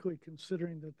 particularly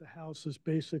considering that the house is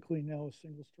basically now a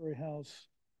single-story house.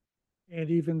 And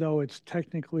even though it's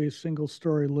technically a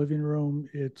single-story living room,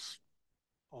 it's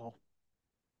all.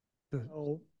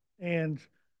 So, and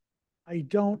I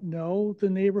don't know the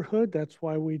neighborhood. That's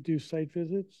why we do site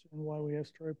visits and why we have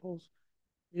story polls.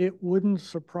 It wouldn't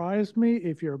surprise me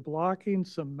if you're blocking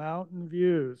some mountain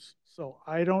views. So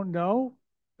I don't know.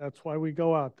 That's why we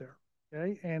go out there.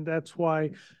 Okay. And that's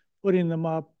why putting them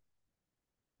up,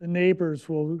 the neighbors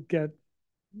will get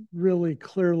really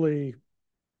clearly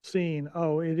seen,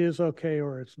 oh, it is okay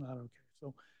or it's not okay.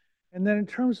 So, and then in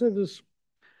terms of this,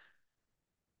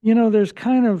 you know, there's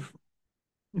kind of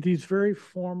these very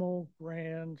formal,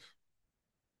 grand,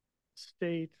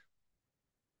 state,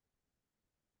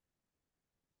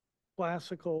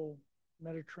 classical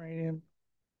Mediterranean.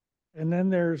 And then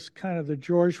there's kind of the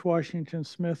George Washington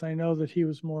Smith. I know that he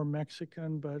was more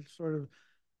Mexican, but sort of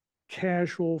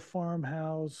casual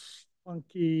farmhouse,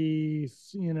 funky,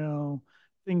 you know,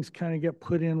 things kind of get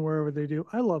put in wherever they do.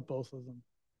 I love both of them.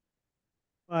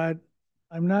 but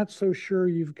I'm not so sure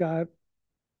you've got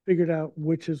figured out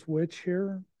which is which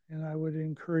here. And I would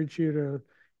encourage you to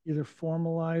either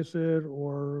formalize it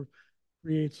or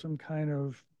create some kind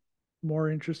of more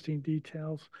interesting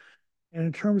details. And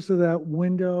in terms of that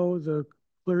window, the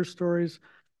clear stories,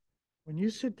 when you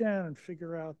sit down and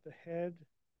figure out the head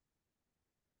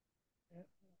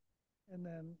and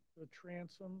then the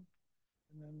transom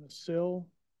and then the sill,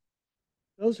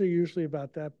 those are usually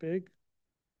about that big.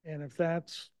 And if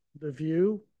that's the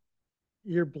view,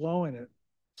 you're blowing it.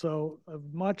 So a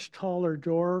much taller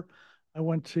door. I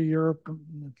went to Europe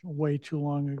way too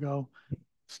long ago,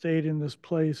 stayed in this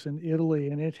place in Italy,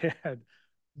 and it had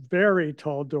very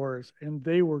tall doors, and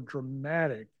they were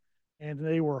dramatic, and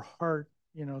they were hard,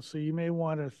 so you may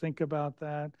want to think about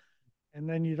that. And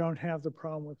then you don't have the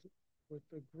problem with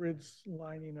the grids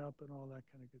lining up and all that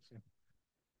kind of good stuff.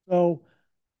 So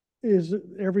is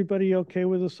everybody okay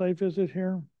with a site visit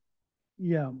here?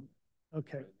 Yeah.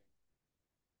 Okay.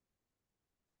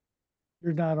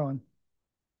 You're not on.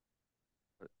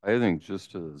 I think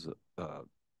just as a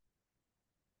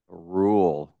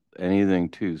rule, anything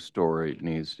two-story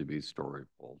needs to be story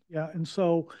pulled. Yeah, and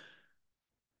so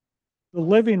the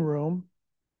living room,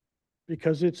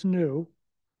 because it's new,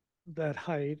 that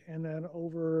height, and then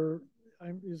over,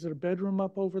 is it a bedroom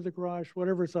up over the garage?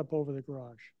 Whatever's up over the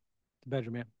garage. The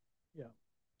bedroom, yeah. Yeah.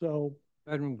 So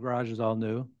bedroom garage is all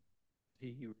new.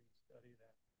 You restudy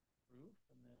that roof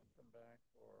and then come back,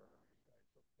 or are you guys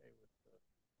okay with the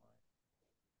line?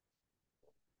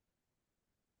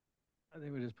 I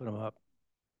think we just put them up.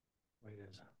 Way it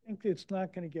is. I think it's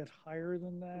not going to get higher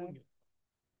than that.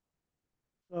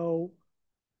 So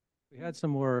we had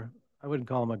some more, I wouldn't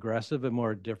call them aggressive, but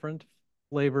more different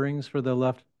flavorings for the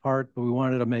left part, but we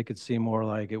wanted to make it seem more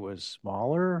like it was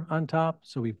smaller on top.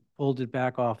 So we pulled it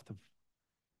back off the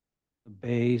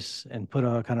base and put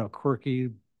a kind of quirky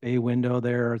bay window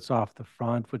there. It's off the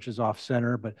front, which is off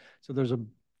center. But so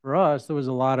for us, there was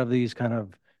a lot of these kind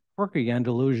of quirky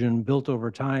Andalusian built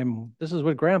over time. This is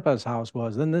what grandpa's house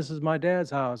was. Then this is my dad's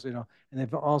house, and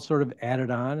they've all sort of added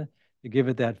on to give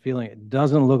it that feeling. It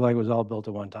doesn't look like it was all built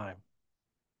at one time.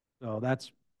 So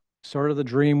that's sort of the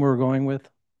dream we're going with.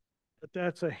 But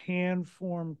that's a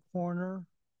hand-formed corner,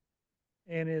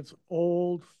 and it's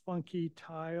old, funky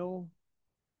tile,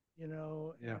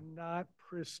 Yeah. and not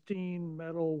pristine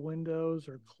metal windows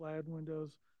or clad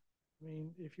windows. I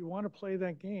mean, if you want to play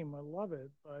that game, I love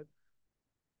it, but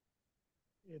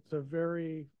it's a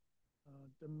very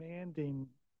demanding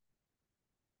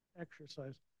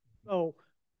exercise. So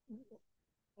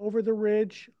over the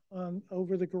ridge,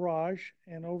 over the garage,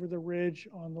 and over the ridge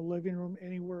on the living room,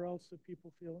 anywhere else that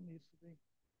people feel it needs to be?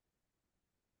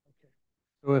 Okay.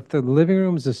 So if the living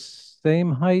room is the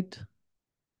same height,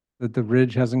 that the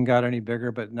ridge hasn't got any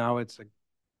bigger, but now it's a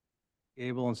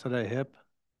gable instead of a hip,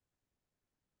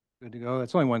 good to go.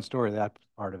 It's only one story, that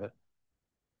part of it.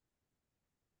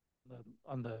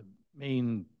 On the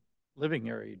main living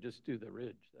area, you just do the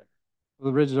ridge there. Well,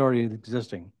 the ridge is already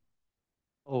existing.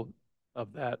 Oh,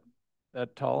 of that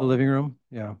tall? The living room,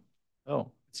 yeah.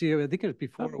 Oh. See, I think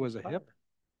before it was a hip.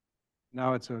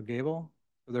 Now it's a gable.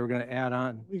 So they were going to add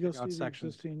on We go see the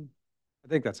sections. existing. I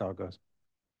think that's how it goes.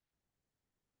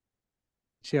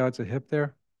 See how it's a hip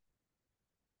there?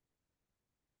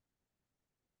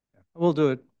 Yeah. We'll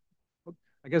do it.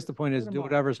 I guess the point is do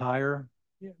whatever's higher.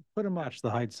 Yeah, put them up. Match the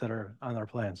heights that are on our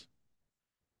plans.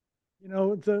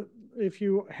 If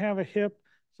you have a hip,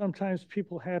 sometimes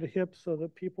people had a hip so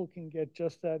that people can get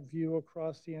just that view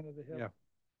across the end of the hip. Yeah.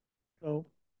 So,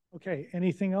 okay,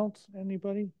 anything else,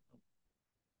 anybody?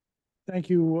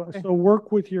 Thank you. Okay. So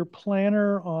work with your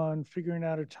planner on figuring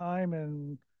out a time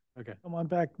and come on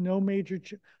back. No major,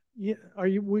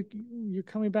 you're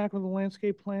coming back with a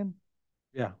landscape plan?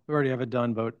 Yeah, we already have it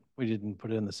done, but we didn't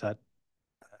put it in the set.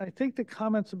 I think the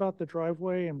comments about the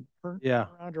driveway and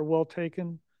around are well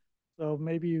taken. So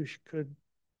maybe you could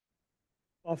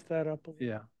buff that up a little.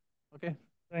 Yeah. Okay.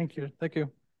 Thank you. Thank you.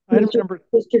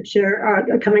 Mr. Chair,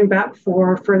 coming back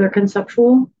for further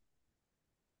conceptual.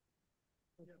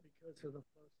 Yeah, because of the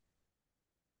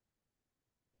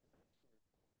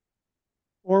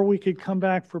or we could come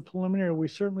back for preliminary. We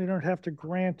certainly don't have to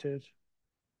grant it.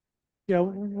 Yeah,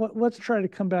 let's try to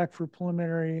come back for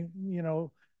preliminary,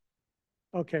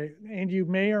 Okay, and you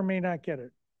may or may not get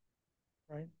it,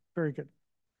 right? Very good.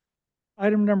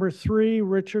 Item number 3,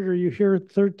 Richard, are you here at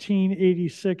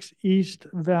 1386 East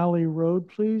Valley Road,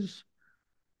 please?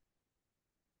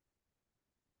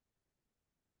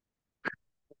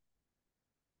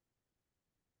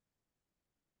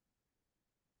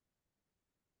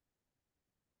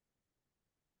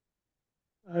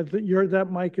 That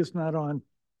mic is not on.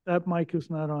 That mic is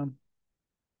not on.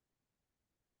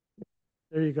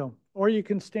 There you go. Or you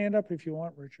can stand up if you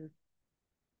want, Richard.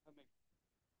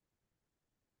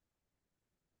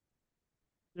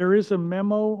 There is a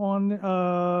memo on,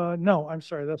 no, I'm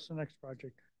sorry, that's the next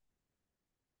project.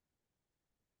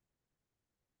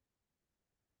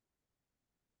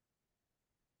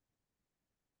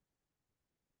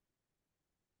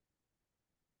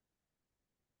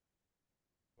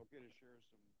 Okay to share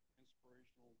some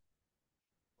inspirational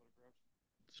photographs.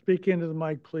 Speak into the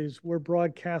mic, please. We're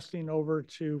broadcasting over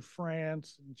to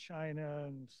France and China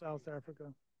and South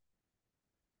Africa.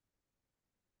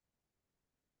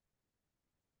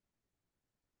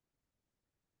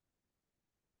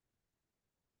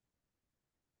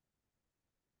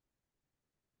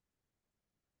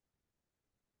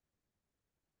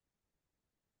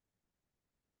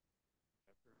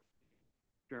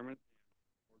 Chairman.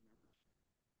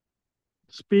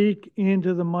 Speak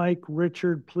into the mic,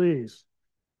 Richard, please.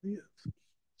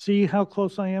 See how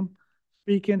close I am?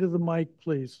 Speak into the mic,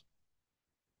 please.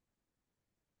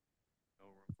 No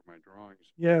room for my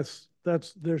drawings. Yes,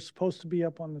 they're supposed to be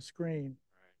up on the screen.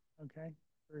 Right. Okay,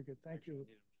 very good. Thank you. My own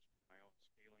scaling if I have to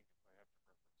reference.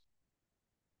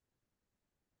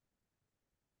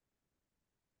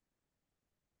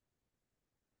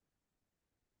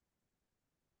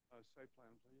 Site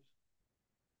plan, please.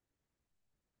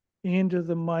 Into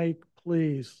the mic,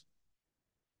 please.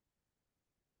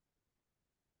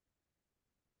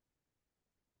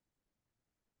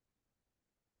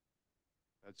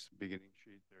 That's the beginning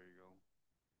sheet. There you go.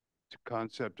 It's a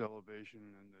concept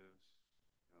elevation and the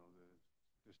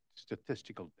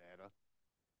statistical data,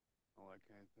 all that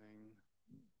kind of thing.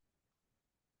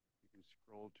 You can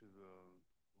scroll to the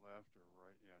left or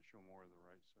right. Yeah, show more of the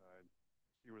right side.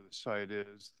 See where the site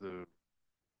is. The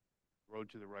road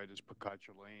to the right is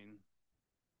Picacho Lane.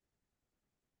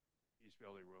 East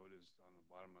Valley Road is on the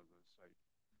bottom of the site.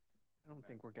 I don't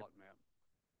think we're getting map.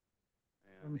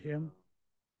 From him.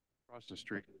 Across the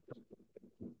street.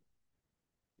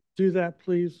 Do that,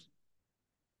 please.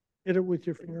 Hit it with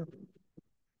your finger.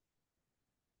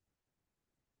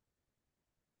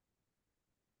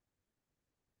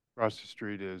 Across the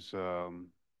street is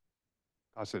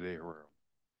Casa de Herrero.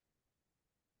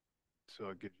 So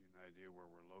it gives you an idea where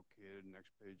we're located.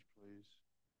 Next page, please.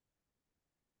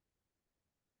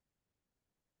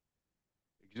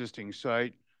 Existing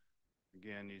site.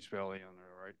 Again, East Valley on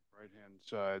the right-hand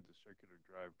side, the circular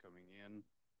drive coming in.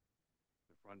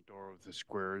 The front door with the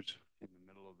squares in the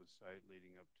middle of the site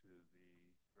leading up to the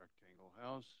rectangle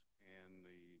house, and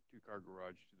the two-car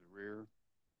garage to the rear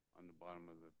on the bottom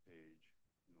of the page,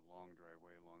 and the long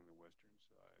driveway along the western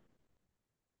side.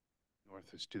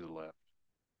 North is to the left.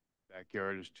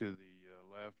 Backyard is to the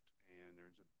left, and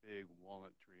there's a big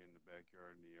walnut tree in the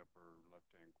backyard in the upper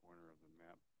left-hand corner of the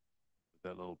map. With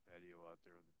that little patio out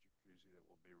there with the jacuzzi that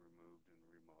will be removed and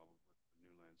remodeled with the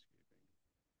new landscaping.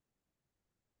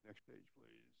 Next page,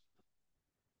 please.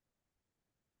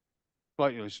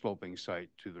 Slightly sloping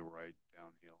site to the right,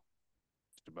 downhill.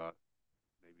 Just about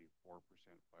maybe 4%, 5%.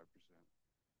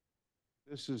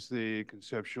 This is the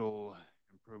conceptual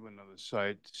improvement of the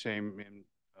site. Same in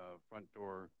front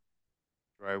door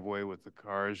driveway with the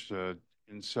cars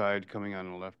inside coming on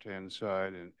the left-hand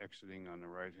side and exiting on the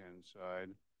right-hand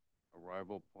side.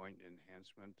 Arrival point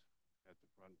enhancement at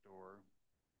the front door,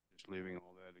 just leaving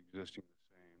all that existing the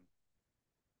same.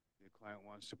 The client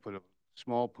wants to put a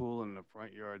small pool in the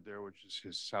front yard there, which is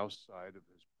his south side of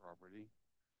his property,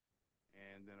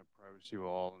 and then a privacy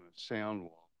wall and a sound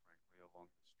wall, frankly,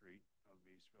 along the street of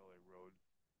East Valley Road,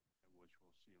 which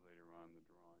we'll see later on in the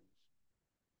drawings.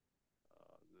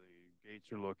 The gates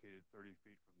are located 30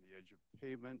 feet from the edge of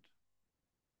pavement,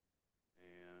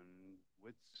 and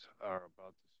widths are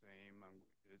about the same.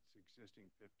 It's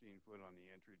existing 15 foot on the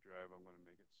entry drive. I'm going to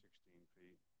make it 16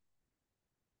 feet.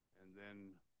 And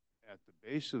then at the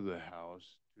base of the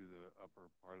house, to the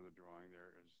upper part of the drawing,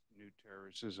 there is new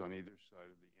terraces on either side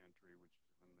of the entry, which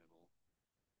is in the middle.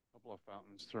 A couple of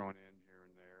fountains thrown in here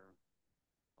and there.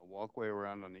 A walkway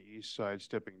around on the east side,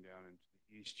 stepping down into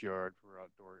the east yard for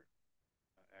outdoor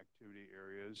activity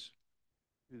areas.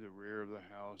 To the rear of the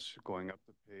house, going up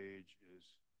the page, is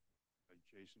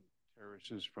adjacent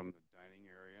terraces from the dining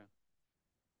area.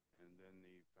 And then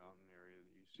the fountain area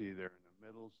that you see there in the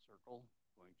middle circle,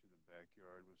 going to the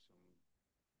backyard with some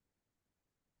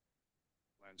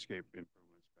landscape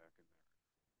improvements back in there.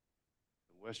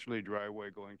 The westerly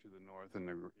driveway going to the north and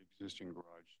the existing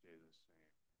garage stay the same.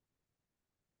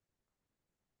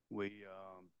 We,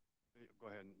 go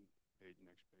ahead and page,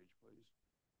 next page, please.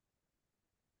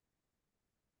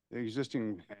 The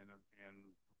existing and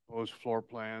proposed floor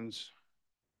plans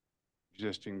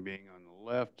existing being on the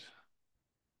left.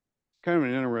 Kind of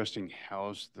an interesting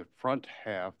house. The front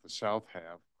half, the south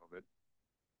half of it,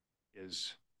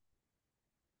 is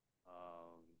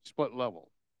split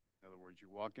level. In other words, you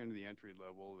walk into the entry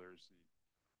level, there's the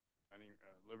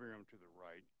living room to the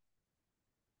right.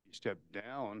 You step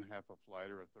down half a flight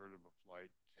or a third of a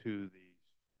flight to the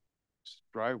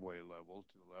driveway level.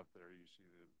 To the left there, you see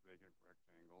the vacant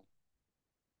rectangle.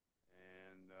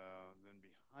 And then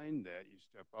behind that, you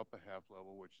step up a half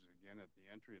level, which is again at the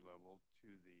entry level, to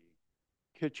the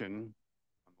kitchen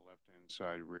on the left-hand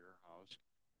side rear house.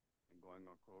 And going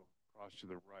across to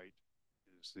the right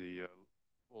is the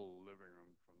full living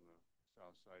room from the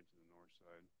south side to the north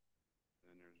side. And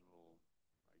then there's a little,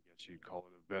 I guess you'd call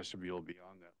it a vestibule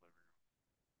beyond that living room.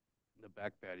 The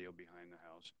back patio behind the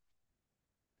house,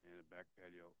 and a back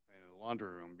patio and a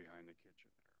laundry room behind the kitchen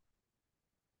there.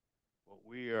 What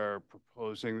we are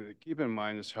proposing, keep in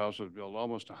mind this house was built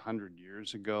almost 100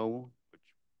 years ago, which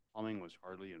plumbing was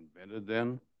hardly invented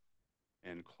then,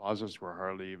 and closets were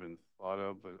hardly even thought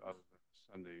of other than a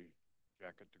Sunday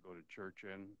jacket to go to church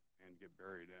in and get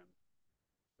buried in.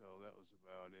 So that was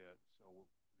about it. So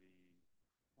the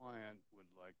client would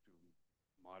like to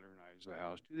modernize the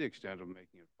house to the extent of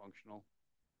making it functional,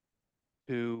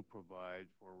 to provide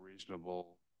for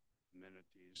reasonable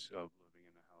amenities of living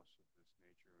in a house of this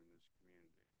nature in this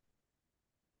community.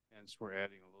 Hence, we're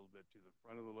adding a little bit to the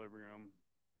front of the living room,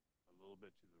 a little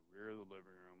bit to the rear of the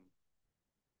living room,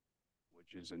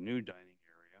 which is a new dining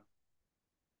area.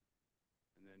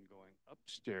 And then going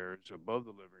upstairs above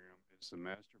the living room is the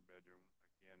master bedroom,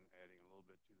 again adding a little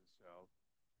bit to the south.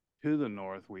 To the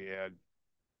north, we add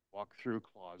walk-through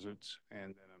closets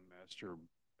and then a master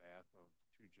bath of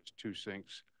just two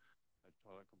sinks, a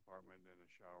toilet compartment, and a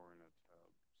shower and a tub.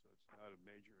 So it's not a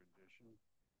major addition.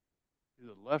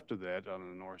 To the left of that, on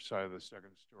the north side of the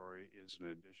second story, is an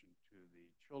addition to the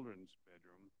children's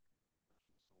bedroom.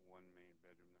 It's the one main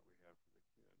bedroom that we have for the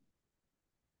kid.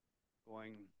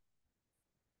 Going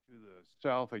to the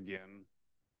south again,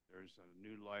 there's a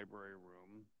new library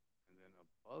room, and then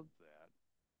above that,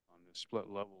 on the split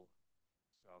level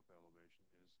south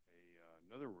elevation, is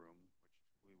another room,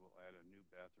 which we will add a new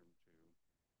bathroom to,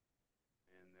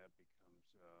 and that becomes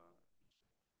the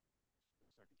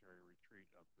secretary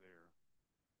retreat up there.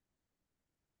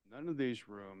 None of these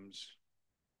rooms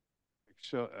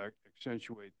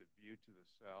accentuate the view to the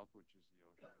south, which is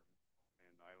the ocean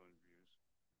and island views,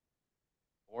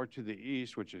 or to the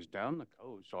east, which is down the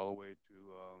coast all the way to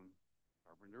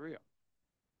Carpinteria,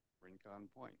 Rincon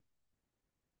Point.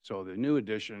 So the new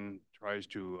addition tries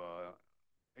to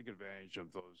take advantage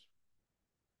of those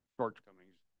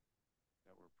shortcomings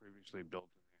that were previously built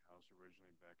in the house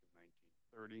originally back in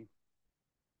 1930.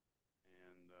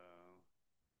 And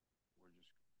we're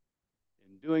just,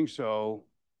 in doing so,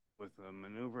 with the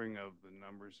maneuvering of the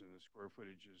numbers and the square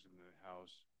footages in the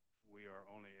house, we are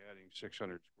only adding 600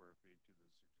 square feet to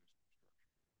this existing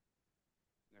structure.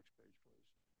 Next page,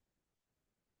 please.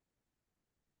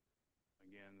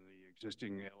 Again, the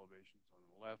existing elevations on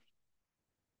the left,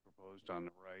 proposed on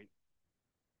the right,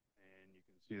 and you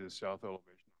can see the south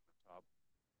elevation on the top.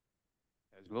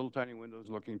 Has little tiny windows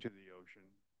looking to the ocean,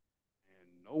 and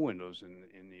no windows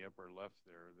in the upper left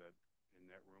there. That in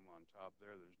that room on top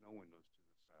there, there's no windows to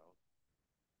the south.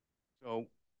 So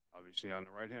obviously on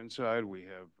the right-hand side, we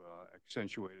have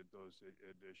accentuated those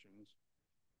additions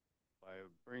by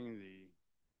bringing the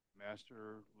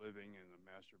master living and the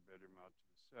master bedroom out to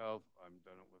the south. I'm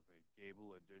done it with a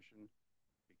gable addition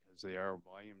because they are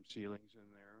volume ceilings in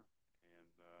there, and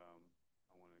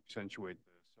I want to celebrate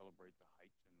the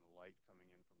height and the light coming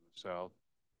in from the south.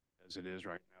 As it is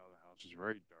right now, the house is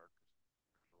very dark.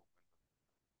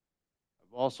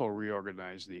 I've also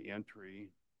reorganized the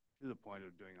entry to the point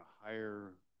of doing a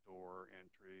higher door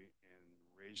entry and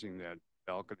raising that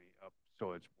balcony up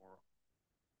so it's more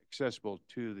accessible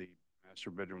to the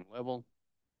master bedroom level,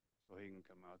 so he can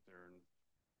come out there and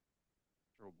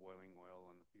throw boiling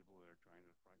oil on the people that are trying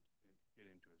to get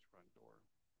into his front door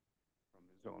from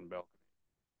his own balcony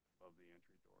above the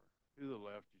entry door. To the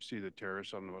left, you see the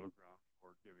terrace on the middle ground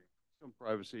floor, giving some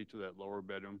privacy to that lower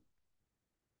bedroom.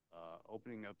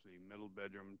 Opening up the middle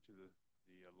bedroom to the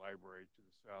library to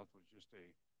the south was just a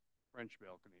French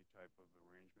balcony type of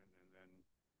arrangement, and then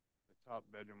the top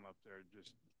bedroom up there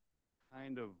just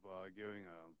kind of giving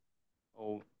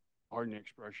pardon the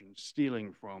expression,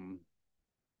 stealing from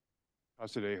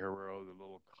Casa de Herrero, the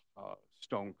little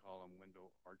stone column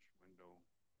window, arch window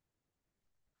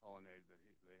colonnade that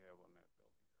they have on that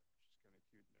building, which is kind of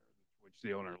cute there, which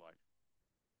the owner liked.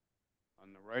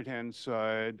 On the right-hand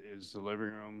side is the living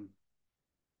room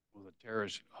with a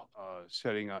terrace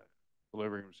setting up the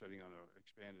living room sitting on an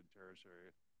expanded terrace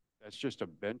area. That's just a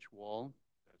bench wall.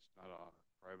 That's not a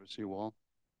privacy wall.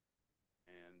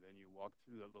 And then you walk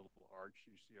through that little arch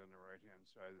you see on the right-hand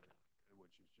side,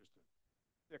 which is just a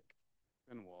thick,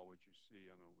 thin wall, which you see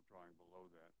on the drawing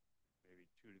below that, maybe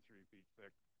 2 to 3 feet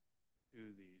thick,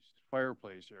 to the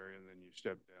fireplace area, and then you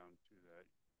step down to that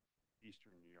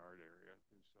eastern yard area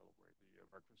to celebrate the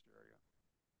breakfast area.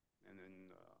 And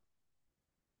then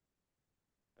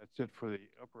that's it for the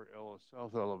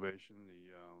south elevation.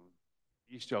 The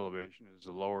east elevation is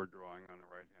the lower drawing on the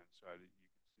right-hand side. You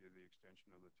can see the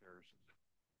extension of the terraces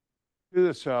to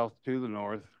the south, to the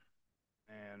north,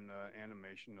 and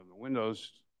animation of the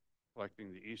windows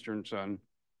reflecting the eastern sun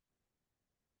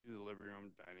to the living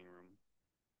room, dining room,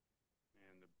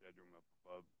 and the bedroom up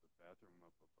above, the bathroom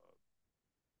up above.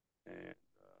 And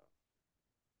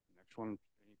next one,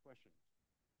 any questions?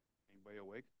 Anybody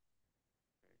awake?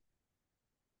 Okay.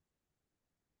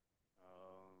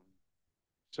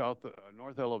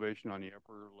 North elevation on the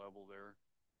upper level there,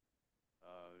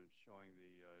 showing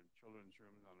the children's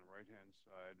rooms on the right-hand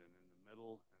side and in the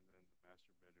middle, and then the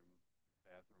master bedroom,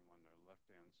 bathroom on the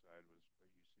left-hand side was what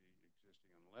you see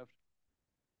existing on the left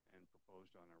and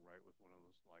proposed on the right with one of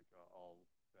those like all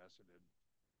faceted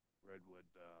redwood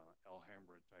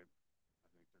Alhambra type,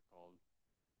 I think they're called,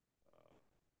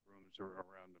 rooms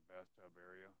around the bathtub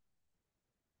area.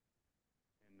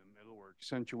 In the middle, we're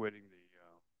accentuating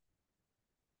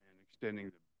and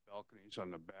extending the balconies on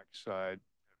the back side.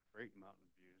 Great mountain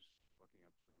views looking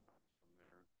up from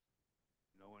there.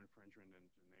 No infringement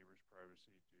into neighbors'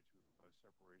 privacy due to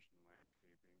separation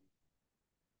landscaping,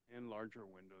 and larger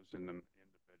windows in the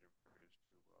bedroom areas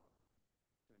to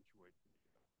accentuate the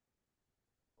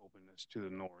openness to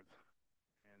the north.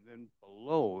 And then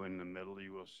below in the middle,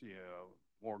 you will see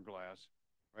more glass.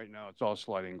 Right now, it's all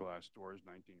sliding glass doors,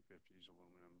 1950s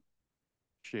aluminum,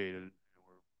 shaded, and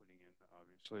we're putting in,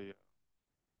 obviously,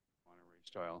 Monterey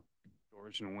style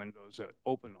doors and windows that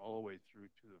open all the way through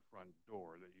to the front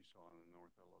door that you saw on the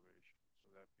north elevation.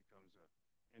 So that becomes an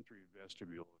entry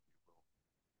vestibule, if you will,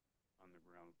 on the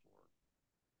ground floor.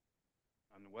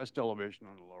 On the west elevation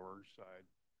on the lower side,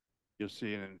 you'll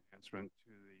see an enhancement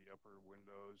to the upper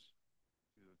windows,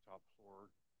 to the top floor,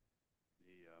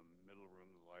 the middle room,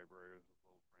 the library with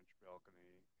a little French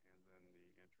balcony, and then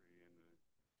the entry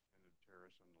and the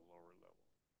terrace on the lower level.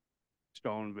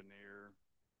 Stone veneer,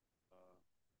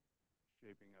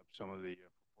 shaping up some of the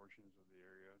proportions of the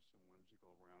area, some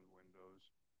whimsical round windows,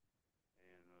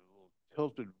 and a little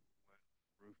tilted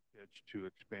roof pitch to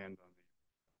expand on the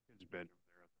kids' bedroom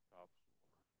there at the top floor.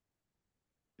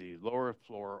 The lower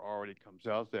floor already comes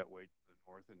out that way to the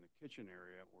north. In the kitchen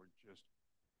area, we're just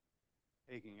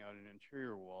taking out an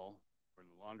interior wall where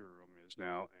the laundry room is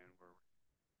now, and we're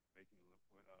making the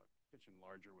kitchen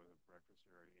larger with a breakfast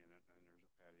area in it, and there's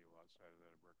a patio outside of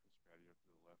that, a breakfast patio to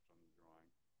the left on the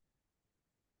drawing.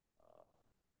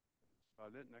 That's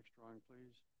about it. Next drawing,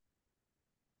 please.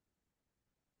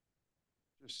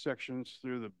 Just sections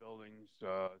through the buildings.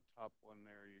 Top one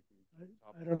there, you can.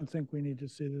 I don't think we need to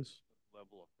see this.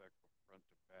 Level effect from front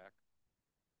to back.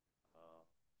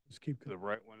 Just keep going. The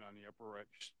right one on the upper right.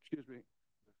 Excuse me.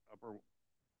 Upper.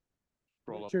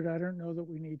 Scroll Richard, up. I don't know that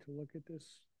we need to look at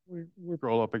this. We're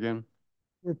Scroll up again.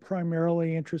 We're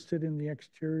primarily interested in the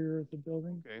exterior of the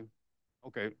building.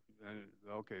 Okay.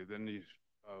 Okay. Then the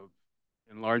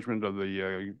enlargement of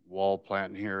the wall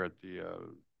plant here at the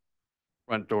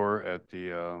front door at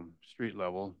the street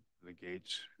level, the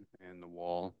gates and the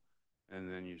wall. And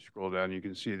then you scroll down, you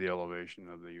can see the elevation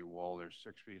of the wall. They're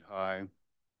 6 feet high. And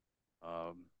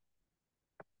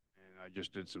I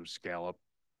just did some scallop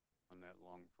on that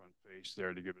long front face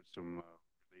there to give it some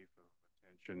relief of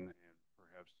attention and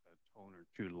perhaps a tone or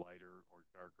two lighter or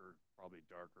darker, probably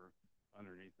darker,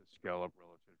 underneath the scallop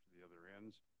relative to the other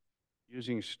ends.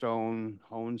 Using stone,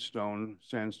 honed stone,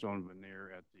 sandstone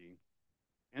veneer at the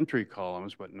entry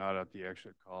columns, but not at the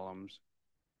exit columns.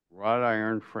 Wrought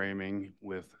iron framing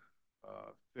with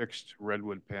fixed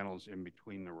redwood panels in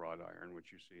between the wrought iron,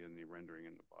 which you see in the rendering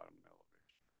in the bottom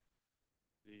elevation.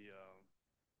 The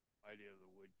idea of the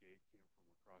wood gate came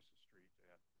from across the street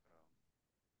at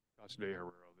Casa de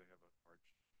Herrero. They have an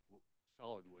arched,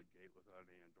 solid wood gate without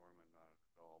any adornment on it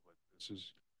at all. But this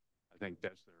is, I think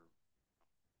that's their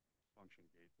function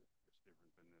gate that's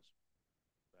different than this.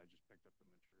 I just picked up the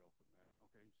material from that.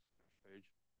 Okay, next page.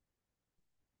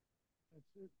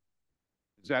 That's it.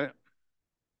 Is that it?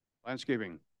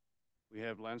 Landscaping. We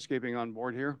have landscaping on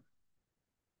board here.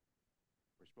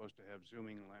 We're supposed to have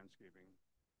zooming landscaping.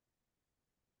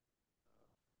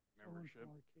 Membership.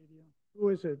 Who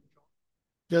is it?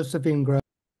 Josephine Grove.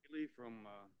 Haley from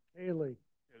Haley.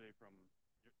 Haley from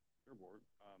your board.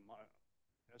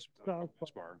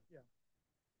 West Bar. Yeah.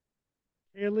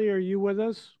 Kaylee, are you with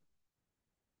us?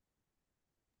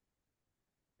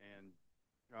 And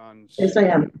John's. Yes, I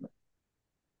am.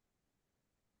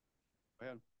 Go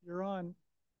ahead. You're on.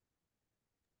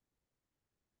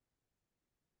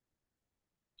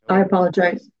 I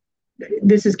apologize.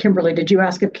 This is Kimberly. Did you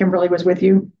ask if Kimberly was with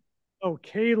you? Oh,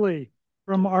 Kaylee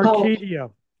from Oh. Arcadia.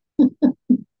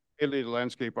 Haley, the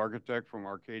landscape architect from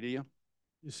Arcadia.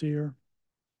 You see her?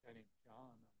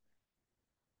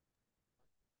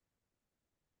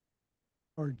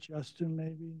 Or Justin,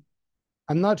 maybe?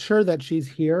 I'm not sure that she's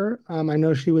here. I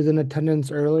know she was in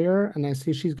attendance earlier, and I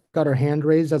see she's got her hand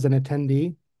raised as an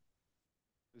attendee.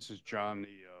 This is John, the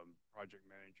project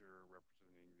manager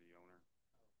representing the owner.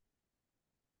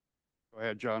 Go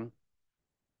ahead, John.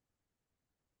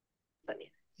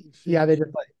 Yeah, they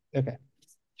just okay.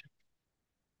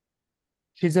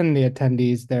 She's in the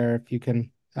attendees there. If you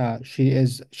can, she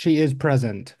is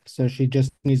present, so she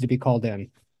just needs to be called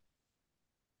in.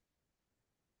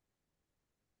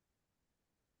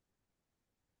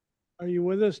 Are you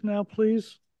with us now,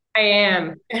 please? I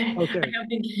am. Okay. I don't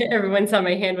think everyone saw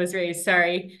my hand was raised.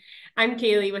 Sorry. I'm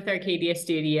Kaylee with Arcadia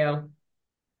Studio.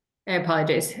 I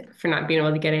apologize for not being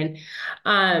able to get in.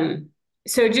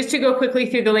 So just to go quickly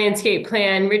through the landscape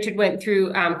plan, Richard went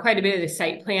through quite a bit of the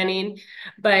site planning,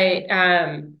 but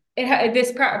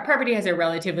this property has a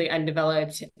relatively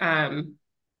undeveloped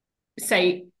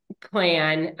site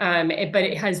plan, but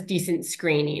it has decent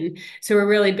screening. So we're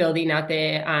really building out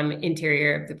the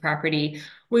interior of the property.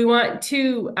 We want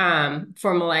to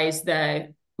formalize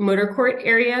the motor court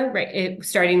area, right?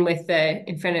 Starting with the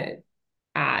in front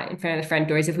of the front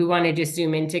doors. If we want to just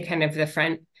zoom into kind of the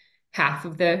front half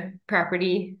of the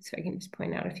property, so I can just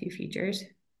point out a few features.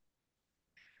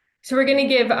 So we're going to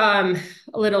give a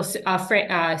little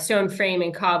stone frame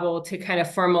and cobble to kind of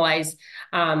formalize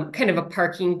kind of a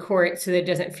parking court, so that it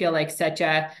doesn't feel like such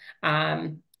a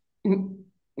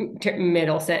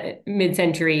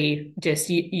mid-century just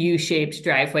U-shaped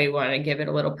driveway. We want to give it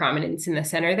a little prominence in the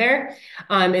center there,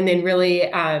 and then really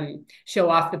show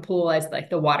off the pool as like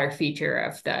the water feature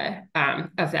of that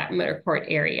motor court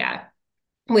area,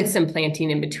 with some planting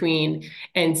in between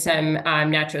and some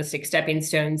naturalistic stepping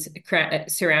stones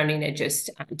surrounding it, just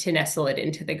to nestle it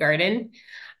into the garden.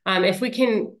 If we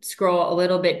can scroll a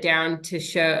little bit down to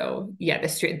show,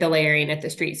 the layering at the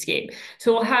streetscape.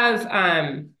 So we'll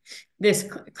have, this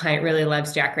client really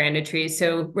loves jacaranda trees.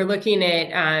 So we're looking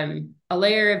at a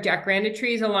layer of jacaranda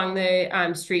trees along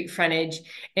the street frontage,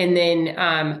 and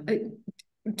then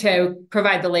to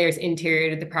provide the layers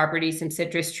interior to the property, some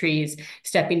citrus trees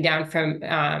stepping down from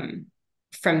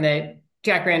the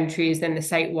jacaranda trees, then the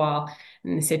site wall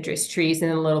and the citrus trees,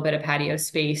 and then a little bit of patio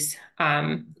space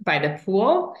by the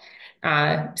pool,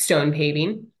 stone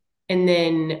paving. And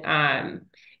then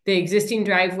the existing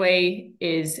driveway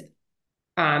is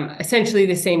essentially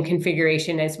the same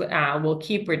configuration as we'll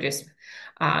keep. We're just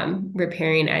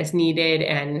repairing as needed,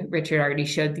 and Richard already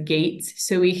showed the gates,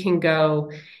 so we can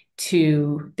go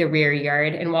to the rear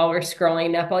yard. And while we're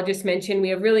scrolling up, I'll just mention we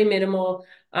have really minimal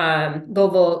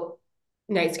low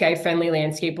night sky friendly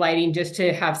landscape lighting, just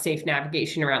to have safe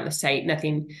navigation around the site.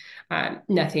 Nothing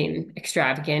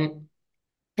extravagant.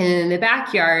 And in the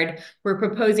backyard, we're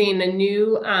proposing a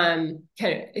new kind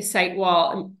of site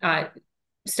wall,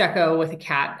 stucco with a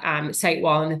cap site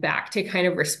wall in the back, to kind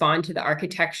of respond to the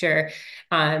architecture.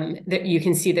 That you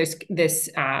can see there's this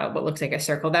what looks like a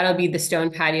circle. That'll be the stone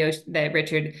patio that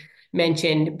Richard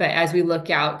mentioned. But as we look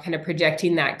out, kind of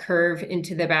projecting that curve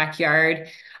into the backyard,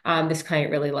 this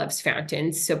client really loves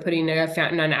fountains. So putting a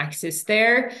fountain on axis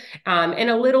there, and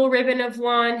a little ribbon of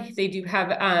lawn. They do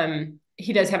have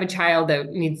he does have a child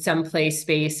that needs some play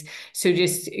space. So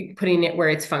just putting it where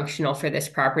it's functional for this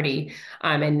property,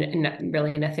 and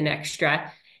really nothing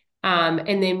extra.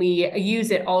 And then we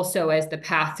use it also as the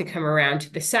path to come around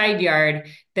to the side yard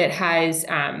that has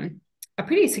a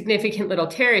pretty significant little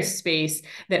terrace space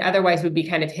that otherwise would be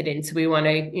kind of hidden. So we want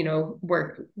to,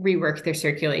 rework their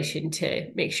circulation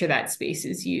to make sure that space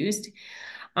is used.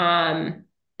 And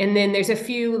then there's a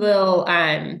few little,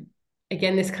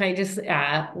 again, this kind of just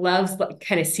loves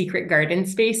kind of secret garden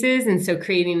spaces. And so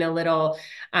creating a little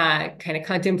kind of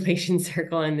contemplation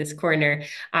circle in this corner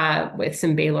with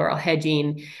some bay laurel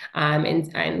hedging,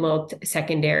 and little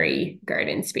secondary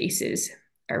garden spaces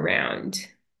around.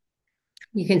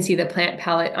 You can see the plant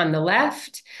palette on the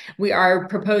left. We are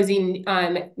proposing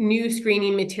new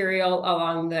screening material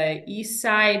along the east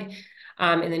side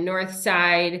and the north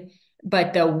side,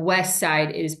 but the west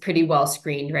side is pretty well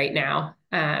screened right now.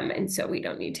 And so we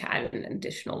don't need to add an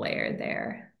additional layer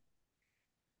there.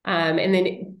 And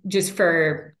then just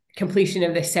for completion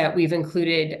of the set, we've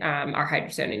included our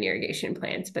hydrozone and irrigation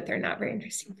plans, but they're not very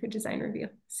interesting for design review.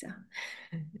 So,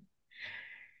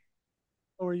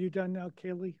 Oh, are you done now,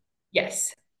 Kaylee?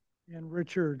 yes. And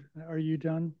Richard, are you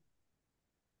done?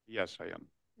 Yes, I am.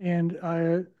 And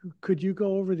could you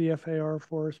go over the FAR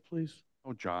for us, please?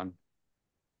 Oh, John.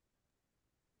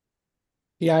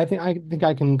 Yeah, I think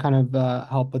I can kind of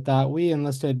help with that. We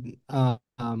enlisted. Hi,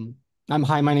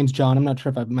 my name's John. I'm not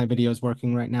sure if my video is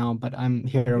working right now, but I'm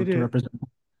here It to is. represent.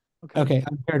 Okay. Okay,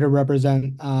 I'm here to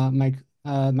represent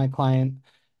my client,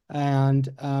 and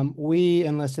we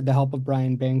enlisted the help of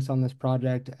Brian Banks on this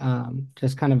project.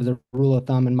 Just kind of as a rule of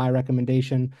thumb, and my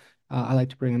recommendation, I like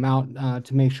to bring him out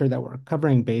to make sure that we're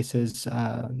covering bases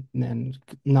and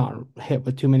not hit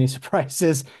with too many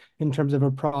surprises in terms of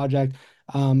a project.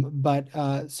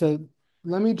 So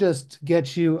let me just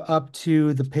get you up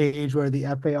to the page where the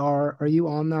FAR. Are you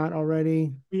on that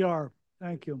already? We are.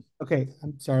 Thank you. Okay,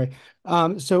 I'm sorry.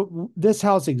 So this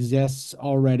house exists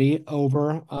already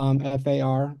over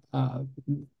FAR,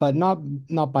 but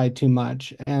not by too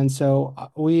much. And so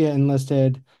we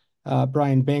enlisted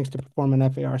Brian Banks to perform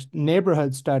an FAR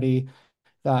neighborhood study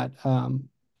that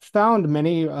found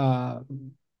many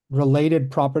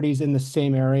related properties in the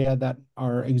same area that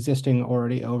are existing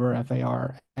already over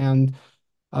FAR. And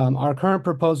our current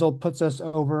proposal puts us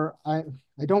over.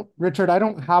 Richard, I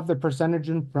don't have the percentage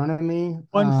in front of me.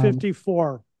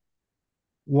 154.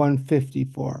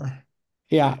 154.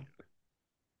 Yeah.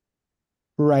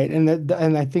 Right. And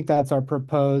I think that's our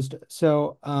proposed.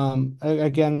 So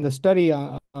again, the study,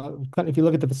 if you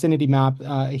look at the vicinity map,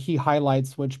 he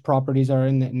highlights which properties are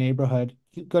in the neighborhood.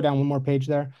 Go down one more page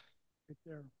there. Right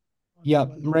there.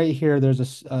 Yep, right here,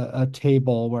 there's a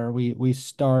table where we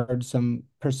starred some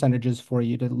percentages for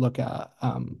you to look at.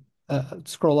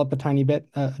 Scroll up a tiny bit,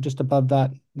 just above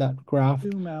that graph.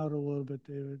 Zoom out a little bit,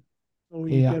 David, so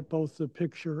you Yeah. get both the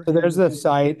picture. So and there's the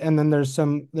site, and then there's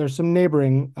some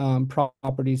neighboring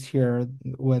properties here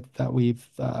that we've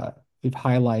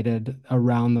highlighted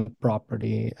around the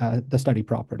property, the study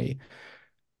property.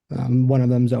 One of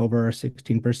them's over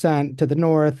 16% to the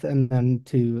north, and then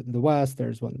to the west,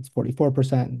 there's one that's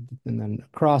 44%, and then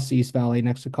across East Valley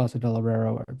next to Casa del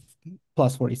Herrero are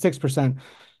plus 46%.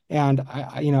 And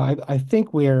I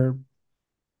think we're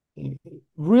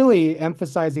really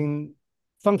emphasizing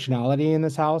functionality in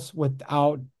this house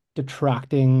without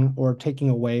detracting or taking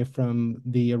away from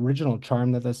the original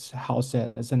charm that this house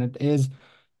is. And it is,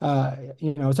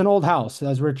 it's an old house.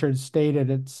 As Richard stated,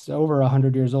 it's over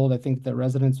 100 years old. I think the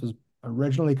residence was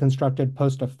originally constructed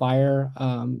post a fire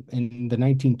in the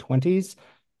 1920s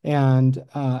and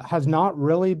has not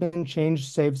really been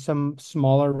changed, save some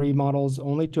smaller remodels,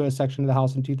 only to a section of the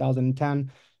house in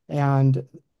 2010. And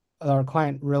our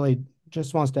client really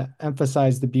just wants to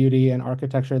emphasize the beauty and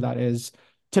architecture that is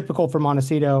typical for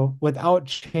Montecito without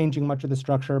changing much of the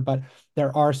structure. But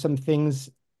there are some things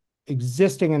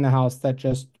existing in the house that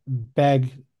just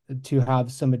beg to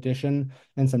have some addition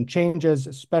and some changes,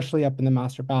 especially up in the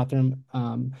master bathroom,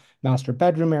 master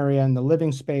bedroom area and the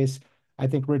living space. I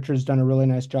think Richard's done a really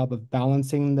nice job of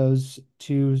balancing those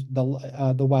to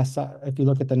the west side. If you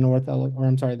look at the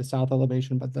the south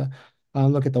elevation, but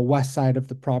look at the west side of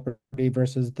the property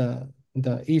versus the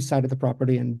east side of the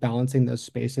property and balancing those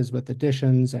spaces with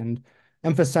additions and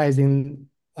emphasizing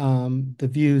the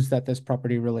views that this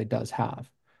property really does have.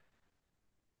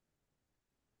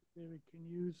 David, can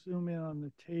you zoom in on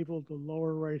the table, the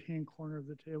lower right-hand corner of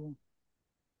the table?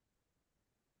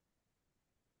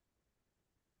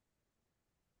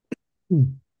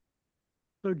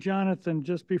 So Jonathan,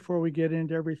 just before we get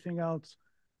into everything else,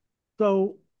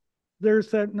 so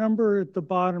there's that number at the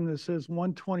bottom that says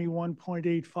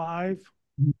 121.85.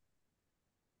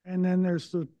 And then there's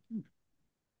the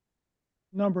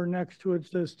number next to it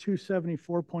says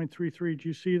 274.33. Do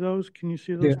you see those? Can you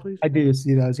see those, please? I do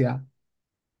see those, yeah.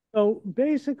 So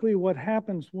basically what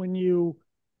happens when you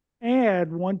add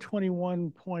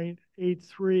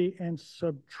 121.83 and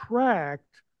subtract,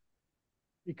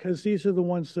 because these are the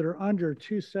ones that are under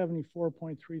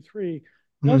 274.33,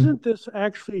 doesn't this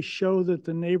actually show that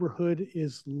the neighborhood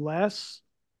is less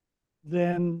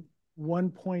than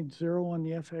 1.0 on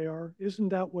the FAR? Isn't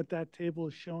that what that table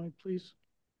is showing, please?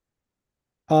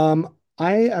 I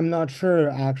am not sure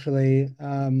actually.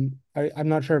 I'm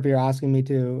not sure if you're asking me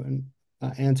to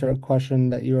answer a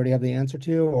question that you already have the answer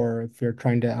to, or if you're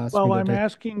trying to ask me Well, to I'm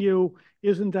asking you,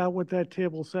 isn't that what that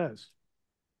table says?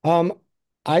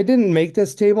 I didn't make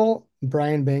this table,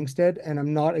 Brian Banks did, and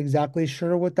I'm not exactly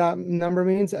sure what that number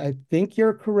means. I think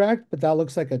you're correct, but that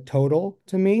looks like a total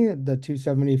to me. The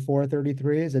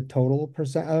 274.33 is a total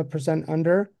percent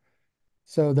under.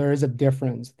 So there is a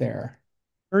difference there.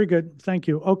 Very good. Thank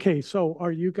you. Okay, so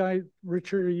are you guys,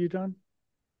 Richard, are you done?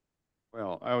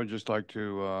 Well, I would just like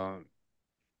to,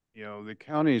 the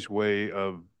county's way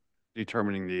of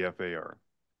determining the FAR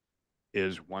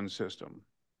is one system.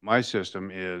 My system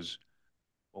is,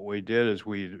 what we did is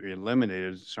we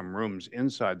eliminated some rooms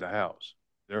inside the house.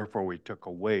 Therefore, we took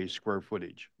away square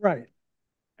footage. Right,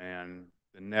 And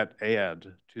the net add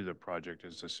to the project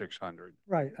is the 600.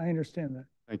 right. I understand that.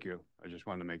 Thank you. I just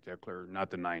wanted to make that clear, not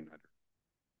the 900.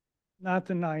 Not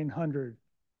the 900.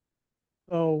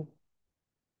 So,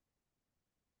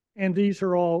 and these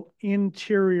are all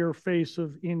interior face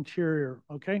of interior,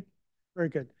 okay? Very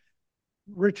good.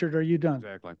 Richard, are you done?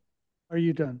 Exactly. Are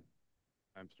you done?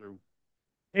 I'm through.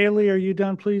 Haley, are you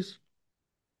done, please?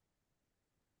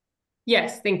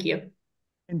 Yes, thank you.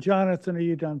 And Jonathan, are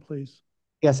you done, please?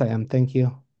 Yes, I am. Thank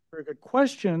you. Very good.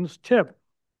 Questions? Tip?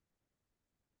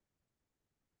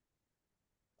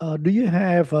 Do you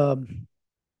have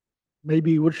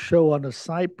maybe would show on a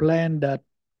site plan that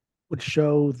would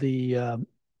show the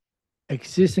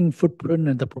existing footprint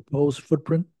and the proposed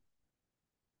footprint?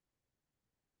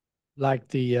 Like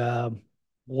the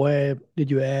where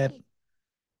did you add?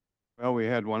 Well, we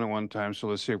had one at one time, so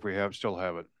let's see if we still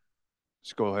have it.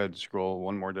 Let's go ahead and scroll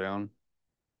one more down.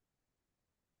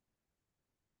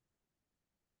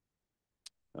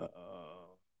 Uh,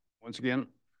 Once again,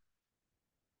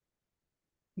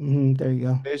 There you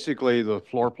go. basically the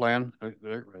floor plan,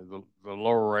 the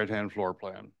lower right-hand floor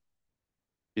plan.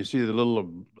 You see the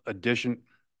little addition.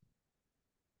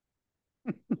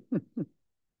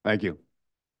 Thank you.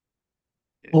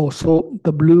 Oh, so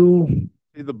the blue.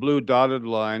 See the blue dotted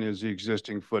line is the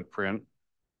existing footprint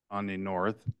on the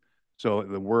north. So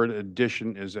the word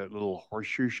addition is that little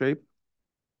horseshoe shape.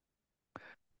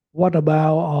 What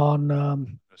about on the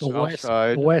south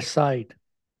side, the west side?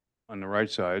 on the right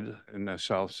side and the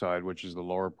south side, which is the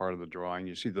lower part of the drawing,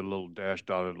 you see the little dash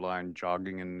dotted line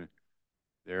jogging in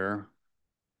there,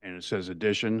 and it says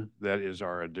addition. That is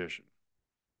our addition.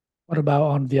 What about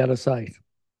on the other side?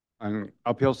 On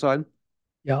uphill side,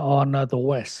 Yeah, on the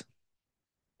west.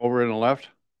 over in the left,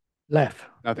 Left.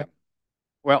 nothing.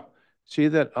 Well, see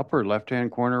that upper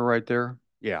left-hand corner right there?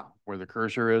 Yeah, where the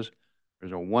cursor is.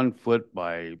 There's a 1 foot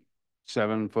by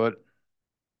 7 foot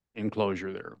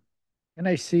enclosure there. Can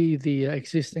I see the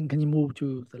existing? Can you move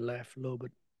to the left a little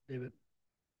bit, David?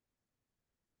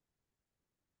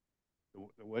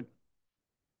 The what?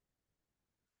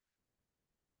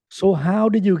 So how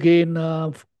did you gain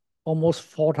almost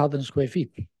 4,000 square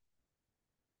feet?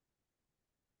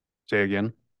 Say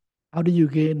again. How do you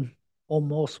gain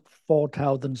almost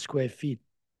 4,000 square feet?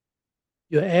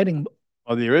 You're adding.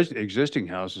 Oh, the existing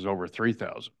house is over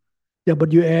 3,000. Yeah,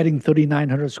 but you're adding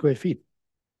 3,900 square feet.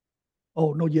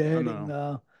 Oh, no, you're adding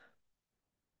No.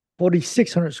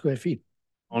 4,600 square feet.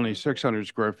 Only 600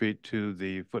 square feet to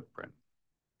the footprint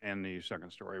and the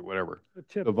second story, whatever.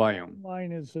 The volume.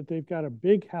 Line is that they've got a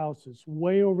big house. It's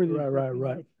way over the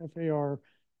Right. FAR.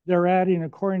 They're adding,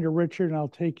 according to Richard, and I'll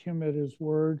take him at his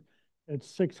word, it's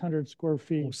 600 square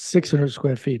feet. 600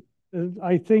 square feet.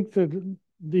 I think that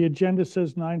the agenda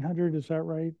says 900. Is that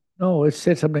right? No, it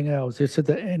said something else. It said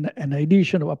that an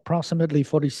addition of approximately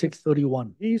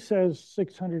 4631. He says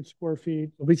 600 square feet.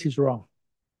 Which is wrong.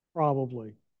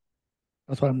 Probably.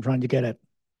 That's what I'm trying to get at.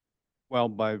 Well,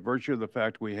 by virtue of the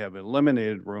fact we have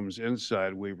eliminated rooms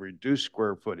inside, we've reduced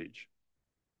square footage.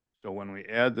 So when we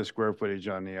add the square footage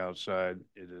on the outside,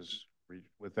 it is,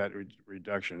 with that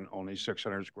reduction, only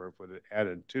 600 square foot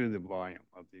added to the volume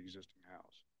of the existing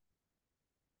house.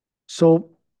 So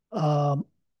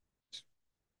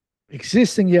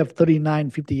existing, you have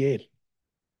 3,958.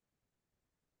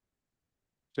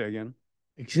 Say again?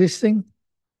 Existing,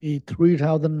 the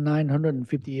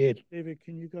 3,958. David,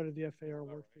 can you go to the FAR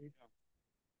worksheet?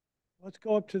 Let's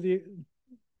go up to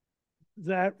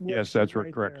that. Yes, that's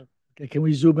right correct. there. Okay, can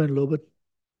we zoom in a little bit?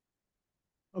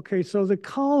 Okay, so the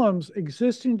columns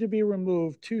existing to be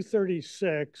removed,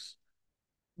 236,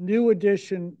 new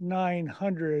addition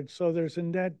 900. So there's a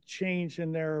net change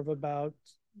in there of about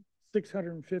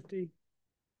 650,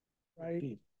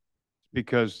 right?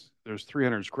 Because there's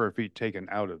 300 square feet taken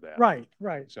out of that. Right.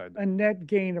 Inside A net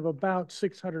gain of about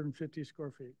 650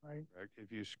 square feet, right?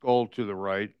 If you scroll to the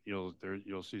right, you'll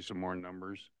see some more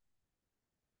numbers.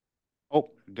 Oh,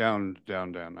 down.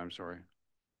 I'm sorry.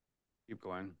 Keep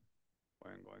going.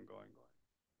 Going.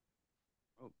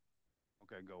 Oh,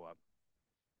 okay, go up.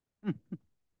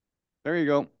 There you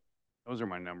go. Those are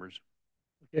my numbers.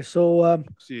 Okay, so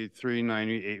see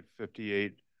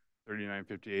 398.58,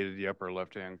 39.58 at the upper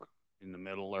left hand in the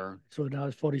middle there. So now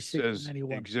it's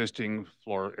 46.91. Existing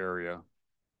floor area.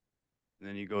 And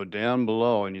then you go down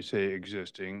below and you say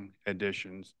existing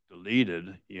additions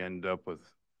deleted, you end up with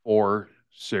 4,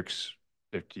 6,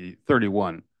 50,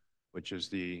 31, which is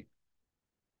the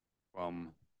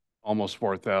from almost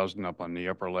 4,000 up on the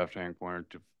upper left-hand corner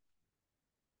to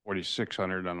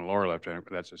 4,600 on the lower left-hand.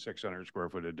 That's a 600 square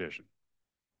foot addition.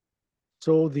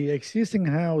 So the existing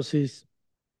house is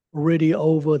already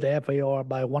over the FAR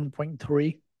by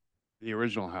 1.3. The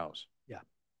original house. Yeah.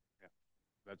 Yeah.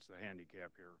 That's the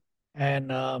handicap here.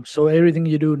 And so everything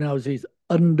you do now is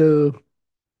under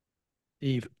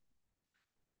the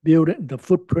building, the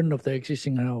footprint of the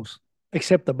existing house,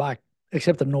 except the back,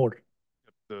 except the north.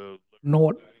 The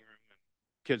North. dining room and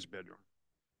kids' bedroom.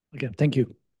 Okay, thank you. Is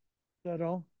that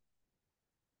all?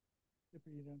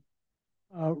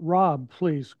 Rob,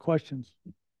 please, questions.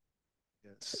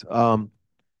 Yes.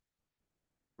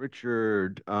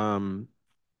 Richard,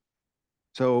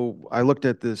 so I looked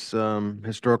at this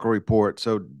historical report.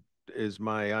 So is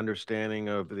my understanding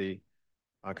of the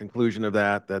conclusion of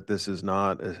that this is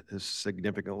not a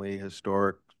significantly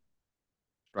historic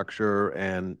structure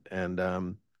and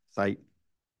site?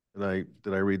 Did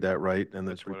I read that right in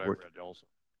this report? That's what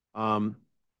I read also.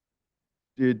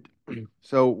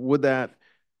 So would that,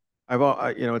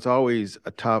 it's always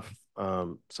a tough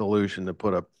solution to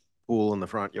put a pool in the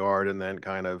front yard and then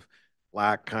kind of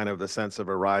lack kind of the sense of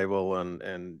arrival and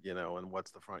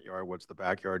what's the front yard, what's the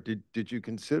backyard. Did you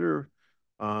consider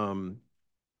getting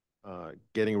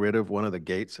rid of one of the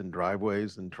gates and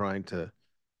driveways and trying to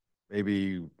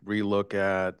maybe relook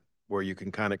at where you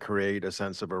can kind of create a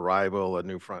sense of arrival, a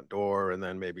new front door, and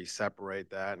then maybe separate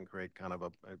that and create kind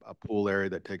of a pool area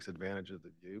that takes advantage of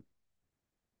the view?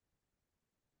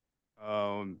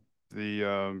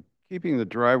 Keeping the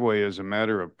driveway is a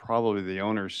matter of probably the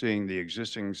owner seeing the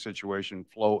existing situation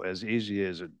flow as easy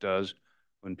as it does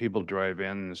when people drive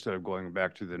in. Instead of going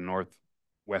back to the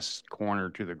northwest corner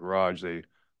to the garage, they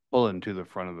pull into the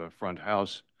front of the front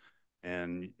house,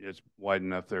 and it's wide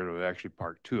enough there to actually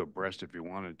park 2 abreast if you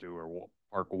wanted to, or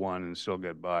park 1 and still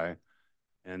get by.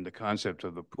 And the concept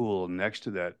of the pool next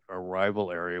to that arrival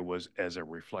area was as a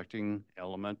reflecting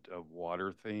element of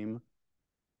water theme,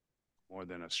 more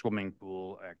than a swimming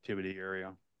pool activity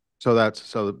area. So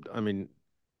that's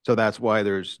why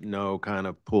there's no kind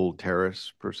of pool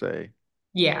terrace per se.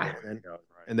 Yeah.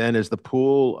 And then is the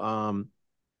pool,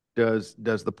 does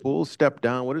the pool step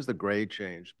down? What is the grade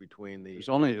change between the? It's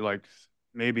only like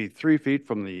maybe 3 feet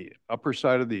from the upper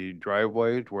side of the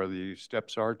driveway to where the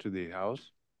steps are to the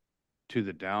house, to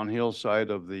the downhill side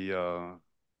of the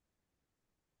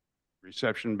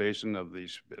reception basin of the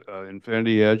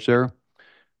infinity edge there.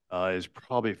 Is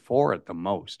probably 4 at the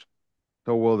most.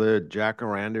 So will the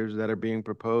jacarandas that are being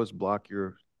proposed block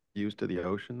your views to the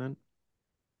ocean then?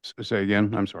 Say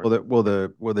again, I'm sorry. Will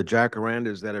the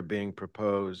jacarandas that are being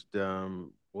proposed,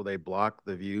 will they block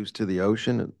the views to the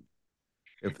ocean?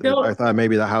 If I thought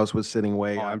maybe the house was sitting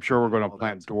way up. I'm sure we're going to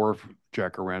plant dwarf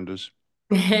jacarandas.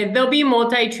 They'll be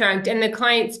multi-trunked, and the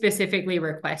client specifically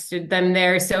requested them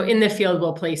there. So in the field,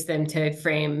 we'll place them to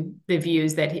frame the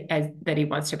views that he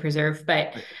wants to preserve.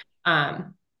 But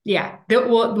yeah,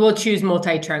 we'll choose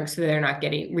multi-trunk so they're not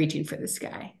reaching for the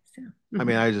sky. So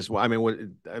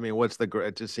what's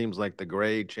it just seems like the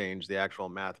grade change, the actual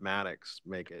mathematics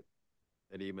make it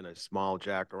that even a small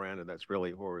jacaranda that's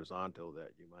really horizontal that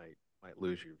you might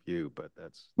lose your view, but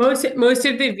that's most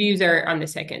of the views are on the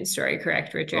second story,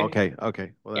 correct, Richard? Okay.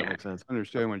 Well, that makes sense. I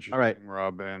understand what you're saying,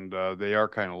 Rob, and they are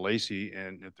kind of lacy,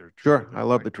 and if they're sure, I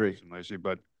love the tree, lacy,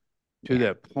 but to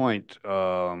that point,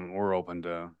 we're open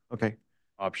to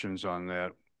options on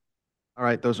that. All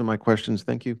right, those are my questions.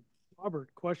 Thank you.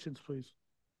 Robert, questions, please.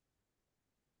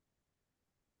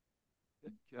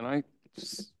 Can I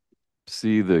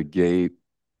see the gate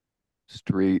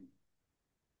street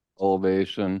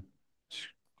elevation?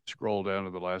 Scroll down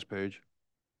to the last page.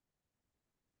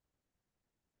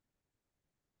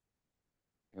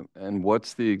 And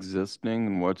what's the existing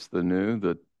and what's the new?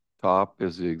 The top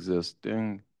is the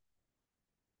existing.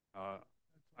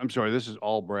 I'm sorry, this is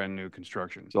all brand new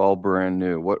construction. It's all brand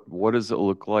new. What does it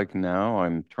look like now?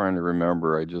 I'm trying to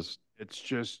remember. I'm trying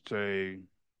to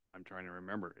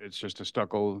remember. It's just a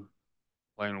stucco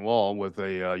plain wall with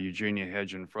a Eugenia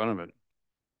hedge in front of it.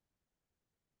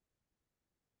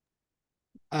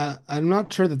 I'm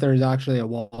not sure that there's actually a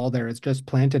wall there. It's just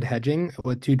planted hedging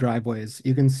with 2 driveways.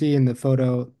 You can see in the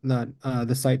photo that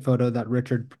the site photo that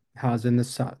Richard has in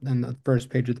the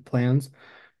first page of the plans.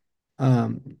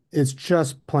 It's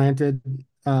just planted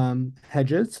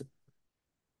hedges,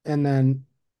 and then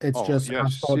it's just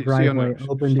asphalt driveway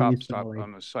open to east Stop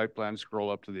on the site plan.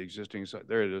 Scroll up to the existing site.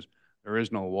 There it is. There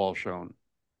is no wall shown.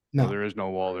 No, there is no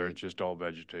wall there. It's just all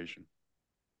vegetation.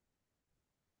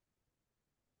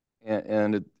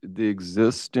 The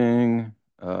existing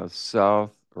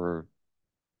south or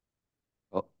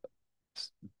uh,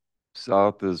 s-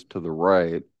 south is to the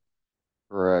right,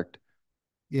 correct?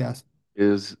 Yes.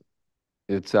 Is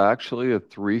it's actually a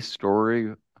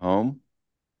three-story home?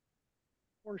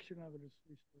 Portion of it is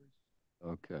 3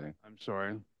 stories. Okay. I'm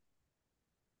sorry.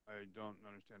 I don't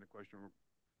understand the question.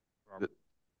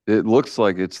 It looks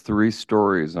like it's 3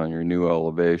 stories on your new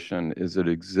elevation. Is it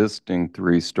existing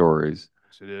 3 stories?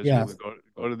 Yes, it is. Yes.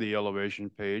 Go to the elevation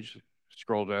page,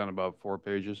 scroll down about 4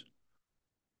 pages.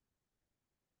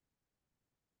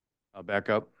 Back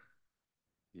up.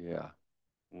 Yeah.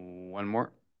 One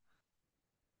more.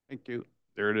 Thank you.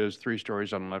 There it is, 3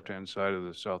 stories on the left-hand side of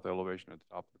the south elevation at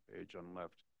the top of the page on the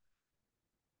left.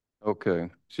 Okay.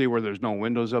 See where there's no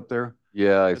windows up there?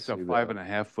 Yeah, I It's see a that.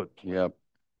 5.5 foot plate. Yep.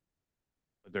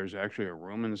 But there's actually a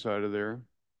room inside of there,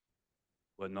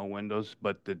 but no windows.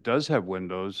 But it does have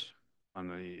windows on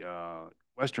the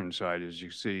western side, as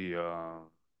you see to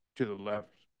the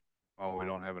left. Oh, we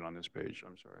don't have it on this page.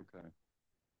 I'm sorry. Okay.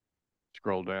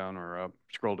 Scroll down or up.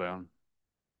 Scroll down.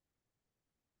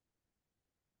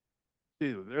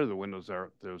 See, there the windows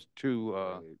are. Those two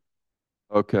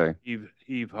Okay.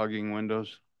 Eve hugging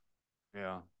windows.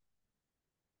 Yeah.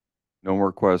 No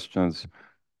more questions.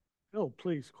 Bill,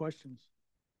 please, questions.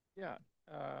 Yeah.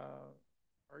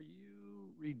 Are you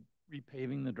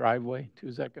repaving the driveway too?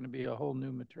 Is that going to be a whole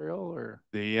new material or,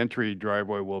 The entry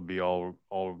driveway will be all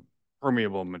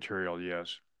permeable material,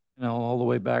 yes. all the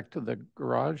way back to the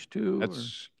garage too?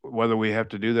 That's whether we have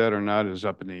to do that or not is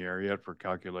up in the air yet for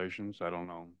calculations. I don't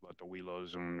know about the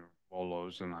wheelos and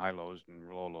lows and high lows and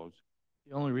low lows.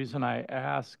 The only reason I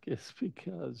ask is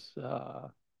because,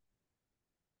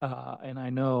 and I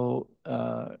know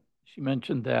she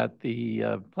mentioned that the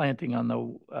planting on the,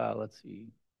 let's see,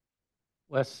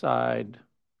 west side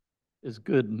is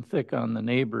good and thick on the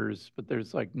neighbors, but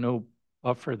there's like no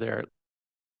buffer there.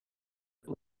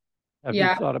 Have you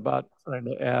Yeah. thought about trying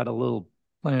to add a little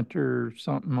planter or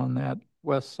something on that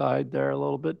west side there a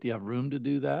little bit? Do you have room to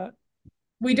do that?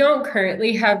 We don't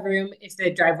currently have room if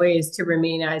the driveway is to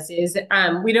remain as is.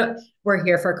 We're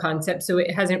here for concept, so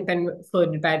it hasn't been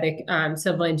floated by the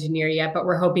civil engineer yet, but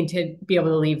we're hoping to be able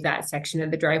to leave that section of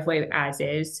the driveway as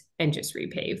is and just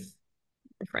repave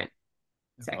the front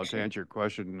To section. answer your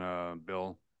question,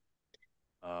 Bill,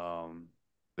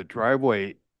 the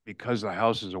driveway, because the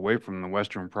house is away from the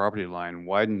western property line,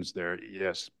 widens there.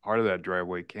 Yes, part of that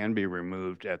driveway can be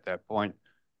removed at that point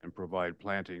and provide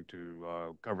planting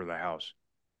to cover the house.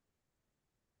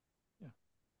 Yeah.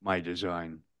 My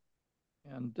design.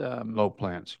 And Low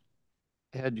plants.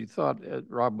 had you thought,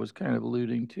 Rob was kind of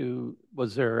alluding to,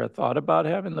 was there a thought about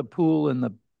having the pool in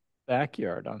the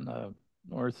backyard on the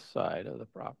north side of the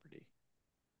property?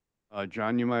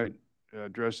 John, you might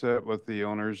address that with the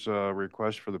owner's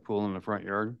request for the pool in the front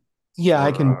yard? Yeah, I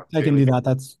Or, can do Kaylee?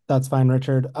 that. That's fine,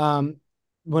 Richard.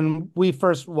 When we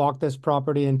first walked this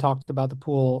property and talked about the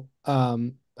pool,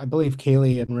 I believe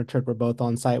Kaylee and Richard were both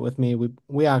on site with me.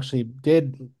 We actually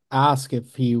did ask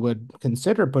if he would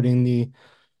consider putting the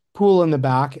pool in the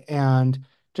back, and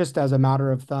just as a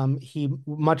matter of thumb, he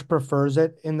much prefers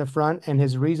it in the front, and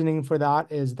his reasoning for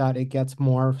that is that it gets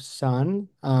more sun.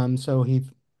 So he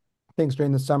thinks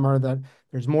during the summer that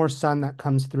there's more sun that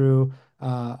comes through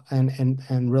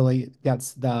and really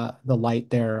gets the light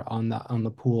there on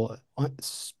the pool,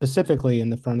 specifically in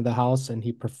the front of the house, and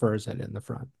he prefers it in the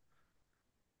front.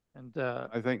 And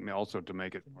I think also to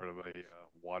make it part of a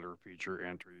water feature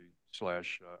entry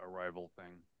slash arrival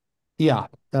thing. Yeah,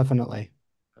 definitely.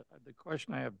 The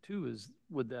question I have too is,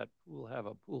 would that pool have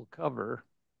a pool cover?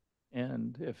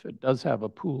 And if it does have a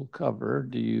pool cover,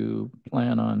 do you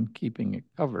plan on keeping it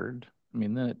covered? I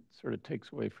mean, then it sort of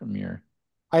takes away from your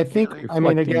I think, I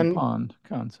mean, reflecting again, pond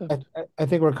concept. I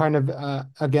think we're kind of,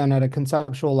 again, at a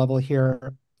conceptual level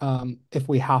here. If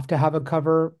we have to have a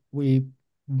cover, we,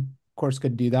 of course,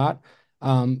 could do that.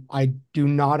 I do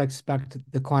not expect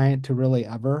the client to really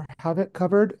ever have it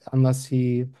covered unless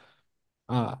he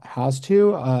has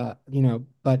to,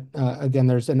 but again,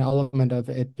 there's an element of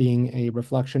it being a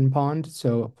reflection pond.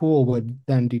 So a pool would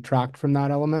then detract from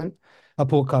that element. A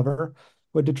pool cover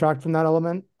would detract from that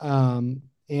element. I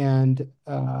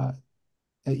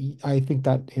think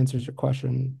that answers your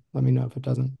question. Let me know if it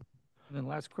doesn't. And then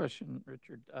last question,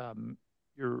 Richard,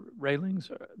 your railings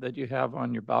that you have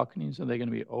on your balconies, are they going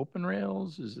to be open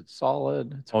rails? Is it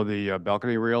solid? Oh, the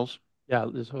balcony rails? Yeah, I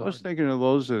was thinking of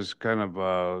those as kind of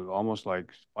almost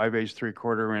like 5/8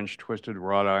 3/4 inch twisted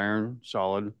wrought iron,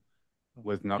 solid,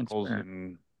 with knuckles Transparent.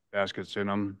 and baskets in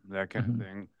them, that kind of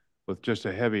thing, with just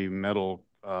a heavy metal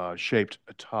shaped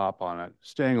top on it,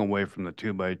 staying away from the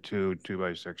 2x2,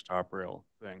 2x6 top rail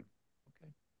thing.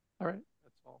 Okay. All right.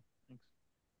 That's all. Thanks.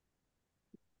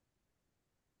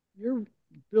 You're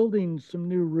building some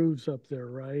new roofs up there,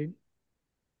 right?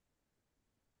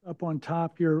 Up on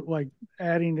top, you're like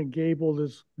adding a gable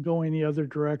that's going the other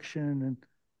direction and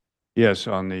Yes,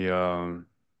 on the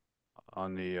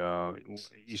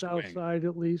east south wing, side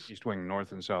at least. east wing,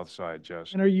 north and south side,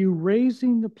 yes. And are you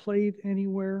raising the plate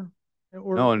anywhere?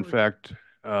 No, in fact,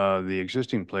 the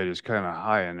existing plate is kind of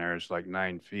high in there. It's like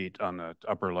 9 feet on the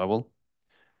upper level.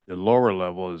 The lower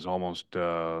level is almost 10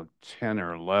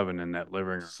 or 11 in that living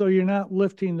room. So you're not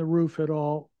lifting the roof at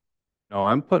all? No,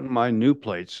 I'm putting my new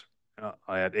plates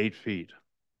at 8 feet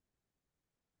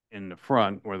in the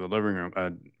front where the living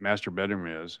room, master bedroom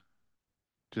is,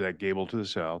 to that gable to the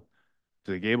south.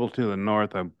 To the gable to the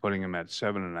north, I'm putting them at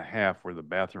 7.5 where the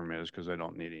bathroom is because I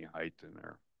don't need any height in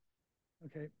there.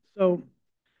 Okay, so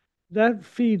that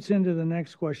feeds into the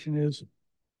next question is,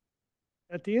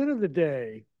 at the end of the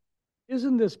day,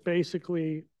 isn't this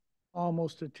basically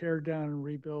almost a tear down and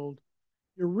rebuild?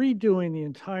 You're redoing the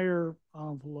entire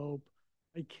envelope.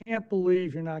 I can't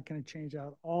believe you're not going to change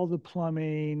out all the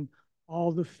plumbing,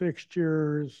 all the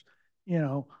fixtures, you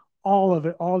know, all of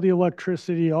it, all the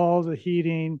electricity, all the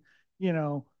heating, you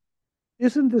know.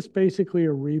 Isn't this basically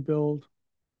a rebuild?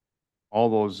 All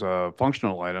those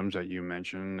functional items that you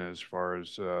mentioned, as far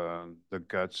as the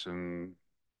guts and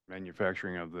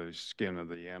manufacturing of the skin of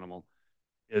the animal,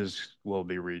 will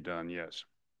be redone. Yes.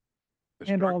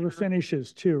 And all the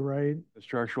finishes too, right? The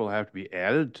structure will have to be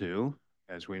added to,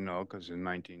 as we know, because in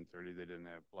 1930 they didn't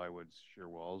have plywood shear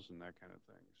walls and that kind of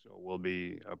thing. So we'll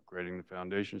be upgrading the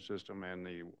foundation system and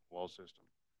the wall system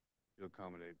to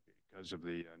accommodate because of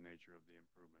the nature of the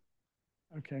improvement.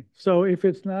 Okay, so if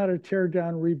it's not a tear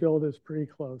down rebuild, it's pretty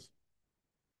close.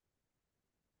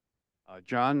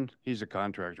 John, he's a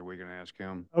contractor. We can ask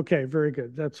him. Okay, very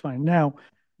good. That's fine. Now,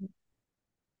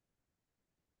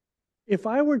 if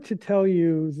I were to tell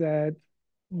you that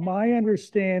my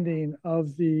understanding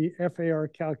of the FAR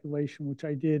calculation, which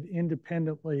I did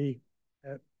independently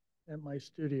at my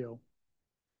studio,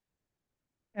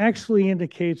 actually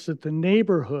indicates that the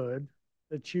neighborhood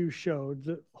that you showed,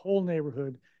 the whole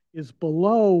neighborhood, is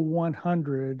below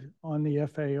 100 on the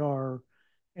FAR,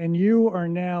 and you are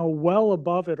now well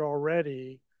above it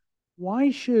already.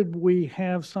 Why should we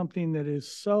have something that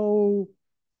is so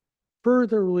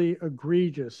furtherly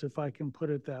egregious, if I can put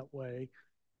it that way?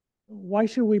 Why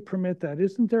should we permit that?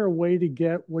 Isn't there a way to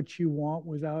get what you want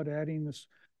without adding the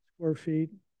square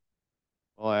feet?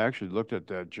 Well, I actually looked at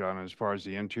that, John, as far as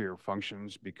the interior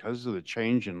functions. Because of the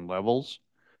change in levels,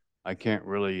 I can't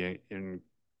really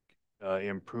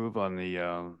improve on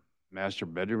the master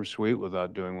bedroom suite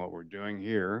without doing what we're doing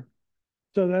here.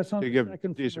 So that's on the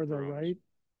second floor though, right?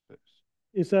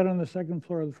 Is that on the second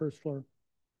floor or the first floor?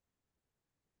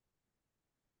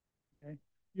 Okay.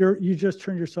 You just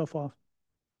turned yourself off.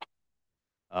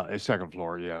 A second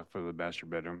floor, yeah, for the master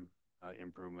bedroom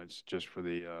improvements, just for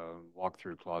the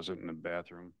walk-through closet and the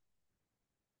bathroom.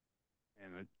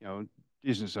 And,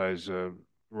 decent size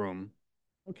room.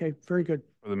 Okay, very good.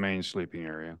 For the main sleeping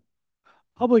area.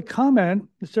 Public comment.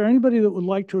 Is there anybody that would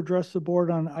like to address the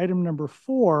board on item number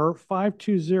 4,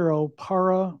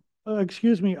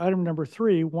 520 item number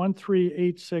 3,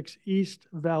 1386 East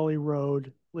Valley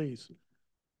Road, please?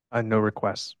 No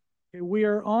requests. Okay, we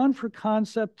are on for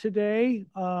concept today.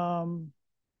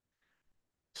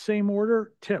 Same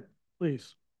order. Tip,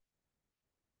 please.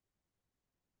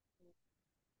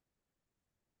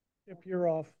 Tip, you're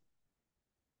off.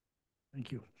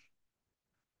 Thank you.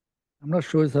 I'm not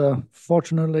sure it's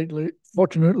fortunately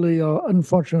or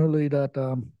unfortunately that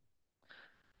the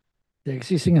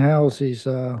existing house is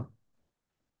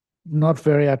not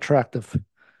very attractive.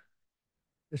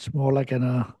 It's more like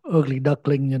an ugly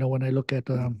duckling, when I look at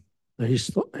the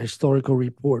historical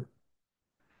report.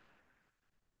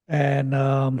 And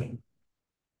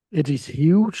it is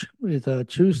huge. It's a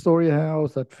 2-story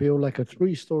house that feels like a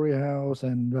 3-story house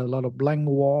and a lot of blank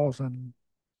walls and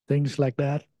things like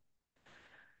that.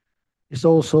 It's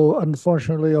also,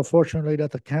 unfortunately or fortunately,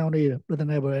 that the county doesn't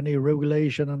have any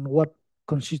regulation on what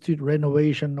constitutes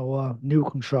renovation or new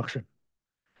construction.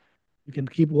 You can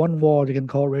keep one wall, you can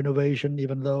call renovation,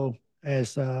 even though,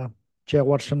 as Chair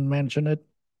Watson mentioned it,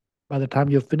 by the time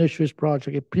you finish this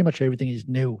project, pretty much everything is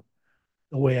new,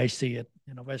 the way I see it.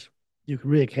 You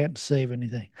really can't save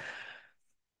anything.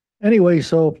 Anyway,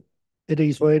 so it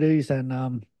is what it is,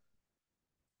 and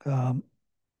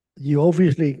you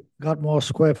obviously got more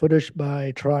square footage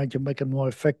by trying to make it more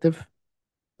effective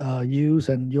use,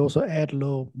 and you also add a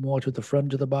little more to the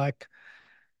front, to the back.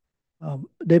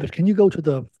 David, can you go to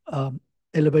the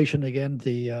elevation again?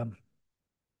 The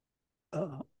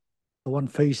one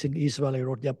facing East Valley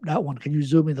Road. Yep, that one. Can you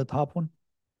zoom in the top one?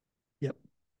 Yep.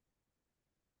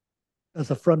 That's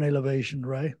the front elevation,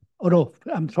 right? Oh no,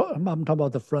 I'm talking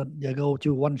about the front. Yeah, go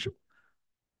to one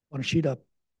sheet up.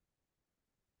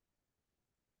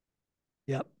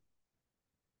 Yep.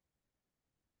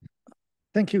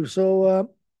 Thank you. So,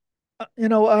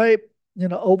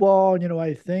 overall,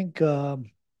 I think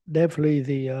definitely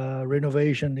the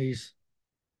renovation is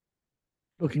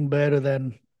looking better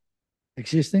than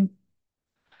existing.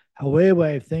 However,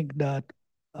 I think that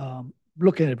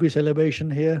looking at this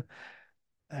elevation here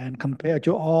and compared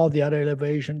to all the other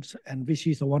elevations, and this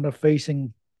is the one that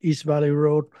facing East Valley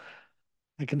Road,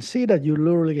 I can see that you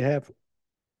literally have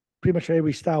pretty much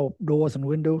every style of doors and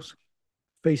windows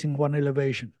facing one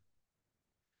elevation,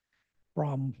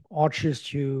 from arches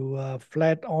to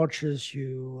flat arches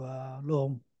to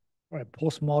little right,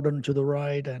 postmodern to the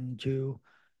right, and to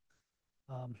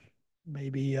um,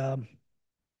 maybe I'm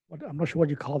not sure what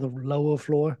you call the lower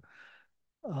floor.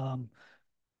 Um,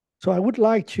 so I would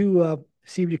like to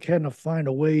see if you can find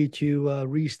a way to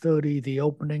restudy the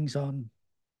openings on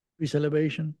this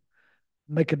elevation,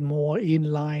 make it more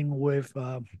in line with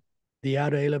the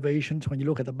other elevations. When you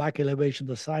look at the back elevation,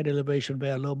 the side elevation,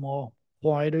 they're a little more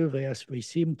quieter. They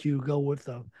seem to go with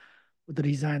the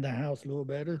design of the house a little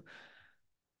better.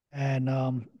 And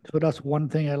so that's one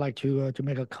thing I like to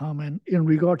make a comment in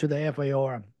regard to the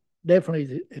FAR.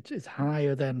 Definitely, it's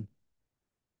higher than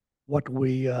what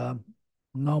we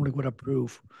normally would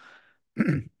approve.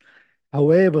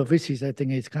 However, this is, I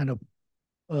think, is kind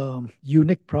of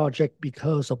unique project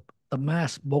because of the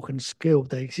mass bulk and scale of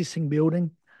the existing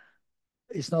building.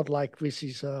 It's not like this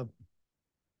is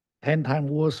 10 times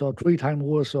worse or 3 times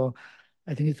worse. Or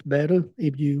I think it's better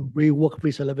if you rework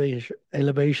this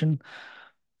elevation.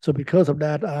 So because of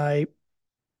that,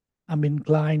 I'm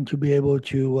inclined to be able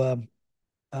to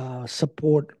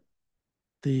support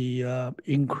the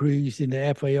increase in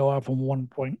the FAR from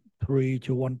 1.3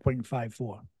 to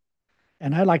 1.54.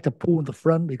 And I like the pool in the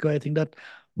front because I think that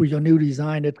with your new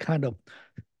design, it kind of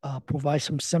provides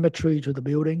some symmetry to the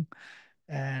building.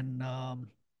 And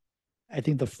I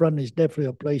think the front is definitely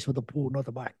a place for the pool, not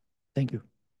the back. Thank you.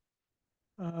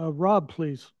 Rob,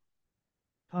 please.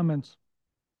 Comments.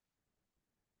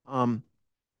 Um,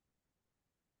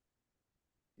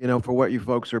 for what you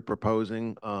folks are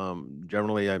proposing,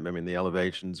 generally, I mean, the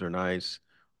elevations are nice.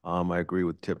 I agree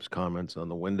with Tip's comments on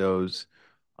the windows.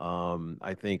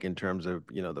 I think in terms of,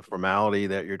 the formality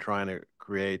that you're trying to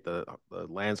create, the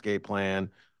landscape plan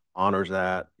honors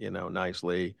that,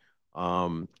 nicely.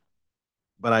 But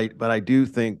I do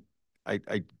think,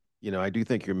 I do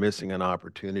think you're missing an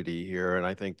opportunity here. And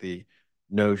I think the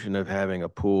notion of having a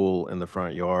pool in the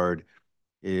front yard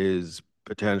is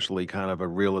potentially kind of a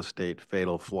real estate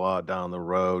fatal flaw down the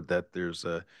road, that there's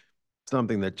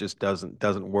something that just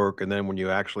doesn't work. And then when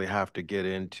you actually have to get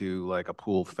into like a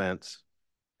pool fence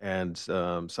and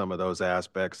some of those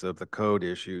aspects of the code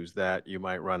issues, that you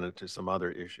might run into some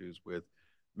other issues with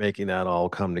making that all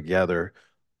come together.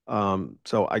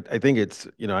 So I think it's,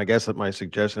 I guess that my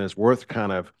suggestion is worth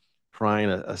kind of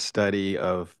trying a study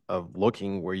of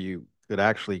looking where you could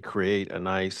actually create a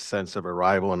nice sense of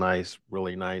arrival, a nice,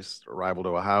 really nice arrival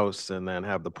to a house, and then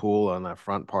have the pool on that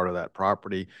front part of that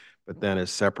property, but then is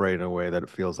separated in a way that it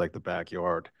feels like the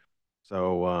backyard.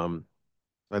 So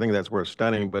I think that's worth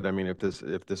studying. But I mean, if this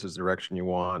is the direction you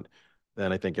want,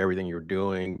 then I think everything you're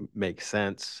doing makes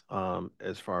sense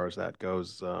as far as that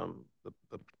goes. The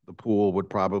pool would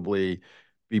probably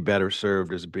be better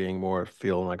served as being more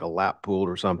feeling like a lap pool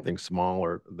or something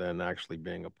smaller than actually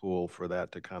being a pool for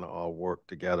that to kind of all work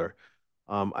together.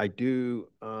 I do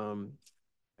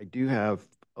have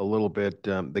a little bit,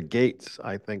 the gates,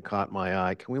 I think, caught my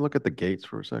eye. Can we look at the gates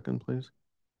for a second, please?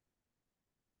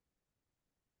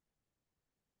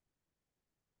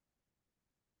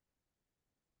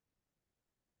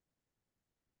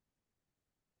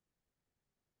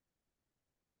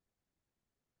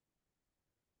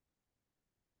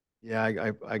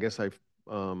 Yeah, I guess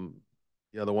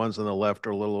yeah, the ones on the left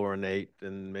are a little ornate,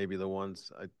 and maybe the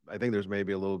ones, I think there's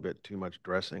maybe a little bit too much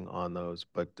dressing on those,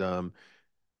 but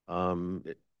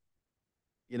it,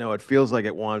 it feels like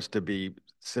it wants to be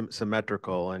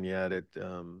symmetrical, and yet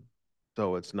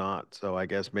so it's not. So I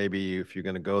guess maybe if you're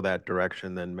going to go that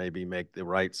direction, then maybe make the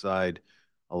right side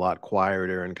a lot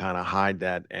quieter and kind of hide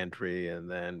that entry, and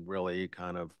then really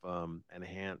kind of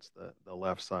enhance the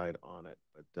left side on it.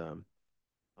 But um,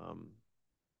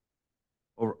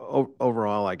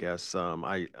 overall, I guess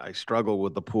I struggle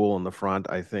with the pool in the front.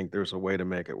 I think there's a way to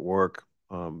make it work.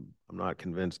 I'm not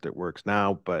convinced it works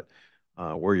now, but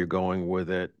where you're going with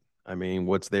it. I mean,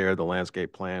 what's there, the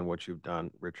landscape plan, what you've done,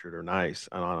 Richard, are nice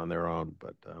and on their own.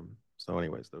 But so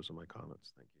anyways, those are my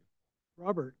comments. Thank you.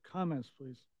 Robert, comments,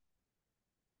 please.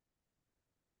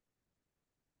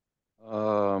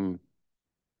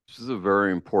 This is a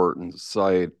very important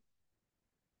site,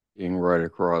 being right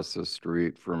across the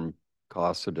street from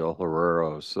Casa del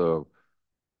Herrero. So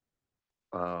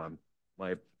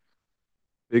my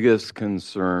biggest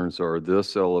concerns are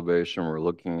this elevation we're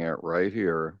looking at right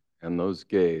here and those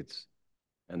gates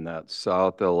and that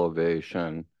south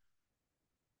elevation,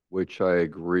 which I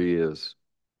agree is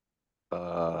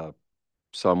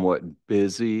somewhat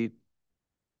busy,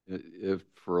 if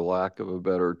for lack of a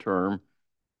better term.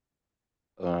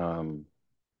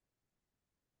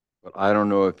 But I don't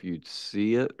know if you'd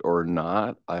see it or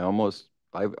not.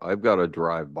 I've got to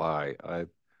drive by.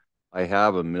 I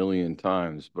have a million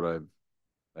times, but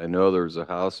I know there's a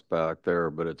house back there,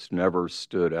 but it's never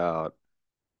stood out.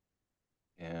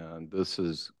 And this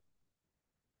is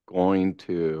going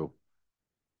to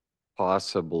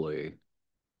possibly,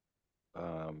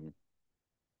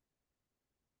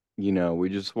 we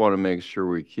just want to make sure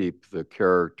we keep the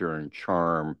character and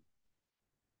charm.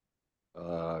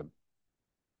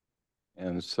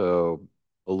 And so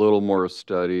a little more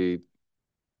study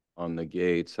on the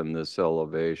gates and this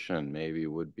elevation maybe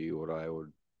would be what I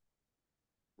would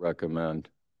recommend.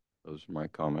 Those are my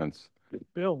comments.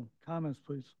 Bill, comments,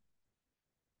 please.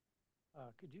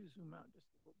 Could you zoom out just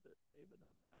a little bit, David, on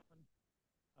that one?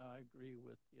 I agree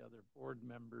with the other board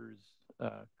members'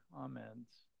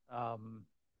 comments.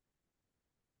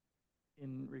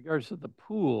 In regards to the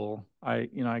pool, I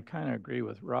kind of agree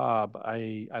with Rob.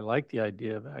 I like the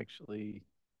idea of actually,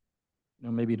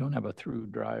 maybe don't have a through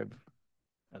drive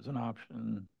as an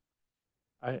option.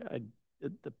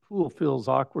 The pool feels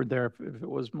awkward there. If it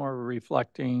was more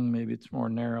reflecting, maybe it's more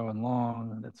narrow and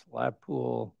long, and it's a lap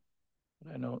pool.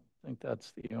 But I don't think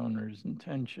that's the owner's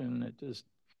intention. It just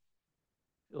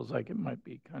feels like it might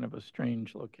be kind of a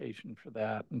strange location for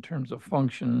that in terms of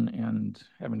function and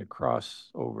having to cross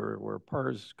over where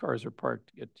cars are parked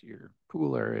to get to your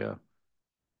pool area,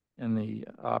 and the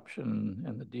option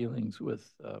and the dealings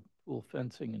with pool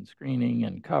fencing and screening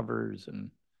and covers,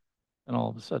 and all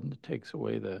of a sudden it takes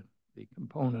away the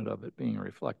component of it being a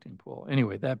reflecting pool.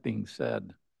 Anyway, that being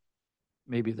said,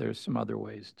 maybe there's some other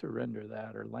ways to render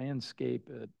that or landscape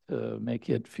it to make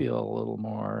it feel a little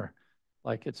more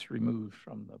like it's removed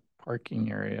from the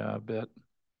parking area a bit.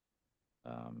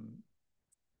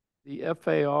 The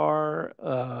FAR,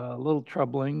 a little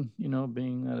troubling,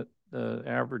 being that the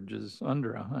average is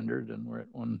under 100 and we're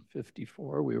at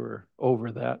 154. We were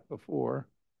over that before.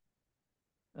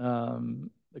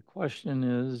 The question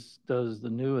is, does the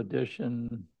new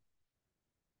addition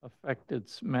affect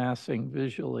its massing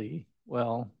visually?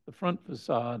 Well, the front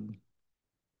facade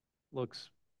looks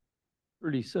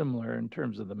pretty similar in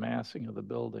terms of the massing of the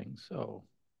building. So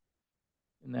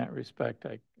in that respect,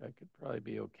 I could probably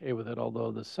be okay with it,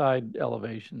 although the side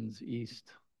elevations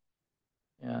east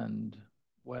and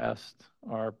west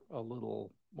are a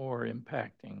little more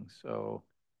impacting. So,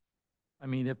 I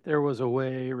mean, if there was a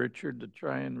way, Richard, to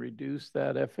try and reduce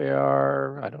that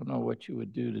FAR, I don't know what you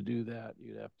would do to do that.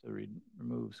 You'd have to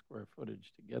remove square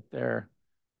footage to get there.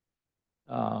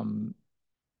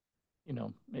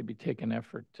 Maybe take an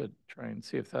effort to try and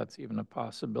see if that's even a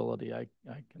possibility. I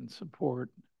can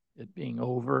support it being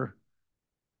over.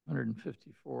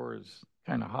 154 is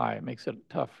kind of high. It makes it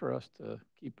tough for us to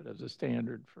keep it as a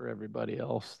standard for everybody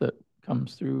else that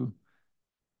comes through.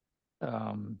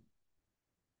 So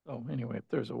anyway, if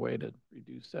there's a way to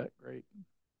reduce that, great.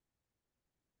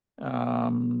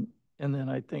 And then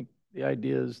I think the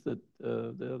idea is that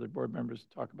the other board members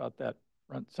talk about that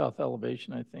front south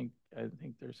elevation. I think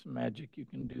there's some magic you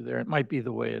can do there. It might be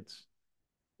the way it's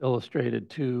illustrated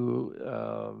too,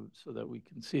 so that we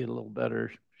can see it a little better,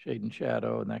 shade and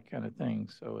shadow and that kind of thing.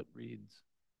 So it reads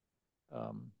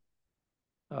a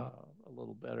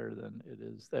little better than it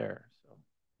is there. So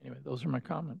anyway, those are my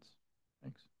comments.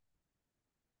 Thanks.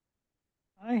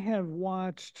 I have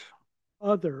watched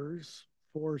others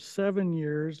for 7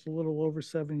 years, a little over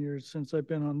 7 years since I've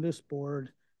been on this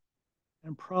board,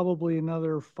 and probably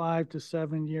another 5 to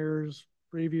 7 years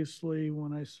previously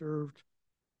when I served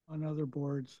on other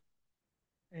boards.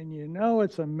 And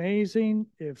it's amazing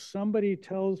if somebody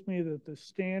tells me that the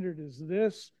standard is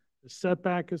this, the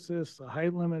setback is this, the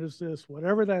height limit is this,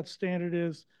 whatever that standard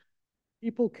is,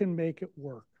 people can make it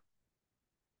work.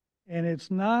 And it's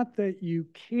not that you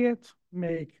can't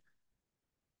make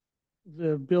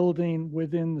the building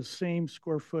within the same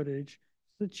square footage,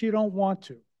 that you don't want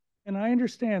to. And I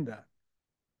understand that.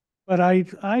 But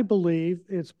I believe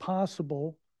it's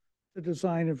possible to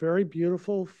design a very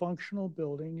beautiful, functional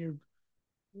building.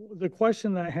 The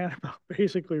question that I had about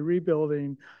basically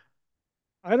rebuilding,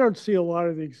 I don't see a lot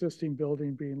of the existing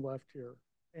building being left here.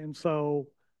 And so,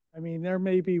 I mean, there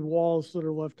may be walls that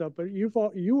are left up, but you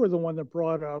were the one that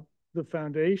brought up the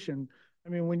foundation. I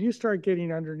mean, when you start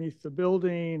getting underneath the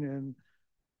building and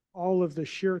all of the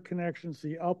shear connections,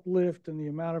 the uplift and the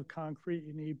amount of concrete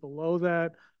you need below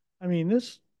that, I mean,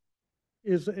 this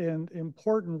is an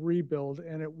important rebuild,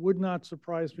 and it would not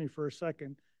surprise me for a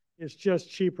second. It's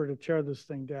just cheaper to tear this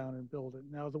thing down and build it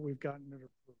now that we've gotten it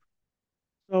approved.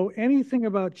 So anything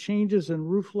about changes in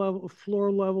roof level,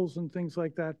 floor levels and things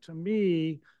like that, to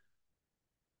me,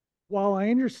 while I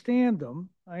understand them,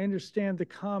 I understand the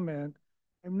comment,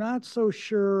 I'm not so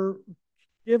sure,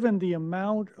 given the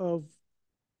amount of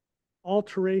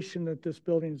alteration that this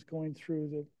building is going through,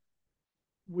 that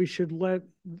we should let,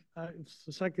 it's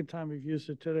the second time we've used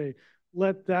it today,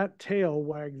 let that tail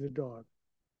wag the dog.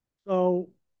 So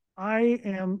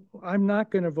I'm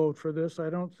not going to vote for this. I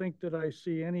don't think that I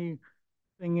see anything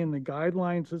in the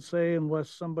guidelines that say unless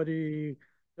somebody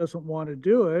doesn't want to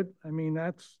do it. I mean,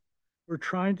 we're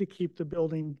trying to keep the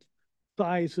building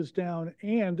sizes down,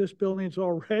 and this building's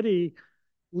already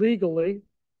legally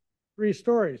 3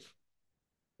 stories.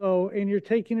 So, and you're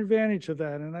taking advantage of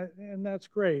that, and that's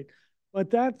great.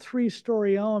 But that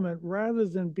 3-story element, rather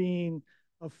than being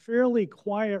a fairly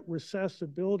quiet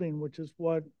recessive building, which is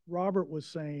what Robert was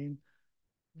saying,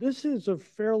 this is a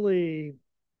fairly,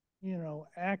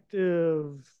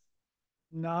 active,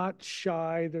 not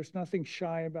shy. There's nothing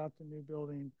shy about the new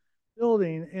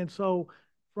building. And so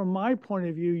from my point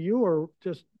of view, you are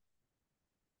just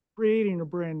creating a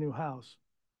brand new house.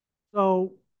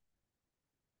 So,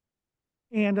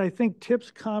 and I think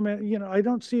Tip's comment, I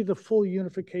don't see the full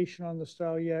unification on the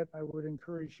style yet. I would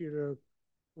encourage you to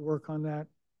work on that.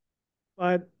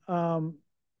 But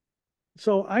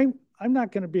so I'm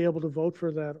not going to be able to vote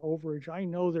for that overage. I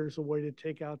know there's a way to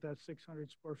take out that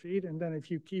 600 square feet, and then if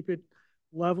you keep it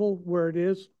level where it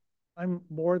is, I'm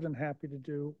more than happy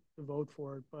to vote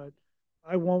for it. But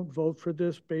I won't vote for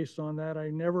this based on that. I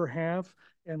never have,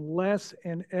 unless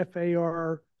an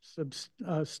FAR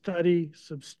study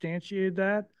substantiated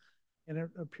that. And it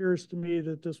appears to me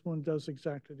that this one does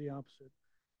exactly the opposite.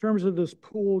 In terms of this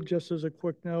pool, just as a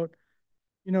quick note,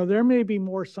 there may be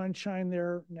more sunshine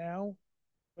there now,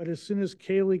 but as soon as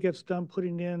Kaylee gets done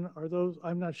putting in,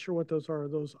 I'm not sure what those are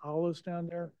those olives down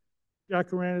there?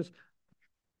 Jacarandas?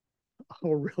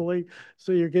 Oh, really?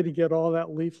 So you're going to get all that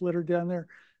leaf litter down there?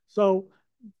 So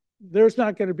there's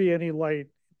not going to be any light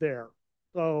there.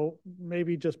 So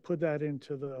maybe just put that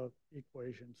into the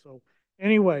equation. So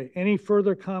anyway, any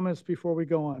further comments before we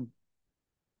go on?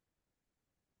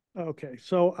 Okay,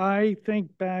 so I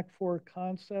think back for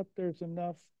concept, there's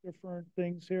enough different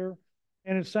things here.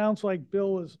 And it sounds like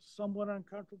Bill is somewhat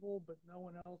uncomfortable, but no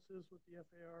one else is with the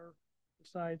FAR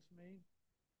besides me.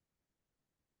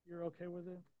 You're okay with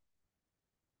it?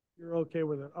 You're okay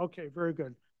with it. Okay, very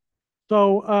good.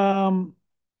 So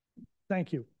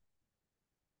thank you.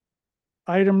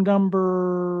 Item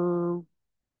number,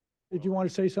 did you want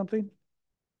to say something,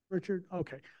 Richard?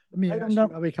 Okay. Let me ask you,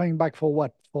 are we coming back for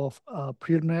what? For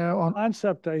preliminary on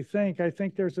concept, I think. I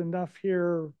think there's enough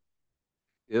here.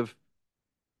 If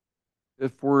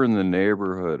we're in the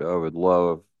neighborhood, I would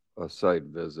love a site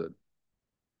visit.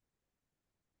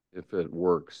 If it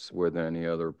works with any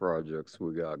other projects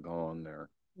we got going there.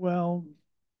 Well,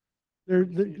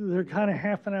 they're kind of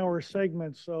half an hour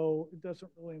segments, so it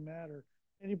doesn't really matter.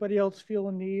 Anybody else feel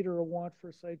a need or a want for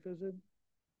a site visit?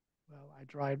 Well, I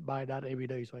drive by that every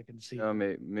day so I can see. Yeah,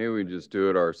 maybe we just do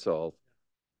it ourselves.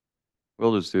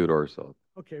 We'll just do it ourselves.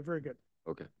 Okay, very good.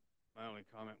 Okay. My only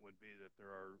comment would be that there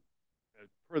are,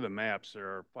 per the maps, there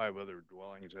are 5 other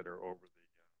dwellings that are over the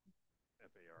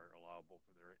FAR allowable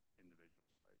for their individual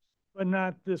sites. But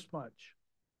not this much.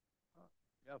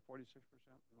 Yeah, 46%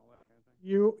 and all that kind of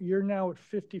thing. You're now at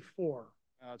 54.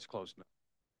 That's close enough.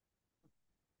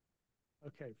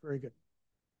 Okay, very good.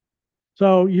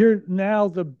 So you're now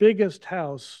the biggest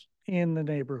house in the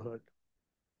neighborhood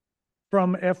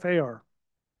from FAR.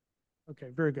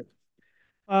 Okay, very good.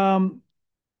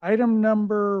 Item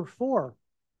number 4,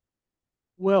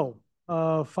 Will,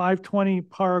 520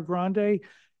 Para Grande.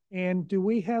 And do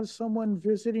we have someone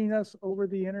visiting us over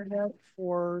the internet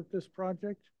for this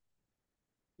project?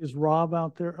 Is Rob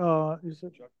out there? Is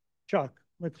it Chuck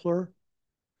McClure?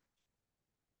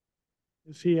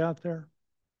 Is he out there?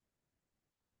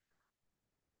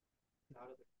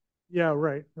 Yeah,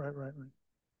 right.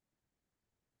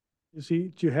 Is he,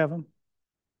 do you have him?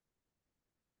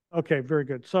 Okay, very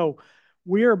good. So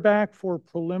We are back for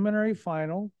preliminary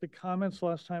final. The comments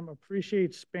last time: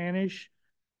 appreciate Spanish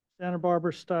Santa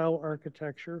Barbara style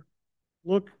architecture.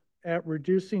 Look at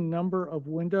reducing number of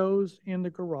windows in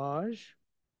the garage.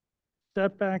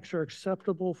 Setbacks are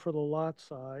acceptable for the lot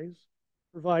size.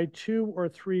 Provide 2 or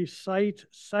 3 site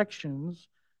sections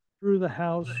through the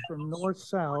house from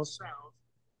north-south,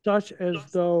 such as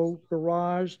though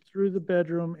garage through the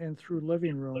bedroom and through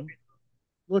living room.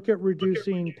 Look at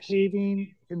reducing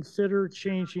paving. Consider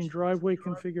changing driveway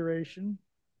configuration.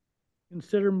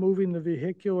 Consider moving the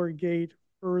vehicular gate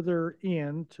further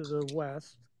in to the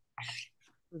west.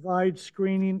 Provide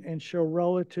screening and show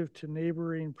relative to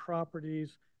neighboring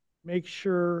properties. Make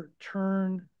sure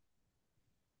turn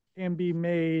can be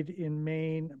made in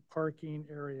main parking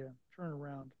area. Turn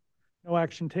around. No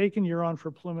action taken. You're on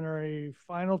for preliminary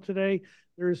final today.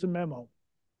 There is a memo.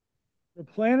 The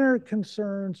planner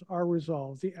concerns are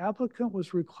resolved. The applicant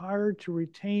was required to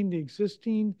retain the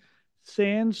existing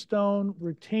sandstone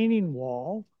retaining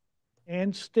wall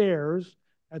and stairs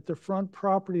at the front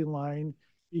property line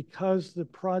because the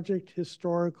project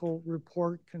historical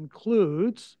report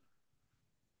concludes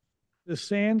the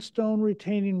sandstone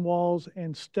retaining walls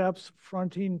and steps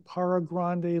fronting Para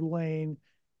Grande Lane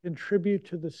contribute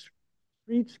to the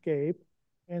streetscape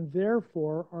and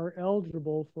therefore are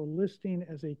eligible for listing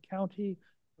as a County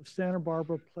of Santa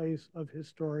Barbara place of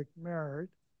historic merit.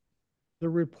 The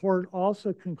report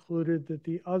also concluded that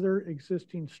the other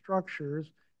existing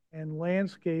structures and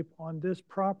landscape on this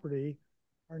property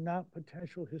are not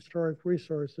potential historic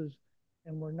resources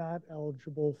and were not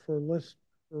eligible for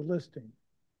listing.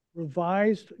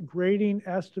 Revised grading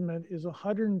estimate is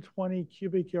 120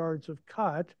 cubic yards of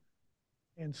cut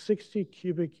and 60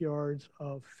 cubic yards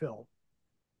of fill.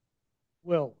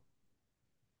 Will.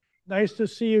 Nice to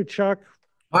see you, Chuck.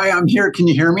 Hi, I'm here. Can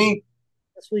you hear me?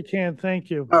 Yes, we can. Thank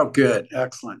you. Oh, good.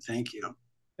 Excellent. Thank you.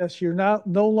 Yes, you're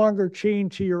no longer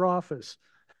chained to your office.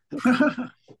 Okay,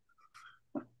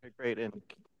 great. And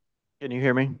can you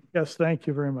hear me? Yes, thank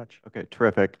you very much. Okay,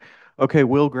 terrific. Okay,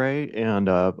 Will Gray, and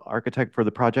architect for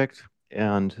the project.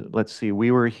 And let's see, we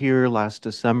were here last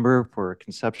December for a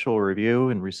conceptual review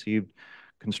and received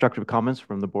constructive comments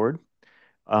from the board.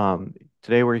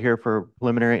 Today we're here for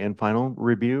preliminary and final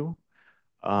review.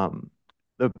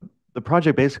 The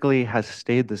project basically has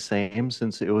stayed the same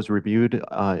since it was reviewed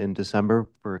in December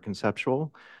for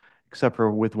conceptual, except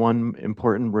for with one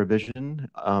important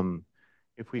revision.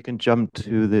 If we can jump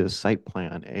to the site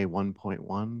plan,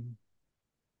 A1.1.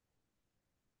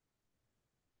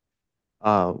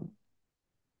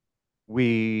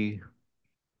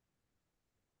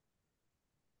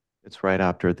 It's right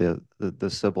after the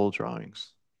civil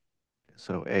drawings.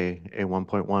 So A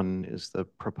 1.1 is the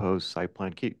proposed site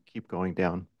plan. Keep going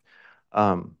down.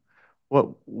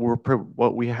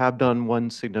 What we have done, one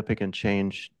significant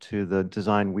change to the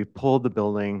design, we pulled the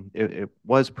building. It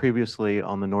was previously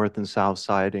on the north and south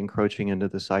side, encroaching into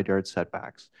the side yard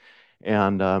setbacks.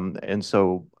 And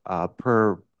so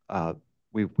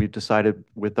we decided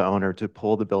with the owner to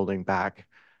pull the building back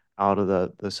out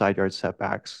of the side yard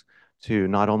setbacks to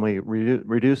not only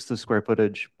reduce the square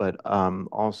footage, but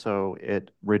also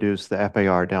it reduced the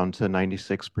FAR down to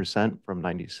 96% from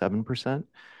 97%.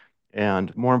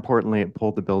 And more importantly, it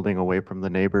pulled the building away from the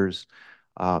neighbors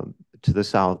to the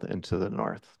south and to the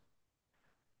north.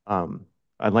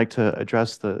 I'd like to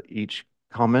address each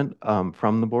comment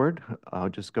from the board. I'll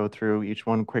just go through each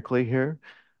one quickly here.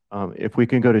 If we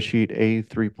can go to sheet A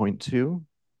 3.2,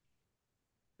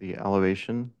 the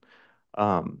elevation.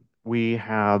 We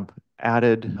have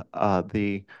added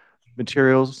the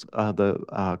materials,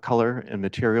 the color and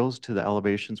materials to the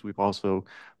elevations. We've also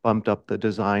bumped up the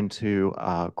design to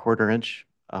 1/4 inch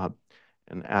and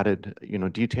added,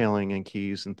 detailing and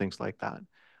keys and things like that.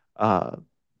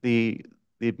 The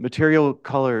material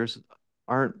colors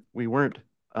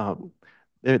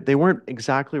they weren't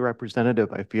exactly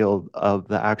representative, I feel, of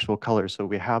the actual color. So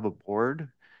we have a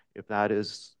board, if that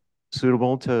is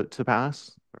suitable to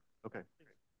pass. Okay.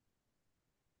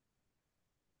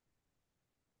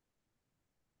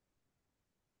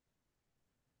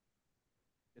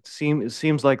 It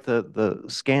seems like the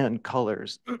scanned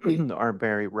colors aren't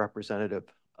very representative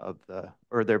of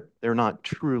or they're not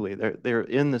truly. They're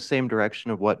in the same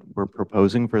direction of what we're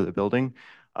proposing for the building,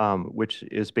 which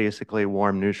is basically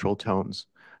warm neutral tones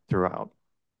throughout.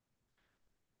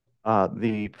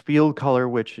 The field color,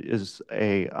 which is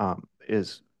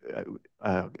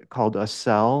called a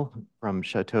cell from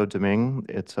Chateau Domingue.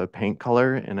 It's a paint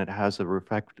color and it has a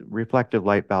reflective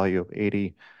light value of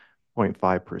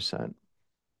 80.5%.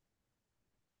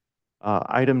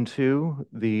 Item 2,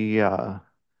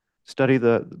 study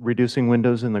the reducing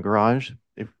windows in the garage.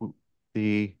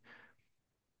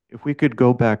 if we could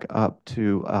go back up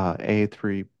to A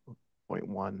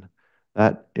 3.1,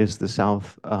 that is the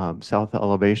south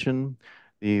elevation.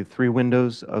 The three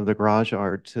windows of the garage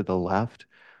are to the left.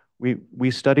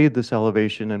 We studied this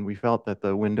elevation and we felt that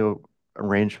the window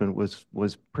arrangement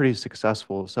was pretty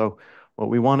successful. So what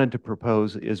we wanted to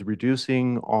propose is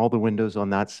reducing all the windows on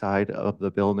that side of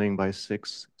the building by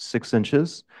six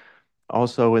inches.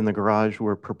 Also in the garage,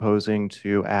 we're proposing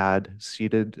to add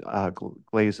seated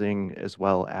glazing as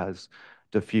well as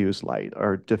diffuse light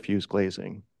or diffuse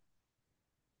glazing.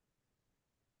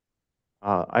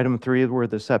 Item 3 were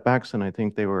the setbacks, and I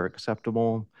think they were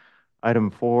acceptable. Item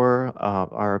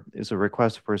 4 is a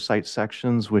request for site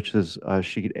sections, which is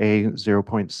sheet A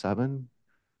 0.7.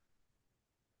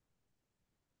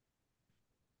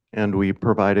 And we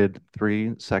provided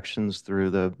 3 sections through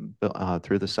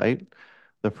the site.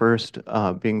 The first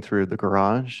being through the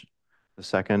garage, the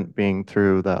second being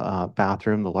through the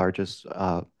bathroom, the largest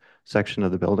section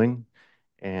of the building,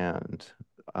 and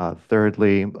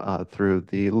thirdly through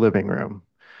the living room.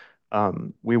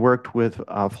 We worked with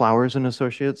Flowers and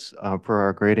Associates for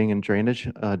our grading and drainage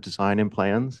design and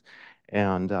plans,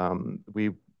 and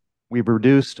we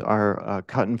reduced our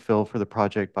cut and fill for the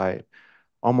project by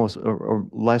almost or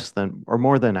less than or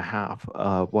more than a half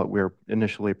of what we're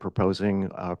initially proposing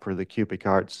for the cubic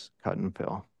yards cut and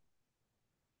fill.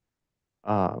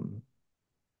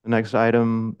 The next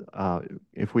item,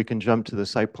 if we can jump to the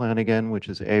site plan again, which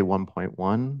is A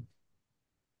 1.1.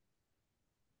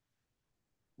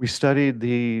 We studied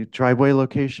the driveway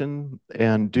location,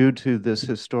 and due to this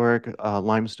historic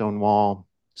limestone wall,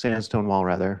 sandstone wall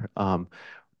rather,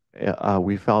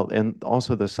 we felt, and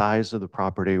also the size of the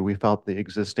property, we felt the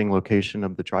existing location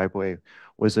of the driveway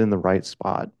was in the right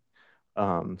spot.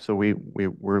 So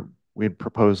we'd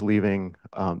proposed leaving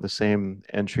the same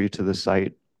entry to the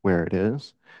site where it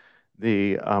is.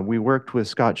 We worked with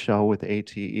Scott Shell with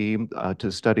ATE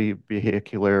to study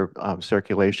vehicular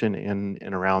circulation in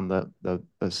and around the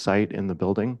site in the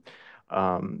building.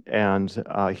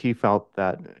 And he felt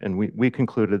that, and we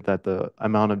concluded that the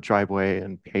amount of driveway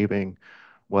and paving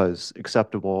was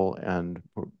acceptable and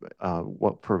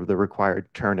what for the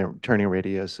required turning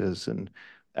radiuses and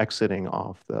exiting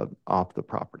off the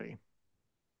property.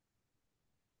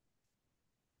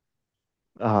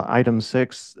 Item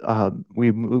 6,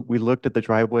 we looked at the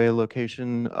driveway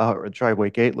location or driveway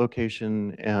gate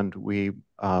location, and we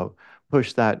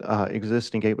pushed that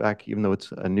existing gate back, even though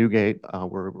it's a new gate.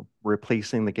 We're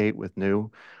replacing the gate with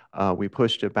new. We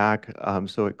pushed it back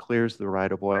so it clears the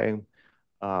right of way.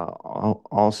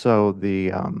 Also,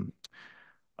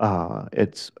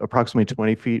 it's approximately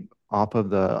 20 feet off of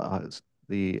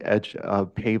the edge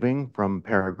of paving from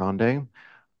Para Grande.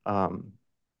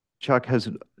 Chuck has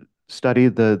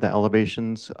studied the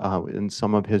elevations in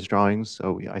some of his drawings,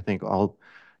 so I think I'll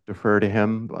defer to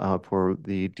him for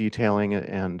the detailing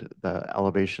and the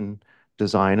elevation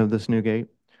design of this new gate.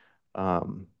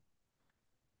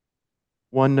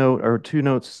 One note or two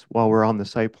notes while we're on the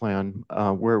site plan.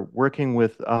 We're working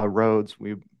with roads.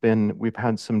 We've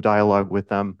had some dialogue with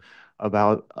them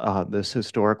about this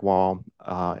historic wall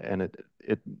and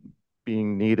it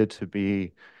being needed to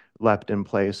be left in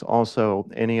place. Also,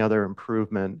 any other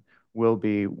improvement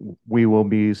we will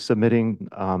be submitting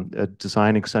a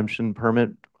design exemption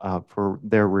permit for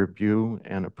their review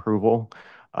and approval.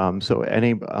 So any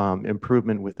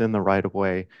improvement within the right of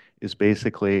way is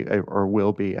basically or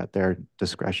will be at their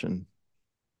discretion.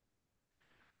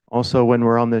 Also, when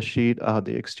we're on this sheet,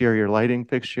 the exterior lighting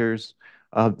fixtures,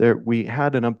 we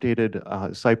had an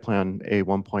updated site plan A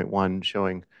 1.1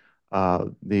 showing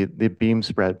the beam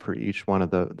spread for each one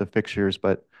of the fixtures,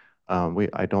 but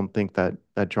I don't think that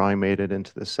drawing made it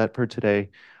into the set for today.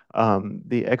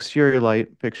 The exterior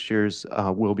light fixtures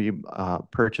will be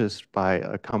purchased by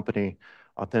a company,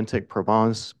 Authentic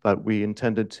Provence, but we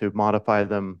intended to modify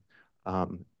them,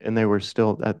 and they were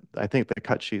still, I think the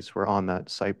cut sheets were on that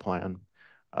site plan.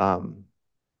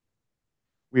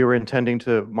 We were intending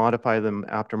to modify them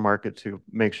aftermarket to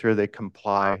make sure they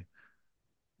comply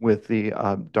with the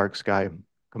dark sky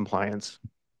compliance.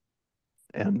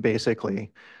 And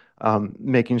basically,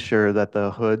 making sure that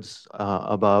the hoods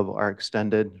above are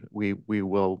extended. We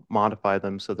will modify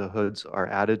them so the hoods are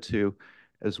added to,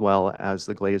 as well as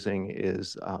the glazing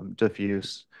is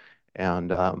diffuse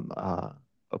and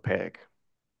opaque.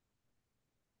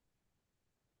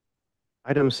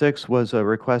 Item 6 was a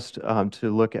request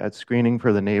to look at screening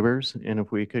for the neighbors, and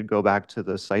if we could go back to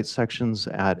the site sections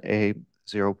at A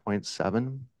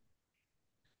 0.7.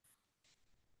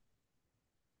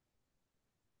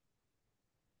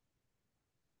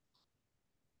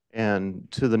 And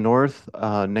to the north,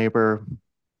 neighbor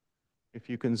If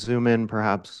you can zoom in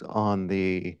perhaps on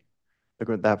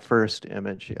that first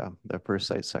image, yeah, that first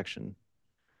site section.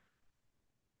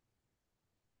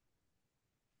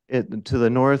 To the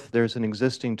north, there's an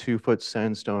existing 2-foot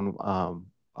sandstone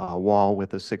wall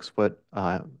with a 6-foot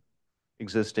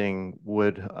existing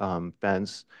wood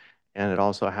fence, and it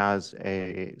also has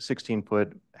a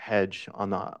 16-foot hedge on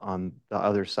the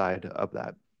other side of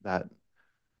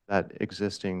that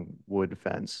existing wood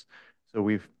fence. So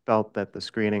we felt that the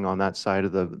screening on that side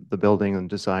of the building and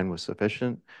design was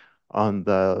sufficient. On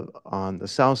the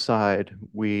south side,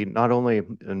 we not only,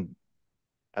 and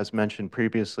as mentioned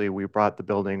previously, we brought the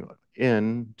building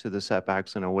in to the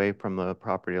setbacks and away from the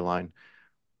property line,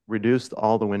 reduced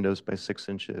all the windows by 6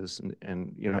 inches,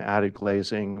 and added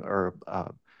glazing or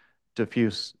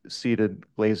diffuse seated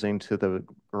glazing to the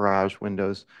garage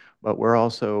windows. But we're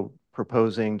also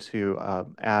proposing to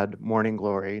add morning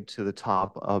glory to the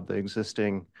top of the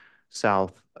existing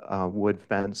south wood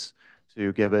fence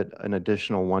to give it an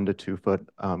additional 1 to 2 foot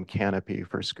canopy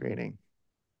for screening.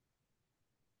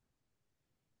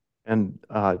 And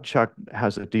Chuck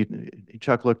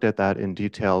Chuck looked at that in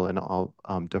detail, and I'll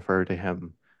defer to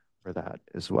him for that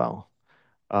as well.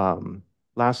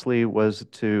 Lastly was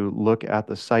to look at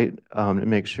the site and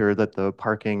make sure that the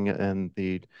parking and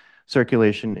the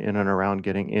circulation in and around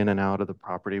getting in and out of the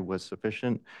property was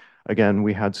sufficient. Again,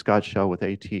 we had Scott Shell with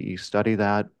ATE study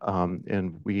that,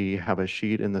 and we have a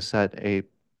sheet in the set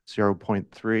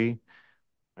A0.3,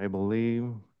 I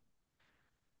believe.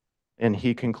 And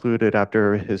he concluded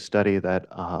after his study that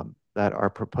that our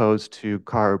proposed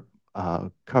covered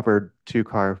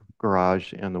 2-car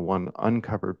garage and the one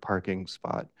uncovered parking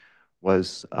spot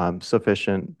was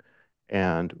sufficient,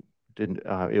 and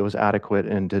it was adequate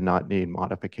and did not need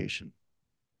modification.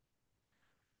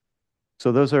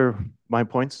 So those are my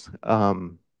points.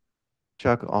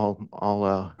 Chuck,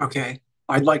 I'll Okay,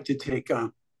 I'd like to take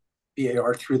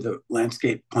BAR through the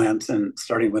landscape plans and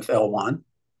starting with L1.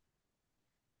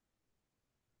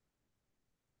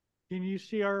 Can you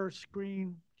see our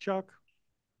screen, Chuck?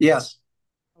 Yes.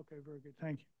 Okay, very good.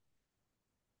 Thank you.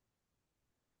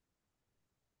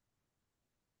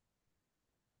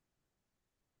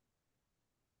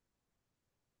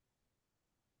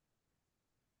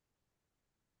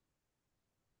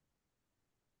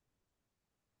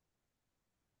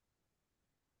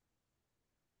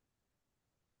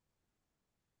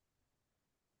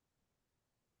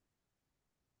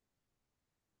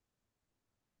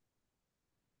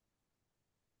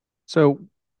 So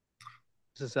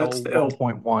this is That's the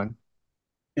L1.1.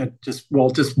 Yeah,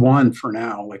 just one for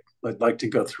now. Like I'd like to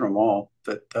go through them all.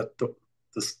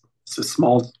 It's a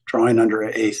small drawing under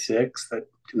an A6 that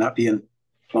cannot be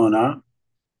blown up.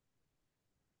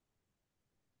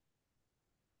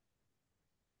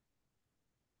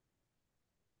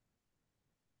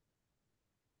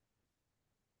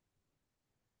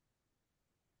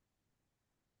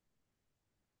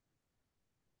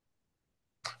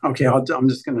 Okay, I'm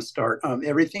just going to start.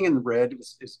 Everything in the red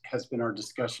has been our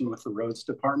discussion with the roads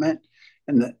department,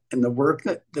 and the work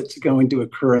that's going to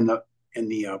occur in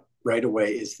the right of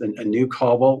way is a new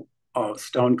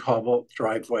stone cobble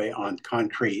driveway on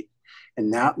concrete,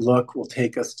 and that look will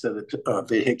take us to the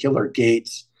vehicular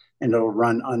gates, and it'll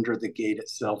run under the gate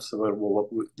itself, so there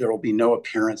will be no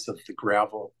appearance of the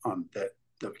gravel, that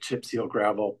the chip seal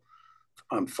gravel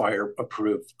fire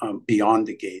approved beyond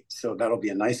the gate. So that'll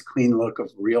be a nice clean look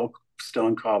of real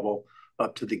stone cobble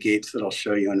up to the gates that I'll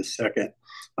show you in a second.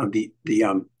 The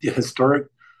historic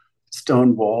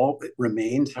stone wall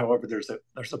remains. However, there's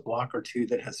a block or two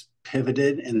that has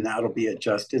pivoted, and that'll be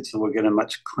adjusted. So we'll get a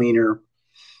much cleaner,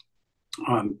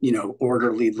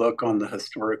 orderly look on the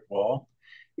historic wall.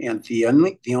 And the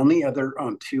only other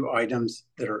 2 items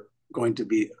that are going to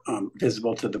be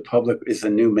visible to the public is a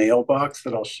new mailbox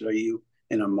that I'll show you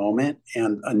in a moment,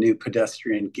 and a new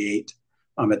pedestrian gate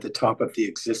at the top of the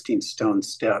existing stone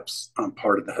steps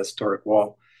part of the historic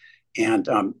wall. And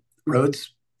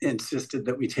Rhodes insisted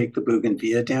that we take the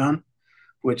bougainvillea down,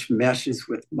 which meshes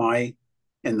with my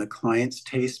and the client's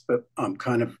taste, but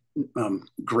kind of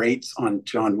grates on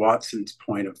John Watson's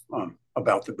point of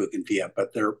about the bougainvillea.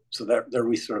 But there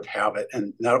we sort of have it,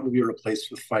 and that will be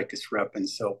replaced with ficus rep, and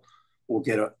so we'll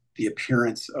get the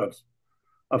appearance of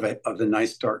the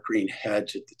nice dark green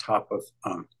hedge at the top of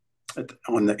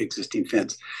on the existing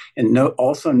fence. And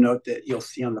also note that you'll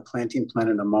see on the planting plan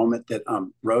in a moment that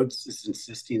Rhodes is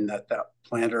insisting that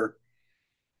planter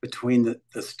between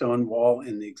the stone wall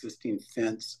and the existing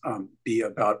fence be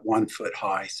about 1 foot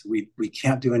high. So we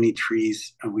can't do any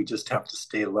trees, and we just have to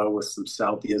stay low with some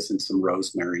salvias and some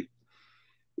rosemary.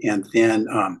 And then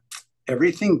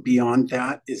everything beyond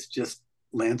that is just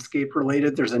landscape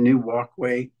related. There's a new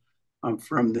walkway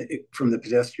from the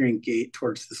pedestrian gate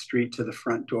towards the street to the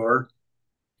front door.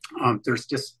 There's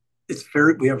just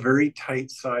we have very tight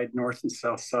side, north and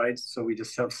south sides, so we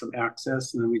just have some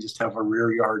access, and then we just have a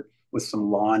rear yard with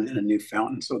some lawn and a new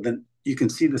fountain. So then you can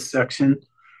see the section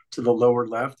to the lower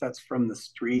left, that's from the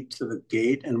street to the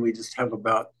gate, and we just have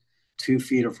about 2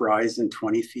 feet of rise and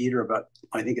 20 feet, or about,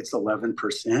 I think it's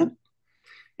 11%.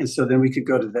 And so then we could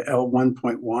go to the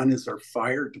L1.1 is our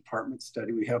fire department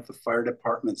study. We have the fire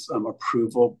department's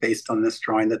approval based on this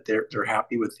drawing that they're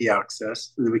happy with the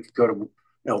access. And then we could go to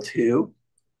L2.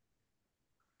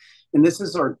 And this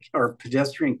is our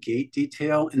pedestrian gate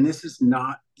detail. And this is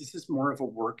more of a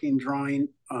working drawing.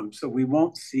 So we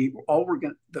won't see,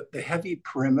 the heavy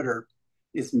perimeter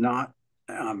is not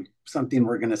something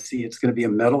we're gonna see. It's gonna be a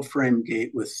metal frame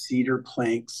gate with cedar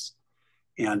planks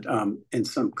and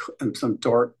some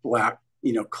dark black,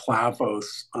 clavos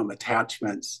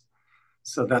attachments.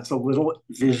 So that's a little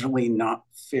visually not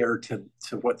fair to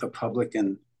what the public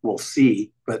will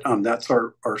see, but that's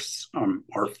our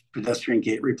pedestrian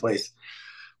gate replace.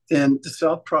 Then the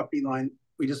south property line,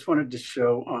 we just wanted to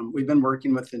show, we've been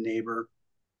working with the neighbor,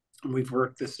 and we've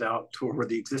worked this out to where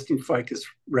the existing ficus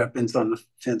repens on the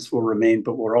fence will remain,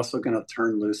 but we're also going to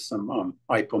turn loose some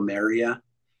ipomeria.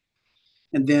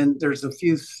 And then there's a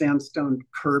few sandstone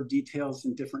curb details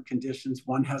in different conditions.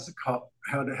 One has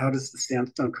how does the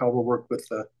sandstone cobble work with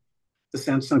the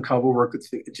sandstone cobble work with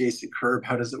the adjacent curb?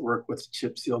 How does it work with the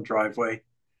chip seal driveway?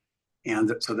 And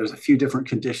so there's a few different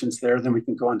conditions there. Then we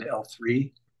can go on to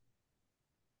L3.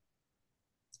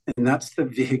 And that's the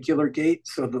vehicular gate.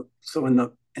 So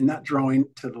in that drawing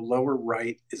to the lower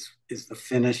right is the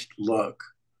finished look.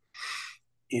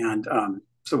 And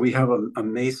so we have a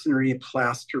masonry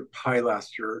plaster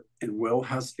pilaster, and Will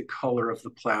has the color of the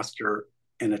plaster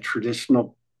and a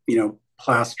traditional,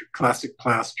 classic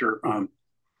plaster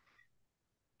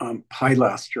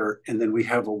pilaster. And then we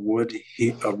have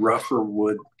a rougher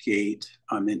wood gate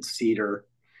in cedar.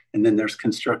 And then there's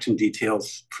construction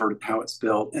details for how it's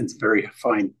built, and it's very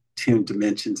fine tuned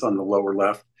dimensions on the lower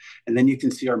left. And then you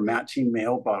can see our matching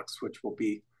mailbox, which will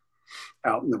be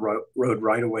out in the road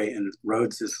right away, and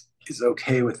Rhodes is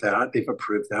okay with that. They've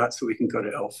approved that, so we can go to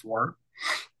L4.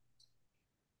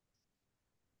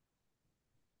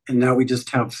 And now we just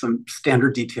have some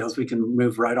standard details. We can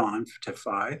move right on to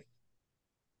 5.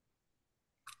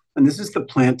 And this is the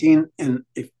planting, and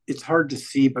it's hard to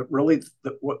see, but really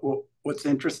what's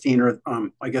interesting, or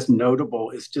I guess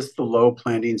notable, is just the low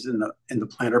plantings in the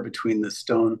planter between the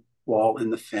stone wall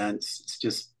and the fence.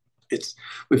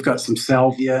 We've got some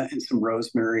salvia and some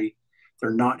rosemary. They're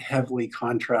not heavily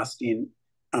contrasting,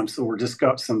 so we're just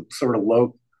got some sort of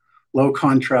low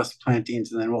contrast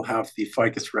plantings, and then we'll have the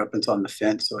ficus repens on the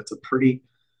fence. So it's a pretty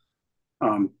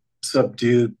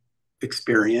subdued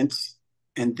experience.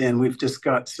 And then we've just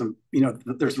got some,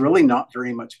 there's really not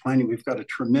very much planting. We've got a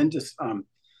tremendous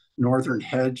northern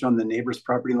hedge on the neighbor's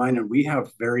property line, and we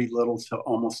have very little to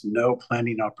almost no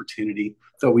planting opportunity,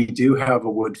 though we do have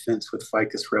a wood fence with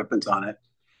ficus repens on it.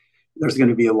 There's going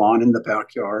to be a lawn in the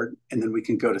backyard, and then we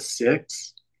can go to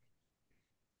 6.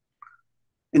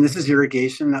 And this is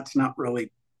irrigation. That's not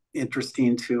really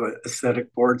interesting to an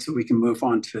aesthetic board, so we can move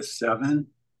on to 7.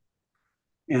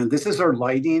 And this is our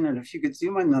lighting. And if you could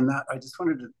zoom in on that, I just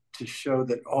wanted to show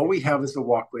that all we have is a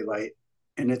walkway light,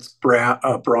 and it's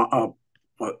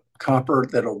copper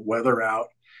that'll weather out.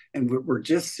 And we're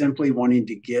just simply wanting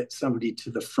to get somebody to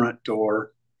the front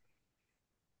door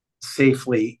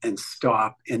safely and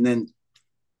stop. And then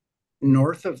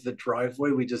north of the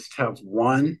driveway, we just have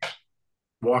one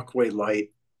walkway light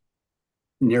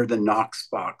near the Knox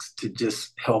box to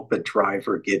just help a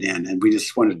driver get in. And we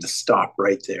just wanted to stop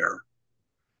right there.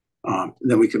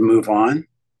 Then we could move on.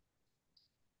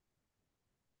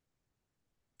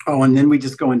 Oh, and then we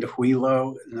just go into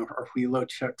Huilo, and our Huilo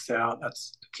checks out.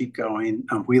 That's keep going.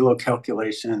 Huilo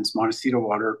calculations, Montecito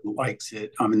water likes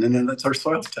it. And then that's our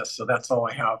soils test. So that's all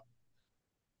I have.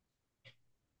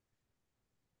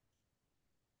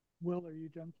 Will, are you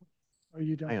done? Are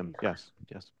you done? I am, yes.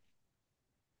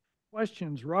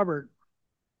 Questions, Robert?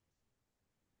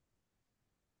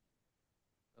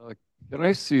 Can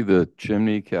I see the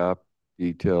chimney cap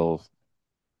details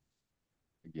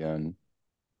again?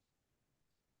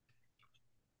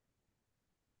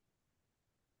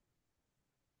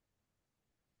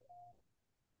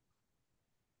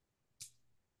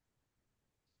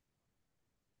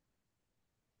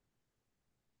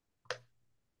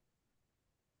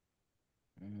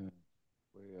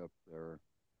 Way up there.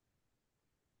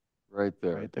 Right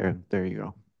there. Right there. There you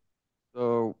go.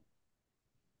 So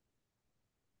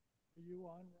Are you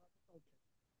on, Robert? Okay.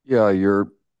 Yeah,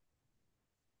 your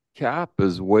cap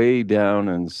is way down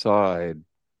inside.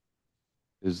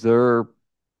 Is there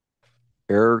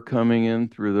air coming in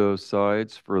through those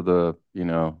sides for the,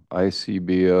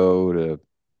 ICBO to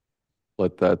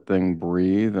let that thing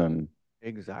breathe? And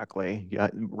Exactly. Yeah,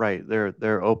 right. There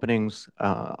are openings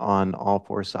on all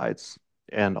four sides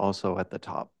and also at the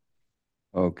top.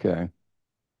 okay.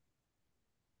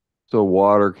 So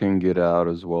water can get out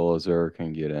as well as air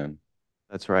can get in.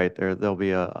 That's right. There'll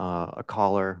be a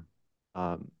collar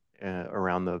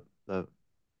around the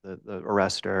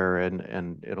arrestor,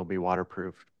 and it'll be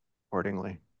waterproof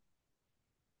accordingly.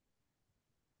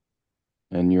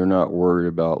 And you're not worried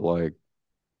about like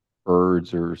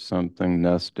birds or something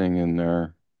nesting in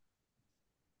there?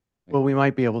 Well, we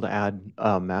might be able to add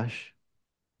mesh.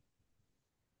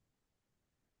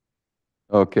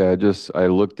 Okay, I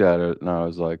looked at it and I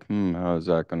was like, how is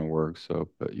that going to work? So,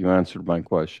 but you answered my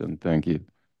question. Thank you.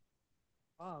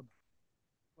 Bob,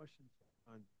 questions?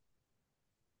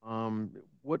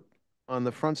 What on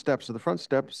the front steps? Are the front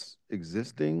steps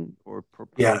existing or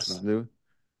proposed Yes. as new?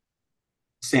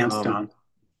 Sandstone.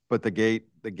 But the gate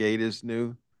is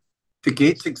new. The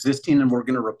gate's existing and we're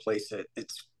going to replace it.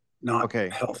 It's not Okay.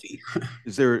 healthy.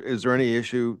 Is there any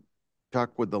issue,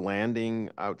 Chuck, with the landing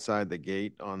outside the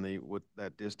gate with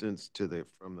that distance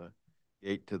from the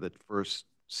gate to the first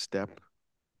step?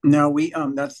 No, we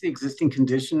that's the existing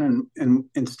condition, and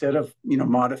instead of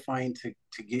modifying to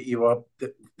get you up,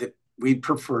 that we'd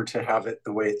prefer to have it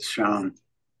the way it's shown.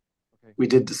 Okay. We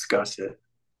did discuss it. In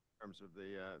terms of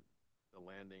the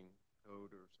landing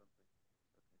code or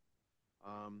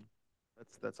something.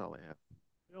 That's all I have.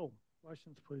 Bill,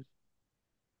 questions, please.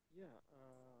 Yeah,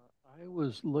 I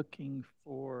was looking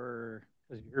for,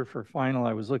 because you're for final,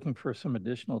 I was looking for some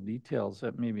additional details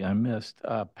that maybe I missed.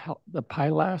 The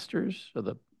pilasters, or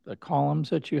the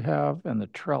columns that you have, and the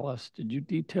trellis, did you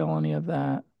detail any of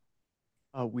that?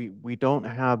 We don't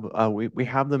have we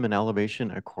have them in elevation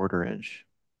at 1/4 inch,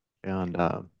 and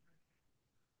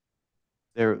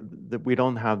we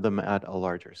don't have them at a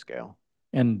larger scale.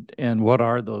 And what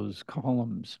are those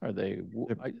columns? Are they,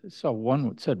 I saw one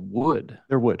that said wood.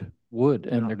 They're wood. Wood,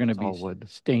 and they're going to all be wood.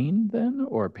 stained then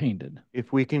or painted?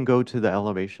 If we can go to the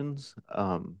elevations,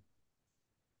 So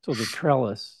the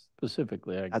trellis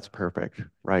specifically, I that's guess. perfect,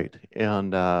 right?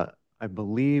 And I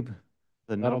believe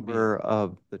the That'll be number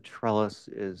of the trellis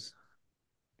is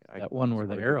that one where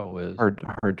the arrow is.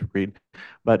 hard to read,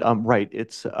 but right,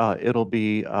 it'll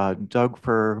be Doug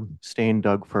fir, stained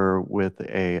Doug fir with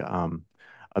a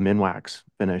minwax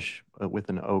finish with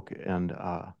an oak and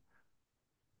I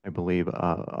believe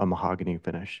a mahogany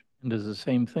finish. And does the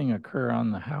same thing occur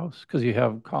on the house? Because you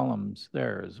have columns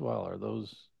there as well. Are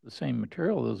those the same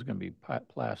material? Those are going to be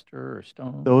plaster or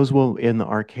stone? Those will, in the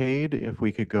arcade, if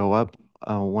we could go up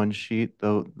one sheet,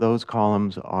 those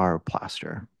columns are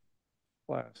plaster.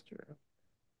 Plaster.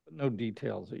 But no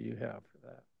details that you have for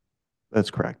that.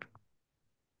 That's correct.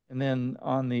 And then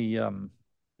on the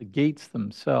gates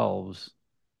themselves,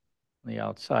 on the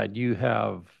outside, you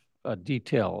have a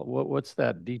detail. What's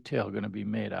that detail going to be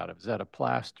made out of? Is that a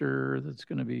plaster that's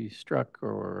going to be struck,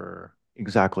 or?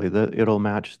 Exactly. It'll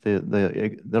match the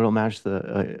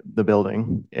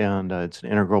building, and it's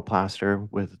an integral plaster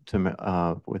with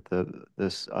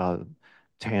this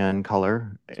tan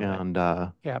color, So and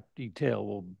cap detail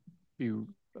will be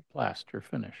a plaster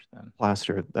finish then.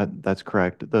 plaster. That's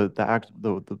correct.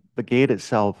 The gate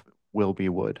itself will be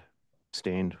wood,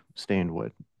 stained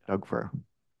wood, Doug fir.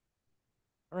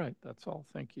 All right, that's all.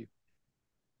 Thank you.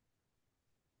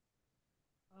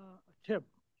 Tip.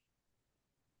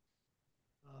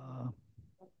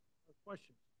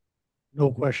 Questions?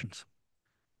 No questions.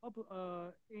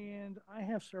 And I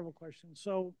have several questions.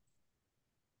 So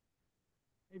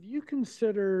have you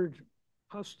considered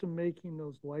custom making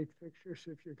those light fixtures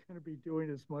if you're going to be doing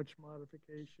as much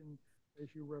modification as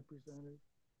you represented?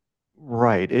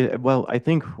 Right. Well, I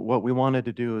think what we wanted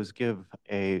to do is give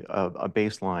a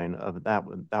baseline of that.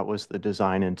 That was the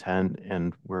design intent,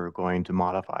 and we're going to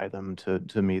modify them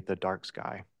to meet the dark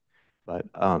sky. But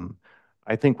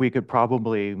I think we could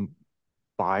probably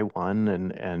buy one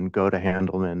and go to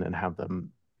Handelman and have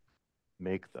them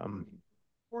make them.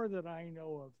 Four that I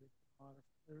know of that can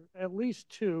modify, at least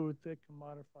two that can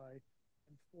modify,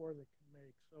 and four that can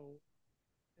make. So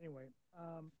anyway,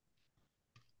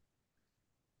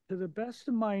 to the best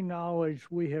of my knowledge,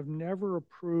 we have never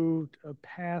approved a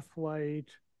path light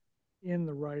in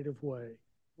the right of way.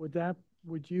 Would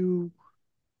you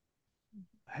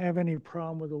have any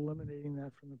problem with eliminating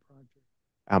that from the project?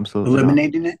 Absolutely not.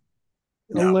 Eliminating it?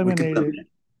 No, we could Eliminate it. eliminate it.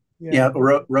 Yeah,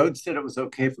 Road said it was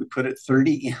okay if we put it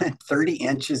 30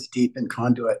 inches deep in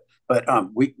conduit, but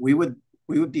we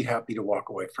would be happy to walk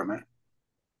away from it.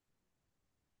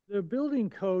 The building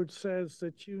code says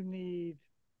that you need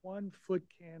 1 foot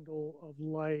candle of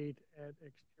light at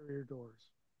exterior doors.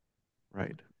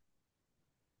 Right.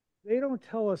 They don't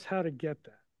tell us how to get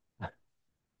that.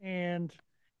 And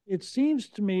it seems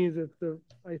to me that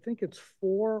I think it's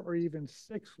 4 or even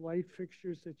 6 light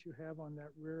fixtures that you have on that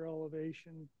rear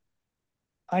elevation.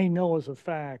 I know as a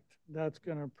fact that's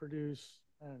going to produce,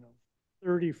 I don't know,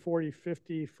 30, 40,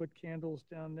 50 foot candles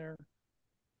down there.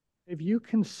 Have you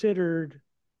considered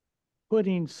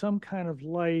putting some kind of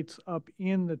lights up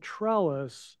in the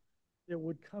trellis that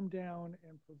would come down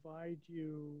and provide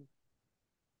you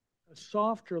a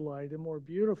softer light, a more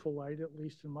beautiful light, at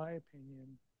least in my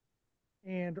opinion,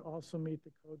 and also meet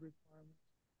the code requirements?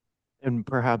 And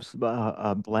perhaps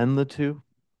blend the two.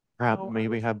 Perhaps No,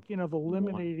 maybe I was have thinking of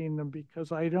eliminating them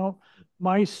because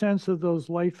my sense of those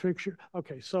light fixture.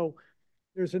 Okay, so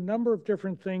there's a number of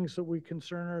different things that we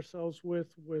concern ourselves with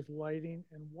lighting,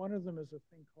 and one of them is a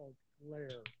thing called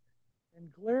glare.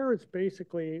 And glare is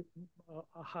basically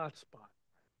a hot spot.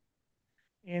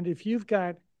 And if you've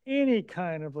got any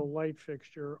kind of a light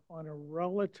fixture on a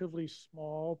relatively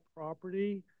small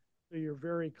property, so you're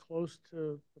very close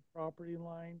to the property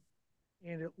line,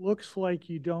 and it looks like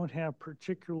you don't have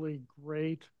particularly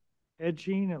great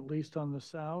edging, at least on the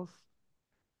south,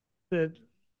 that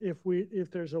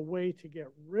if there's a way to get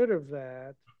rid of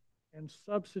that and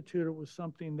substitute it with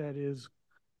something that is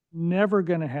never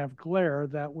going to have glare,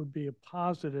 that would be a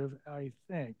positive, I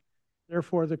think.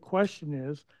 Therefore, the question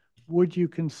is, would you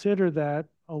consider that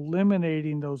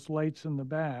eliminating those lights in the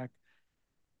back,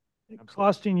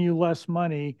 costing you less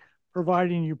money,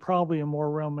 providing you probably a more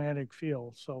romantic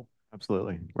feel? So,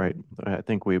 absolutely right. I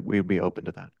think we'd be open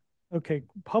to that. okay,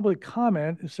 public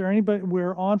comment. Is there anybody?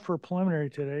 We're on for preliminary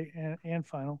today and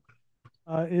final.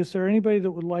 Is there anybody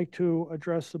that would like to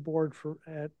address the board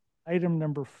at item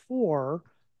number 4,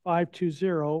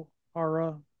 520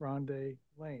 Ara Grande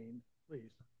Lane,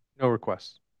 please? No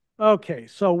requests. Okay,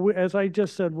 so as I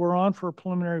just said, we're on for a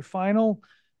preliminary final.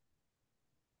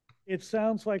 It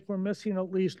sounds like we're missing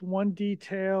at least one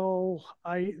detail.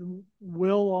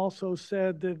 Will also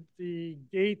said that the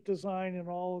gate design and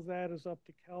all of that is up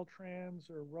to Caltrans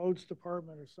or roads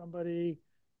department or somebody.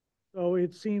 So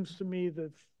it seems to me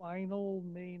that final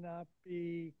may not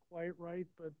be quite right,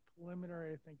 but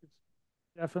preliminary, I think it's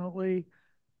definitely.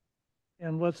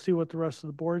 And let's see what the rest of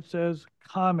the board says.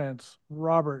 Comments,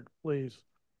 Robert, please.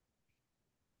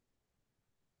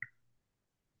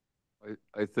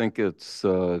 I think it's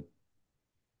a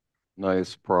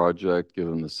nice project,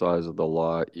 given the size of the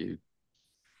lot. You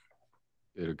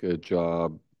did a good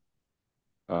job.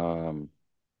 The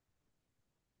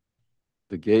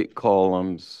gate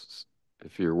columns,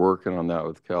 if you're working on that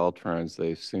with Caltrans,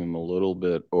 they seem a little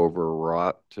bit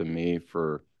overwrought to me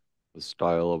for the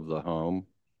style of the home,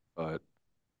 but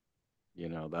you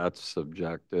know, that's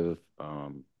subjective. I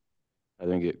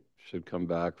think it should come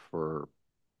back for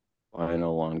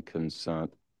final on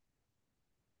consent.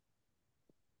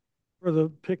 For the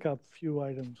pickup few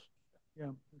items.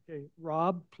 Yeah, okay.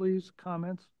 Rob, please,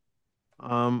 comments?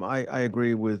 I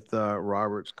agree with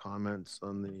Robert's comments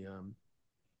on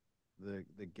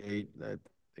the gate. That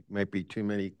it might be too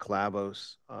many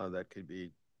clavos that could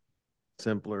be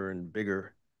simpler and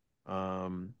bigger.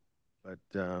 But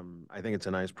I think it's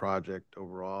a nice project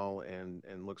overall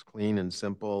and looks clean and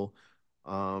simple.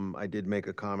 I did make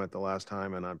a comment the last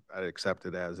time, and I'd accept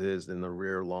it as is. In the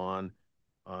rear lawn,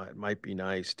 it might be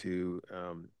nice to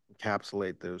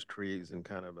encapsulate those trees in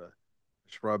kind of a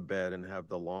shrub bed and have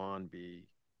the lawn be,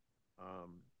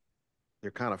 they're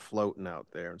kind of floating out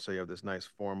there. And so you have this nice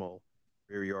formal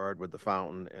rear yard with the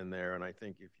fountain in there. And I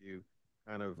think if you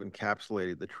kind of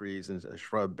encapsulated the trees in a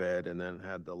shrub bed and then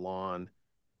had the lawn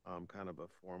kind of a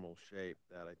formal shape,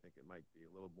 that I think it might be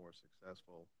a little more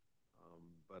successful.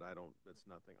 But that's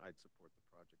nothing. I'd support the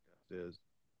project as is.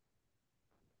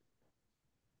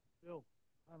 Bill,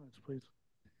 comments, please.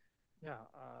 Yeah,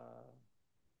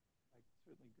 I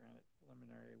certainly grant it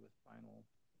preliminary with final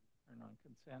turn on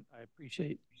consent. I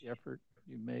appreciate the effort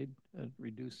you made to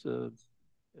reduce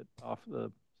it off the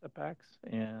setbacks,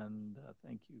 and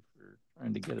thank you for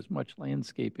trying to get as much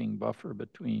landscaping buffer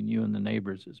between you and the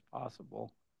neighbors as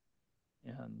possible.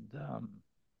 And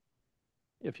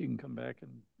if you can come back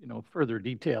and further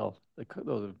detail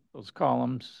those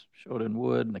columns showed in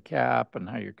wood and the cap and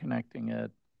how you're connecting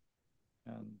it,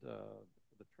 and the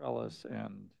trellis,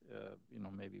 and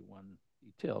maybe one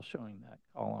detail showing that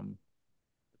column,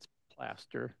 it's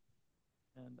plaster.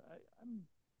 And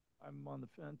I'm on the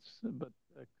fence, but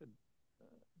I could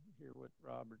hear what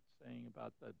Robert's saying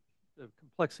about the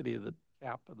complexity of the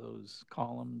cap of those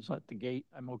columns at the gate.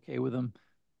 I'm okay with them,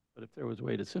 but if there was a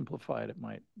way to simplify it, it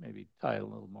might maybe tie a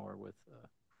little more with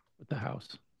the house.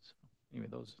 So anyway,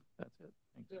 that's it.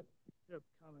 Thanks. Yep,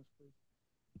 comments, please.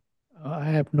 I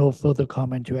have no further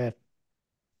comment to add.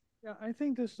 Yeah, I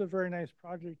think this is a very nice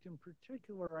project. In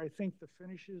particular, I think the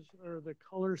finishes or the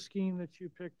color scheme that you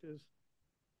picked is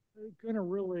going to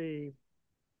really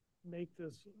make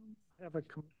this have a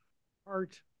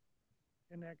art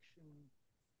connection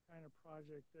kind of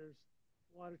project. There's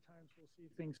a lot of times we'll see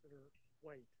things that are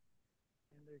white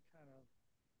and they kind of,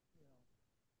 you know,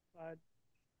 but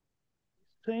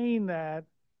saying that,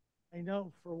 I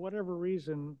know for whatever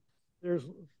reason, there's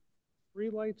 3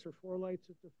 lights or 4 lights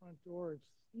at the front door. It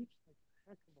seems like a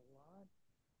heck of a lot.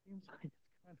 Seems like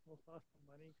it's kind of a lot of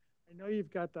money. I know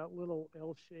you've got that little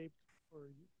L-shaped for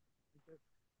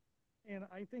and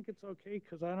I think it's okay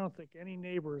because I don't think any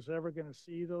neighbor is ever going to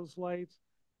see those lights,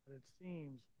 but it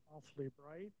seems awfully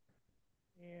bright.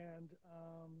 And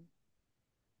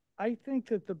I think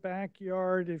that the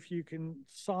backyard, if you can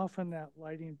soften that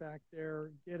lighting back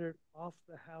there, get it off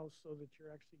the house so that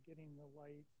you're actually getting the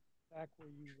light back where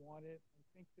you want it, I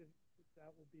think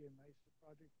that will be a nicer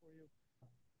project for you.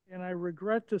 And I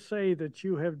regret to say that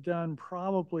you have done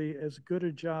probably as good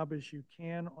a job as you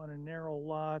can on a narrow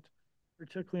lot,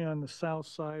 particularly on the south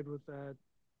side with that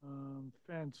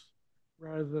fence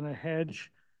rather than a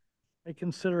hedge. I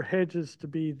consider hedges to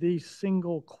be the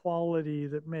single quality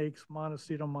that makes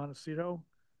Montecito Montecito.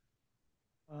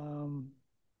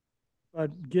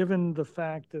 But given the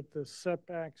fact that the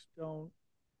setbacks don't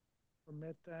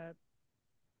permit that,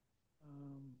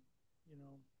 you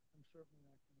know, I'm certainly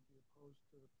not going to be opposed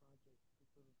to the project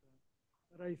because of that.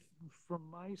 But from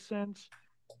my sense,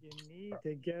 you need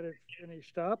to get it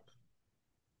finished up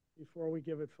before we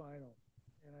give it final.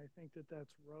 And I think that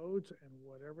that's roads and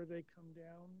whatever they come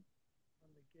down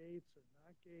on the gates or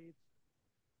not gates,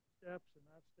 steps or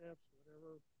not steps,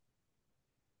 whatever,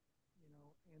 you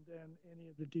know, and then any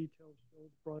of the details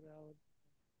Bill brought out.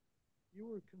 You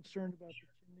were concerned about the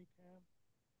chimney cap,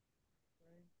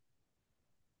 right?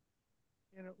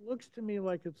 And it looks to me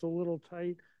like it's a little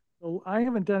tight. I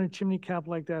haven't done a chimney cap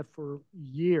like that for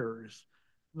years.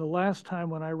 The last time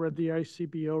when I read the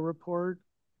ICBO report,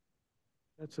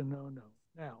 that's a no-no.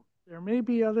 Now, there may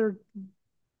be other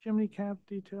chimney cap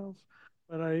details,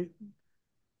 but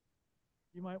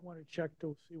you might want to check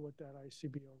to see what that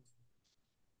ICBO is.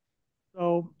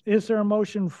 So is there a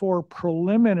motion for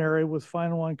preliminary with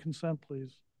final on consent,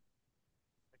 please?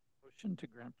 Motion to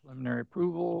grant preliminary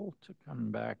approval to come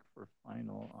back for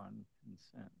final on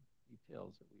consent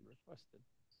details that we requested.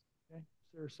 Okay,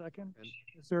 is there a second?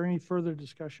 Is there any further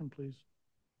discussion, please?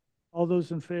 All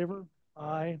those in favor?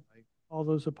 Aye. All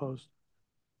those opposed?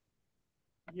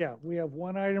 Yeah, we have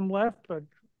one item left, but.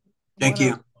 Thank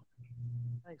you.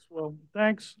 Thanks, Will.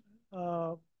 Thanks,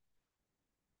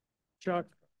 Chuck.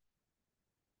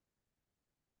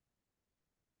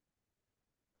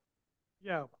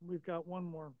 Yeah, we've got one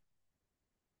more.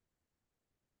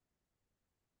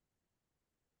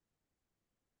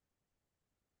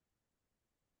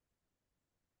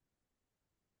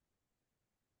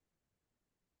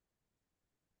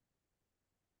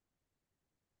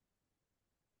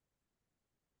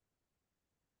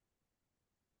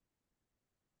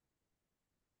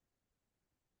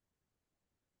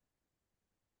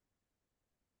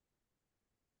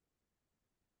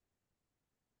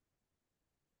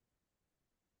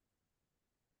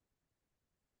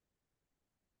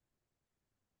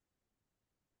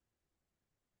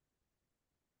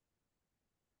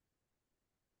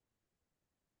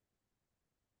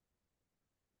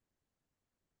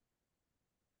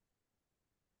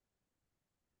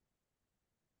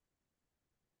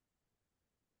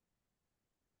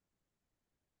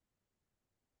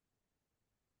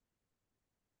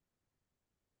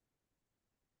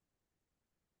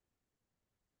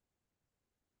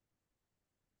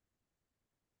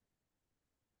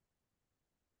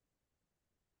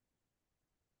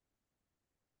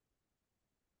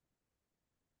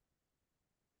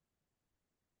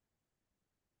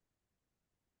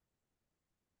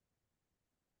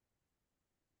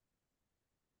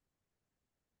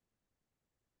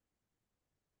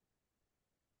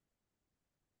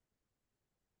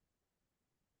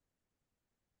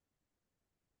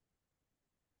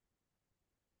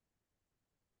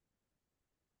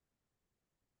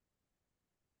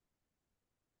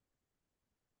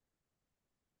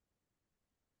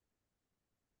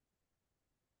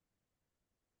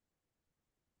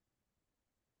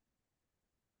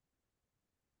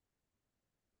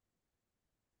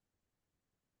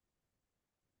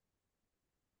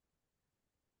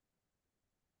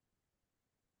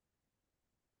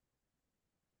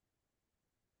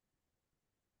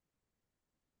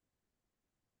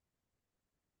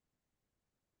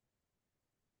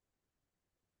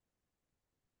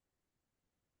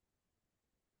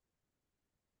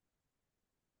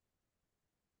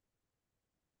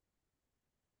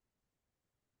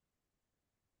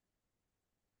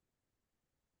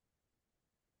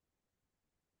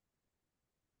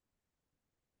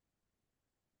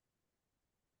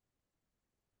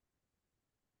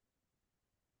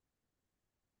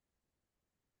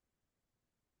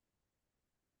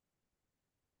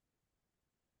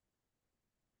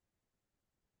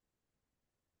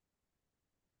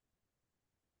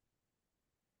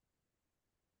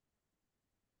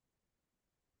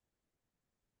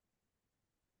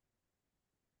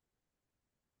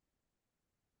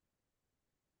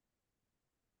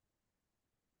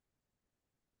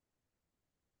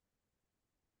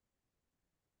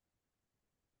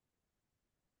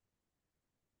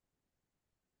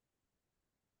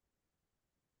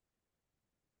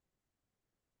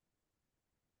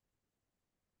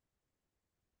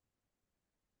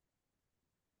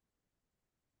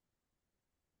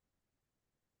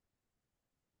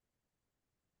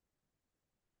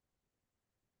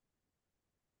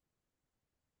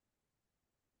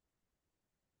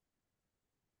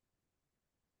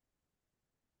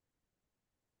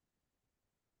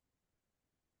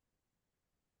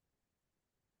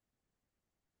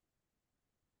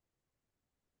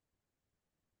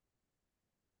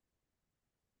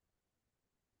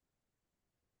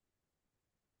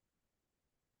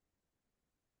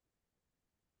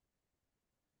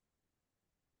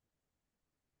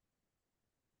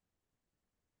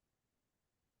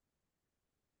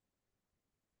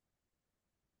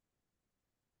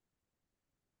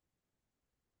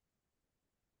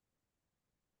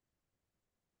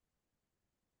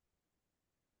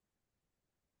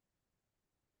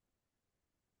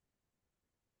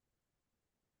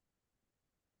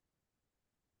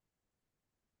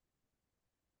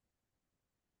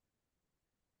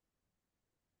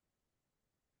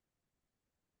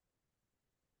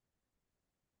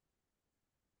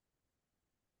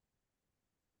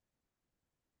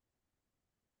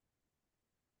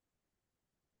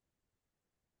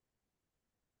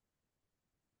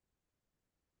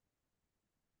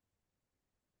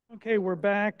 Okay, we're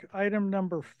back. Item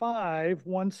number 5,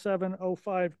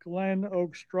 1705 Glen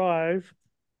Oaks Drive.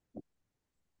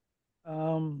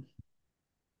 Ron,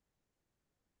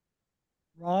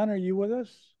 are you with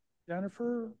us?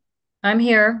 Jennifer? I'm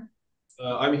here.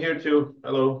 I'm here too.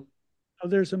 Hello. Oh,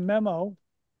 there's a memo.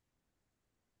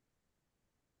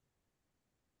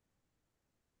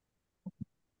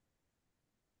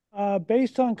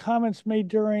 Based on comments made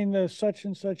during the such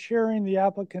and such hearing, the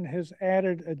applicant has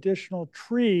added additional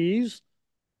trees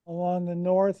along the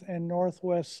north and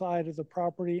northwest side of the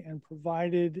property and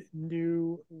provided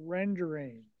new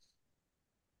renderings.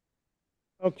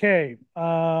 Okay,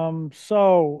 and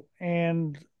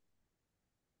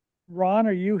Ron,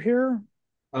 are you here?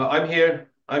 I'm here.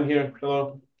 I'm here.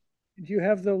 Hello. Do you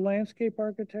have the landscape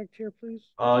architect here, please?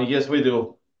 Yes, we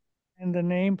do. And the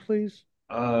name, please?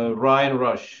 Ryan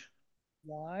Rush.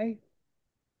 Why?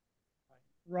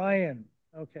 Ryan,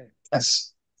 okay.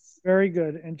 Yes. Very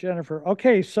good. And Jennifer,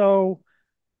 okay, so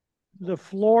the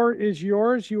floor is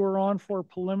yours. You are on for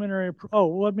preliminary. Oh,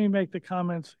 let me make the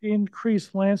comments.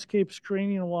 Increased landscape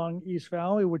screening along East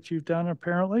Valley, which you've done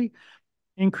apparently.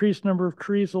 Increased number of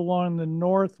trees along the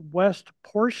northwest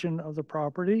portion of the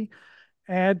property.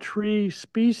 Add tree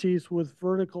species with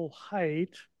vertical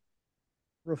height.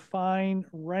 Refine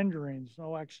renderings,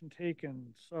 no action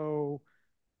taken. So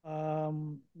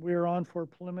we're on for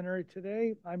preliminary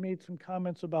today. I made some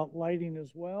comments about lighting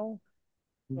as well.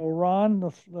 So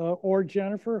Ron or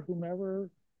Jennifer, whomever,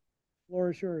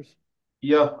 floor is yours.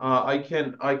 Yeah, I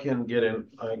can get in.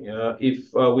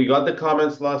 If we got the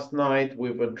comments last night,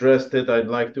 we've addressed it. I'd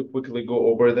like to quickly go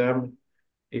over them.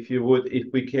 If you would,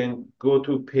 if we can go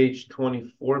to page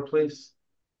 24, please.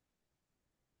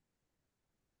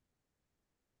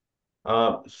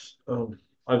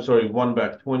 I'm sorry, one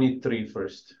back, 23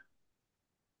 first.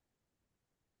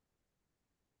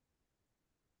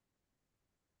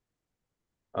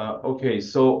 Okay,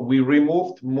 so we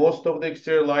removed most of the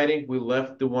exterior lighting. We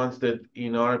left the ones that,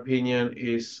 in our opinion,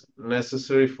 is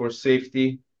necessary for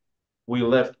safety. We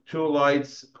left 2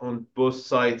 lights on both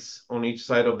sides, on each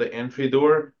side of the entry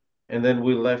door, and then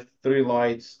we left 3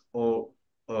 lights on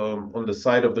the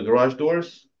side of the garage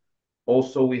doors.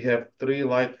 Also, we have 3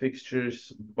 light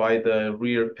fixtures by the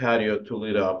rear patio to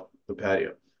lit up the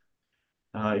patio.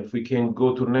 If we can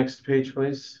go to next page,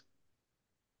 please.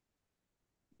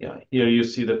 Yeah, here you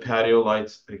see the patio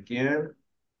lights again.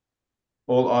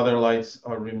 All other lights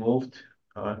are removed.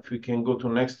 If we can go to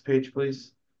next page,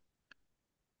 please.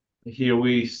 Here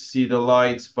we see the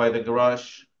lights by the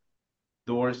garage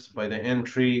doors, by the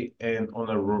entry, and on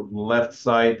the left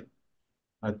side,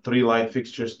 3 light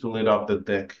fixtures to lit up the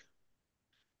deck.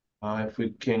 If we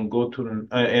can go to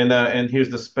and here's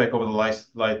the spec of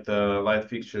the light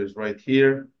fixtures right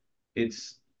here.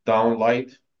 It's down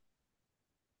light,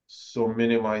 so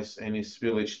minimize any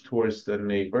spillage towards the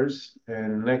neighbors.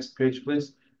 And next page,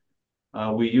 please.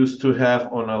 We used to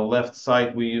have on the left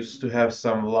side, we used to have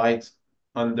some lights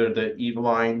under the eave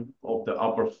line of the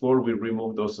upper floor. We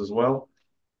removed those as well.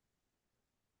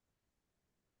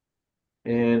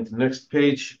 And next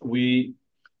page, we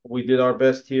did our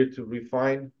best here to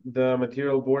refine the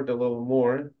material board a little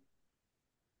more.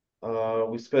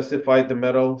 We specified the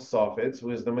metal soffits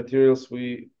with the materials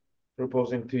we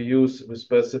proposing to use. We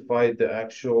specified the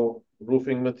actual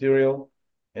roofing material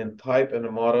and type and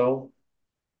a model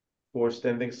for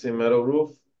standing seam metal roof.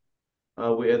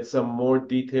 We add some more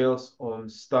details on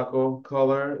stucco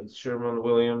color. It's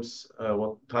Sherman-Williams,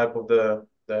 what type of the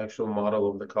actual model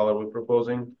of the color we're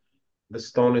proposing. The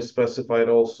stone is specified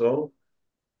also.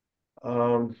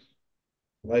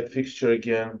 Light fixture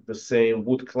again, the same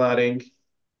wood cladding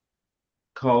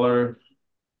color.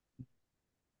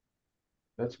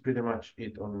 That's pretty much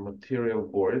it on material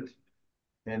board.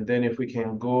 And then if we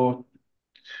can go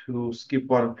to skip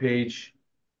one page,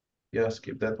 yeah,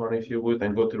 skip that one if you would,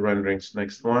 and go to renderings,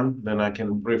 next one. Then I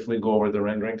can briefly go over the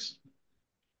renderings.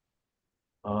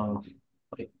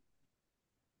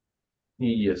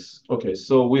 Yes, okay,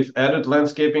 so we've added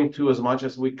landscaping to as much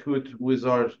as we could with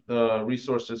our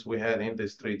resources we had in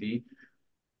this 3D.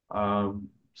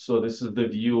 So this is the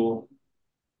view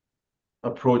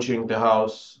approaching the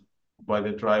house by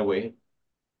the driveway.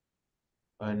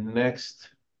 And next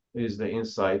is the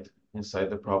inside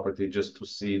the property, just to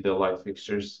see the light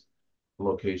fixtures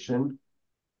location.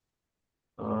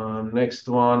 Next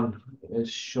one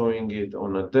is showing it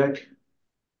on a deck.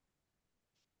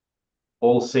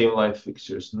 All same light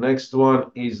fixtures. Next one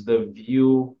is the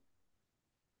view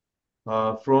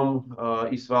from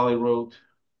East Valley Road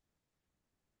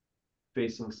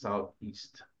facing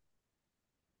southeast.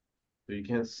 So you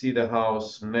can see the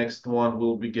house. Next one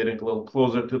will be getting a little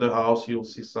closer to the house. You'll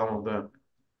see some of the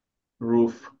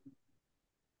roof.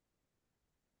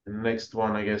 The next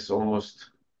one, I guess,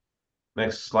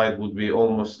 next slide would be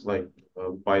almost like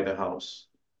by the house,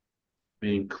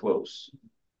 being close.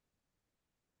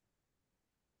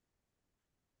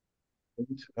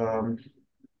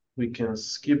 We can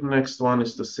skip next one.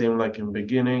 It's the same like in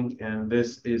beginning, and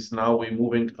this is now we're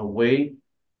moving away,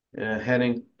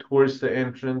 heading towards the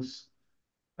entrance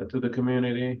to the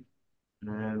community,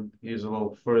 and here's a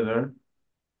little further,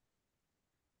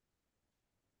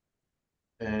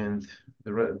 and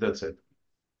that's it.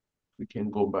 We can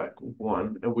go back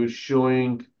one, and we're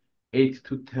showing 8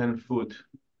 to 10 foot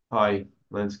high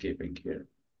landscaping here.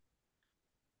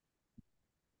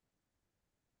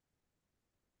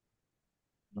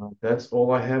 That's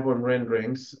all I have on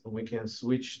renderings. We can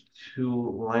switch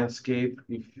to landscape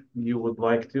if you would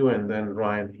like to, and then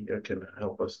Ryan here can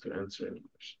help us to answer any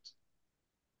questions.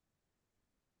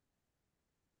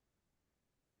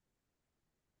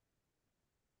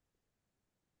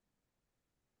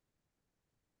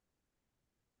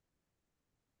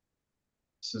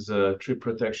 This is a tree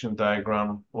protection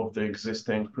diagram of the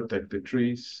existing protected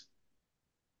trees.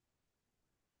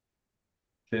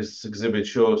 This exhibit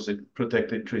shows the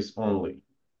protected trees only.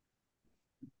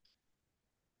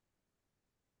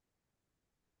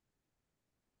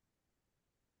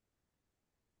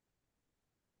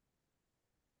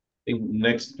 I think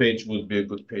next page would be a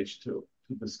good page to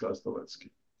discuss the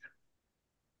landscape.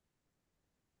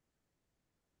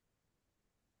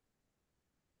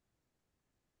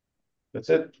 That's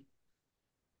it.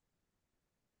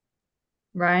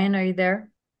 Ryan, are you there?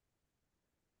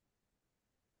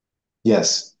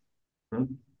 Yes. Hmm?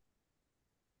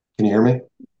 Can you hear me?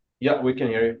 Yeah, we can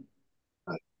hear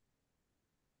you.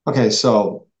 Okay,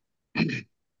 so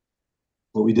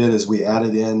what we did is we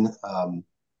added in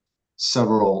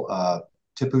several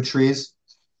tipu trees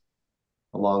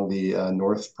along the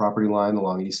north property line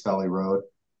along East Valley Road,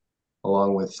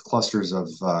 along with clusters of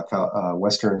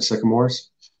western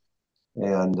sycamores,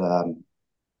 and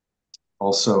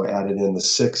also added in the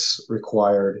 6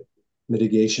 required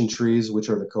mitigation trees, which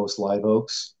are the coast live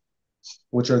oaks,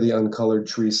 which are the uncolored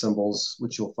tree symbols,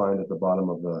 which you'll find at the bottom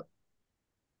of the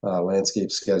landscape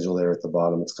schedule there at the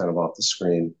bottom. It's kind of off the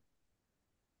screen.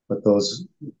 But those,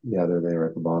 yeah, they're there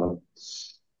at the bottom.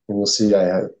 And you'll see I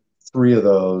have 3 of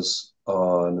those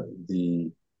on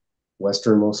the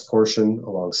westernmost portion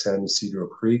along San Ysidro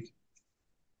Creek,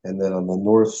 and then on the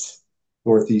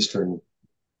northeastern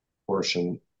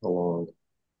portion along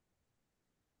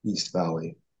East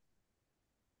Valley,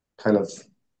 kind of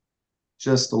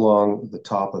just along the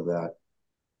top of that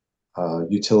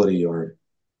utility yard.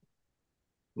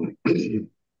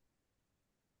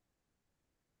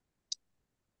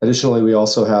 Additionally, we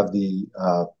also have the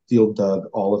field dug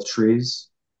olive trees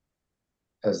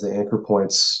as the anchor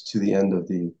points to the end of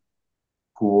the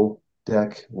pool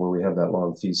deck where we have that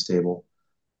long feed stable,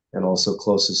 and also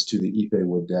closest to the ipe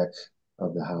wood deck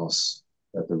of the house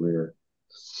at the rear.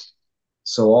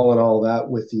 So all in all, that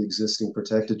with the existing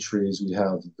protected trees, we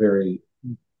have very,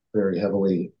 very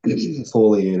heavily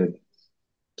foliated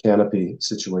canopy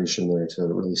situation there to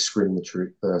really screen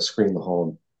the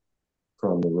home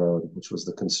from the road, which was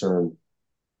the concern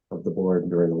of the board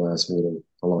during the last meeting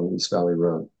along East Valley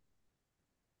Road.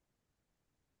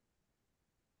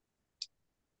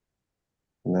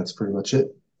 And that's pretty much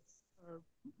it.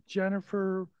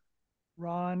 Jennifer,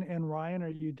 Ron, and Ryan, are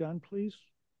you done, please?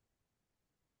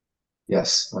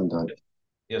 Yes, I'm done.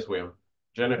 Yes, we are.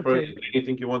 Jennifer, Okay.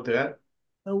 anything you want to add?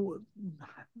 Oh,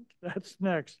 that's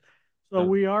next. So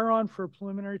we are on for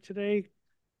preliminary today.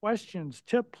 Questions,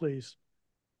 Tip, please.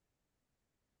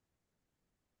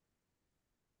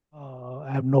 I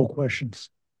have no questions.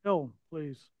 Bill,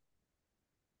 please.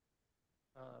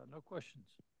 No questions.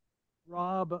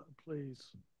 Rob,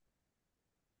 please.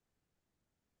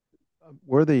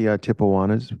 Where are the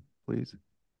Tippewanas, please?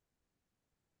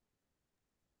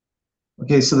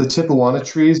 Okay, so the Tippewana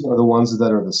trees are the ones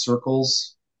that are the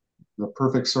circles, the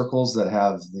perfect circles that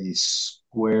have the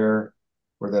square,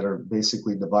 or that are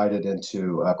basically divided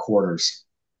into quarters.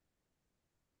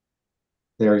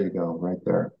 There you go, right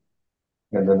there.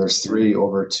 And then there's 3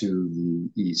 over to the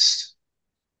east,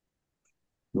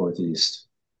 northeast.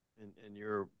 And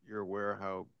you're aware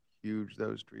how huge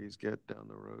those trees get down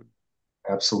the road?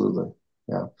 Absolutely,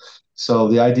 yeah. So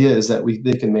the idea is that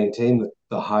they can maintain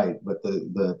the height, but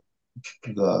the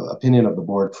opinion of the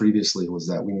board previously was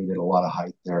that we needed a lot of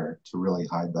height there to really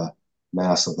hide the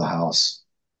mass of the house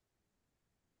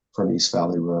from East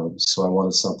Valley Road. So I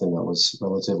wanted something that was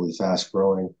relatively fast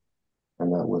growing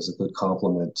and that was a good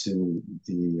complement to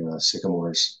the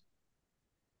sycamores,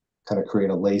 kind of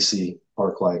create a lacy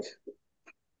park-like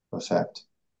effect.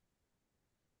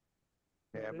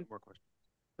 Okay, I have no more questions.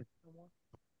 No more?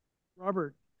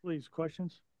 Robert, please,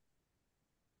 questions?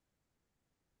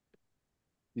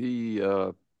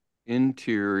 The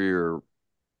interior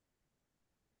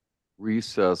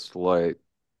recessed light,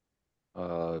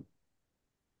 uh,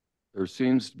 there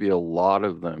seems to be a lot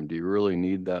of them. Do you really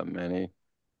need that many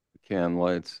can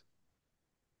lights?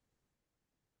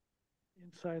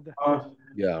 Inside the Uh, house?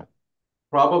 Yeah,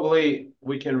 Probably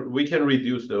we can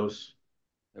reduce those.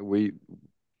 we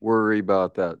worry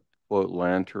about that float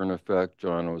lantern effect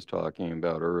John was talking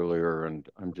about earlier, and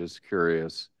I'm just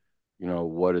curious,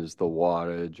 what is the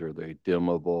wattage? Are they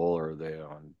dimmable? Are they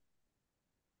on,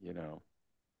 you know,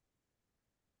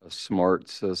 a smart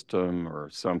system or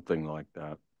something like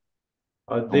that?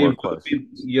 No They more will be,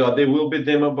 questions. yeah, they will be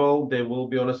dimmable. They will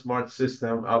be on a smart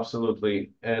system,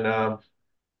 absolutely. And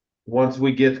once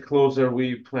we get closer,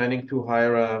 we planning to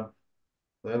hire a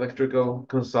electrical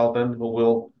consultant who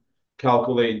will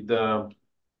calculate the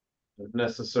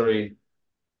necessary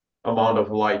amount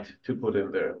of light to put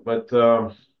in there. But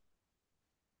the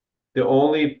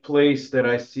only place that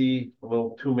I see,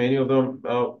 well, too many of them,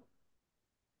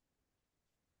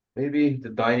 maybe the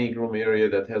dining room area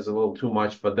that has a little too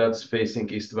much, but that's facing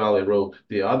East Valley Road.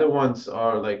 The other ones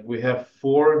are like we have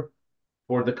four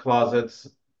for the closets.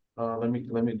 Let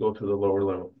me go to the lower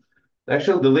level.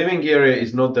 Actually, the living area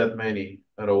is not that many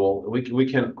at all.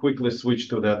 We can quickly switch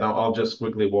to that. I'll just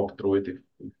quickly walk through it if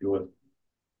you would.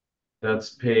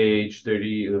 That's page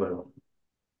 30.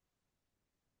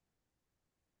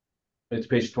 It's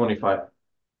page 25.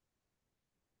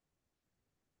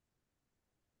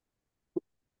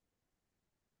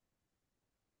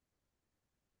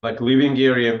 Like living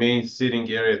area, main sitting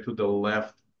area to the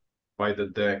left by the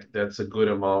deck. That's a good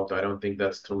amount. I don't think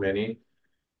that's too many.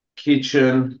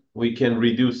 Kitchen, we can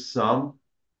reduce some.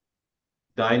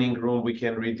 Dining room, we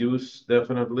can reduce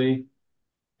definitely.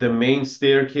 The main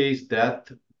staircase, that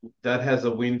has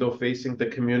a window facing the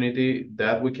community,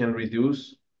 that we can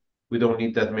reduce. We don't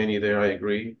need that many there, I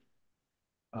agree.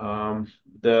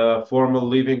 The formal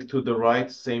living to the right,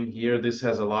 same here. This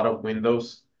has a lot of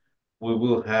windows. We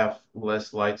will have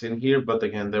less lights in here, but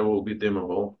again, there will be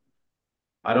dimmable.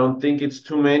 I don't think it's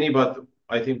too many, but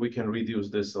I think we can reduce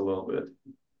this a little bit.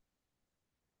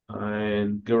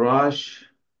 And garage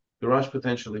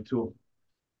potentially too.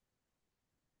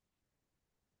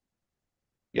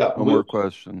 Yeah, No more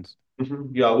questions.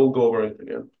 Yeah, we'll go over it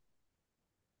again.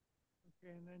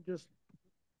 Okay, and then just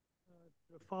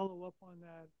to follow up on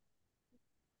that,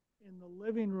 in the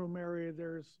living room area,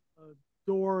 there's a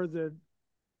door that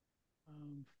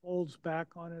folds back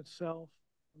on itself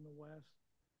from the west,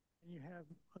 and you have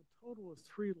a total of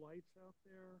 3 lights out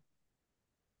there.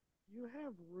 Do you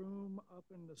have room up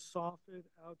in the soffit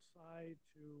outside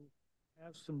to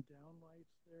have some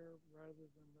downlights there rather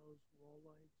than those wall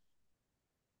lights?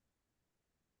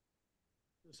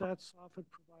 Does that soffit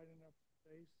provide enough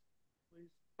space,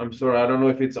 please? I'm sorry, I don't know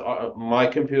if it's my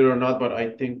computer or not, but I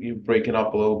think you're breaking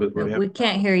up a little bit. We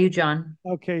can't hear you, John.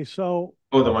 Okay, so.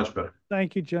 Oh, they're much better.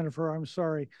 Thank you, Jennifer. I'm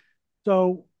sorry.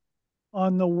 So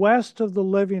on the west of the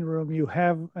living room, you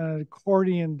have an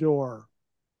accordion door,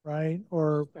 right?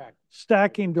 Or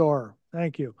stacking door.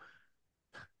 Thank you.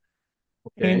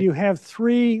 Okay. And you have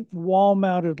 3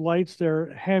 wall-mounted lights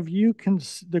there. Have you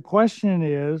the question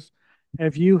is,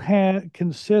 have you had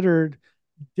considered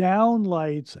down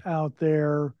lights out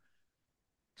there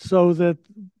so that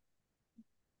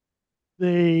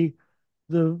the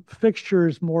fixture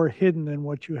is more hidden than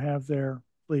what you have there,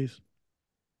 please?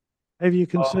 Have you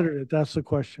considered it? That's the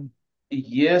question.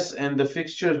 Yes, and the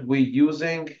fixture we're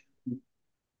using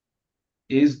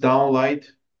is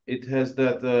downlight. It has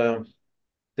that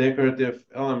decorative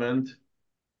element,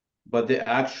 but the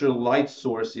actual light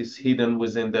source is hidden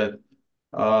within that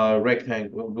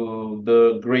rectangle,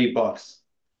 the gray box.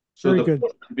 So Very the good.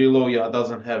 portion below, yeah,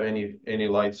 doesn't have any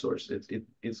light source.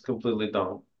 It's completely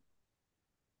down.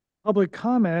 Public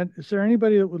comment. Is there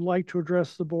anybody that would like to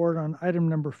address the board on item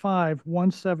number 5,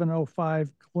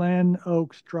 1705 Glen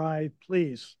Oaks Drive,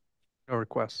 please? No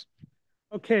requests.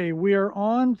 Okay, we are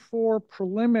on for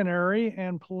preliminary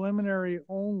and preliminary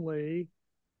only.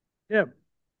 Yep,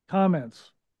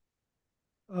 comments.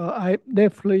 I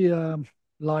definitely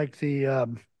like the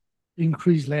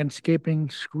increased landscaping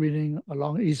screening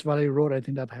along East Valley Road. I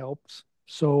think that helps.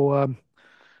 So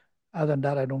other than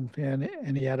that, I don't see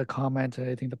any other comments.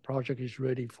 I think the project is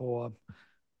ready for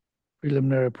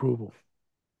preliminary approval.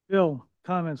 Bill,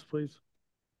 comments, please.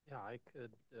 Yeah, I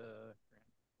could grant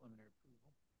preliminary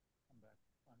approval. Come back to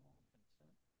final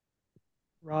consent.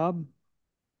 Rob?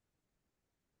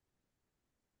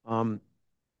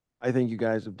 I think you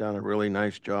guys have done a really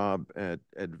nice job at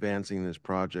advancing this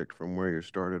project from where you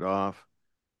started off.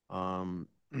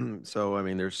 So I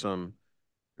mean, there's some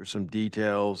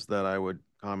details that I would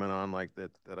comment on, like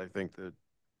that I think that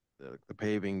the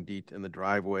paving in the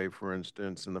driveway, for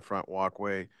instance, in the front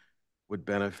walkway would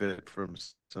benefit from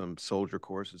some soldier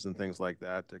courses and things like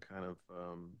that to kind of,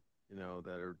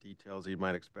 that are details you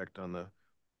might expect on the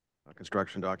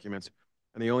construction documents.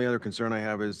 And the only other concern I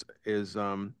have is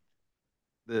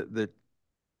the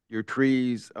your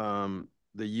trees, the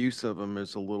use of them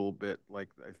is a little bit like,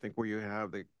 I think where you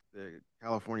have the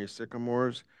California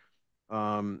sycamores.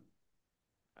 Um,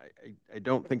 I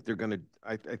don't think they're going to,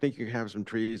 I think you have some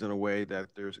trees in a way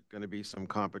that there's going to be some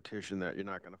competition that you're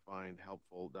not going to find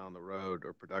helpful down the road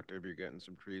or productive. You're getting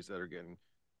some trees that are going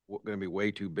to be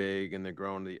way too big and they're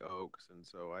growing the oaks. And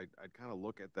so I'd kind of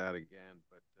look at that again,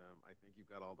 but I think you've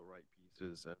got all the right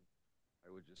pieces. And I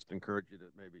would just encourage you to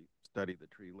maybe study the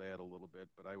tree layout a little bit,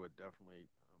 but I would definitely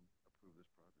approve this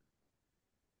project.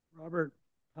 Robert,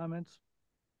 comments?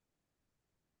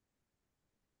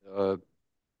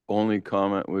 Only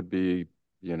comment would be,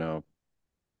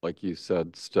 like you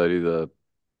said, study the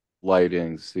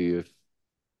lighting, see if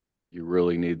you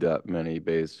really need that many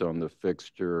based on the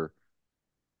fixture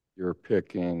you're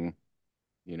picking.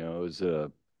 Is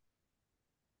it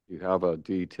you have a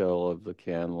detail of the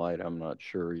can light? I'm not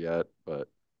sure yet, but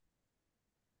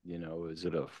is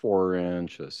it a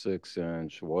 4-inch, a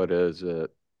 6-inch? What is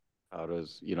it? How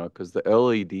does, because the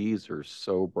LEDs are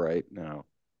so bright now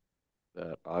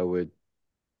that I would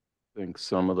think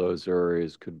some of those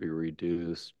areas could be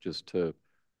reduced just to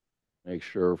make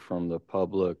sure from the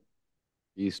public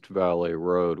East Valley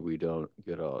Road, we don't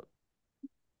get a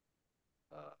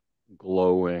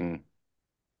glowing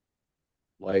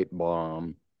light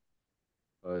bomb.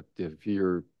 But if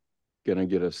you're going to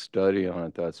get a study on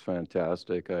it, that's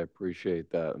fantastic. I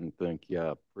appreciate that and think,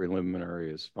 yeah,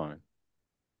 preliminary is fine.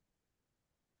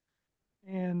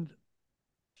 And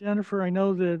Jennifer, I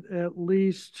know that at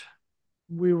least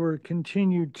we were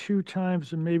continued 2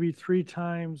 times and maybe 3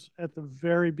 times at the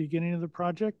very beginning of the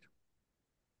project.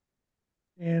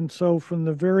 And so from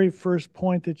the very first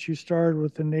point that you started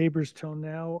with the neighbors till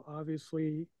now,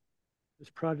 obviously this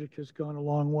project has gone a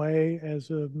long way. As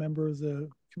a member of the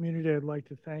community, I'd like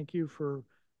to thank you for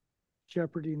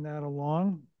shepherding that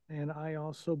along. And I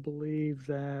also believe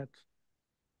that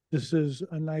this is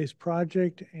a nice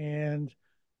project. And,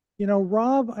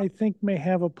 Rob, I think may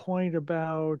have a point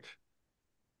about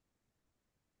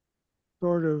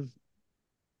sort of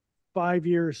 5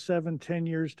 years, 7, 10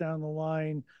 years down the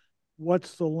line.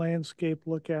 What's the landscape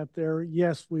look at there?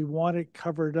 Yes, we want it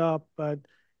covered up, but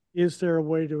is there a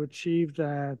way to achieve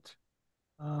that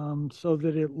so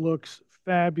that it looks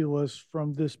fabulous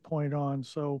from this point on?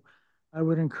 So I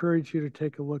would encourage you to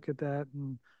take a look at that.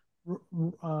 And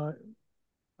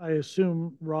I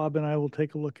assume Rob and I will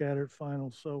take a look at it final.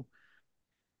 So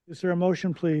is there a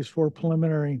motion, please, for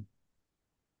preliminary?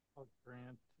 I'll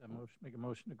make a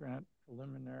motion to grant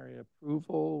preliminary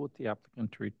approval with the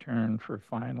applicant to return for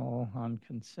final on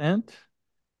consent.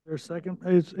 There a second?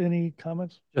 Is any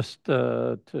comments? Just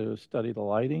to study the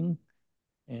lighting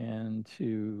and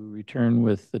to return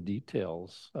with the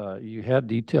details. You had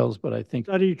details, but I think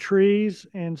Study trees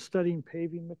and studying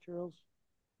paving materials.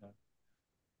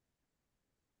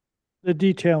 The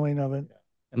detailing of it.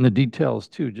 and the details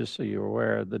too, just so you're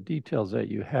aware, the details that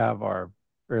you have are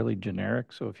fairly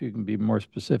generic. So if you can be more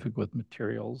specific with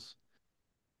materials,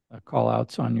 call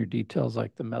outs on your details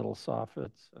like the metal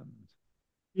soffits and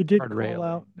He did hard call railing.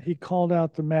 out, he called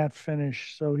out the matte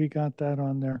finish, so he got that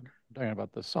on there. I'm talking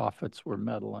about the soffits were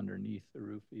metal underneath the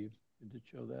roof eaves. Did it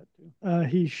show that too?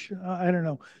 I don't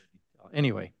know.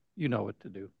 Anyway, you know what to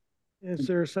do. Is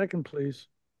there a second, please?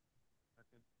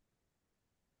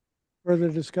 Further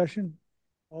discussion?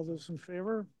 All those in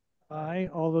favor? Aye.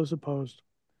 All those opposed?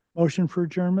 Motion for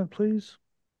adjournment, please?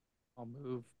 I'll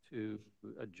move to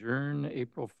adjourn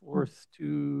April 4th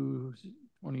to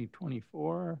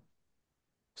 2024.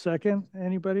 Second,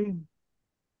 anybody?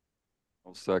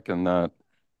 I'll second that.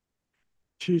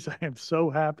 Geez, I am so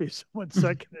happy someone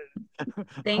seconded it.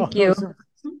 Thank you.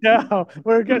 Yeah,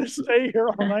 we're gonna stay here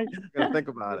all night. Gotta think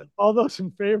about it. All those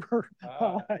in favor?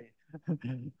 Aye.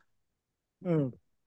 Oh.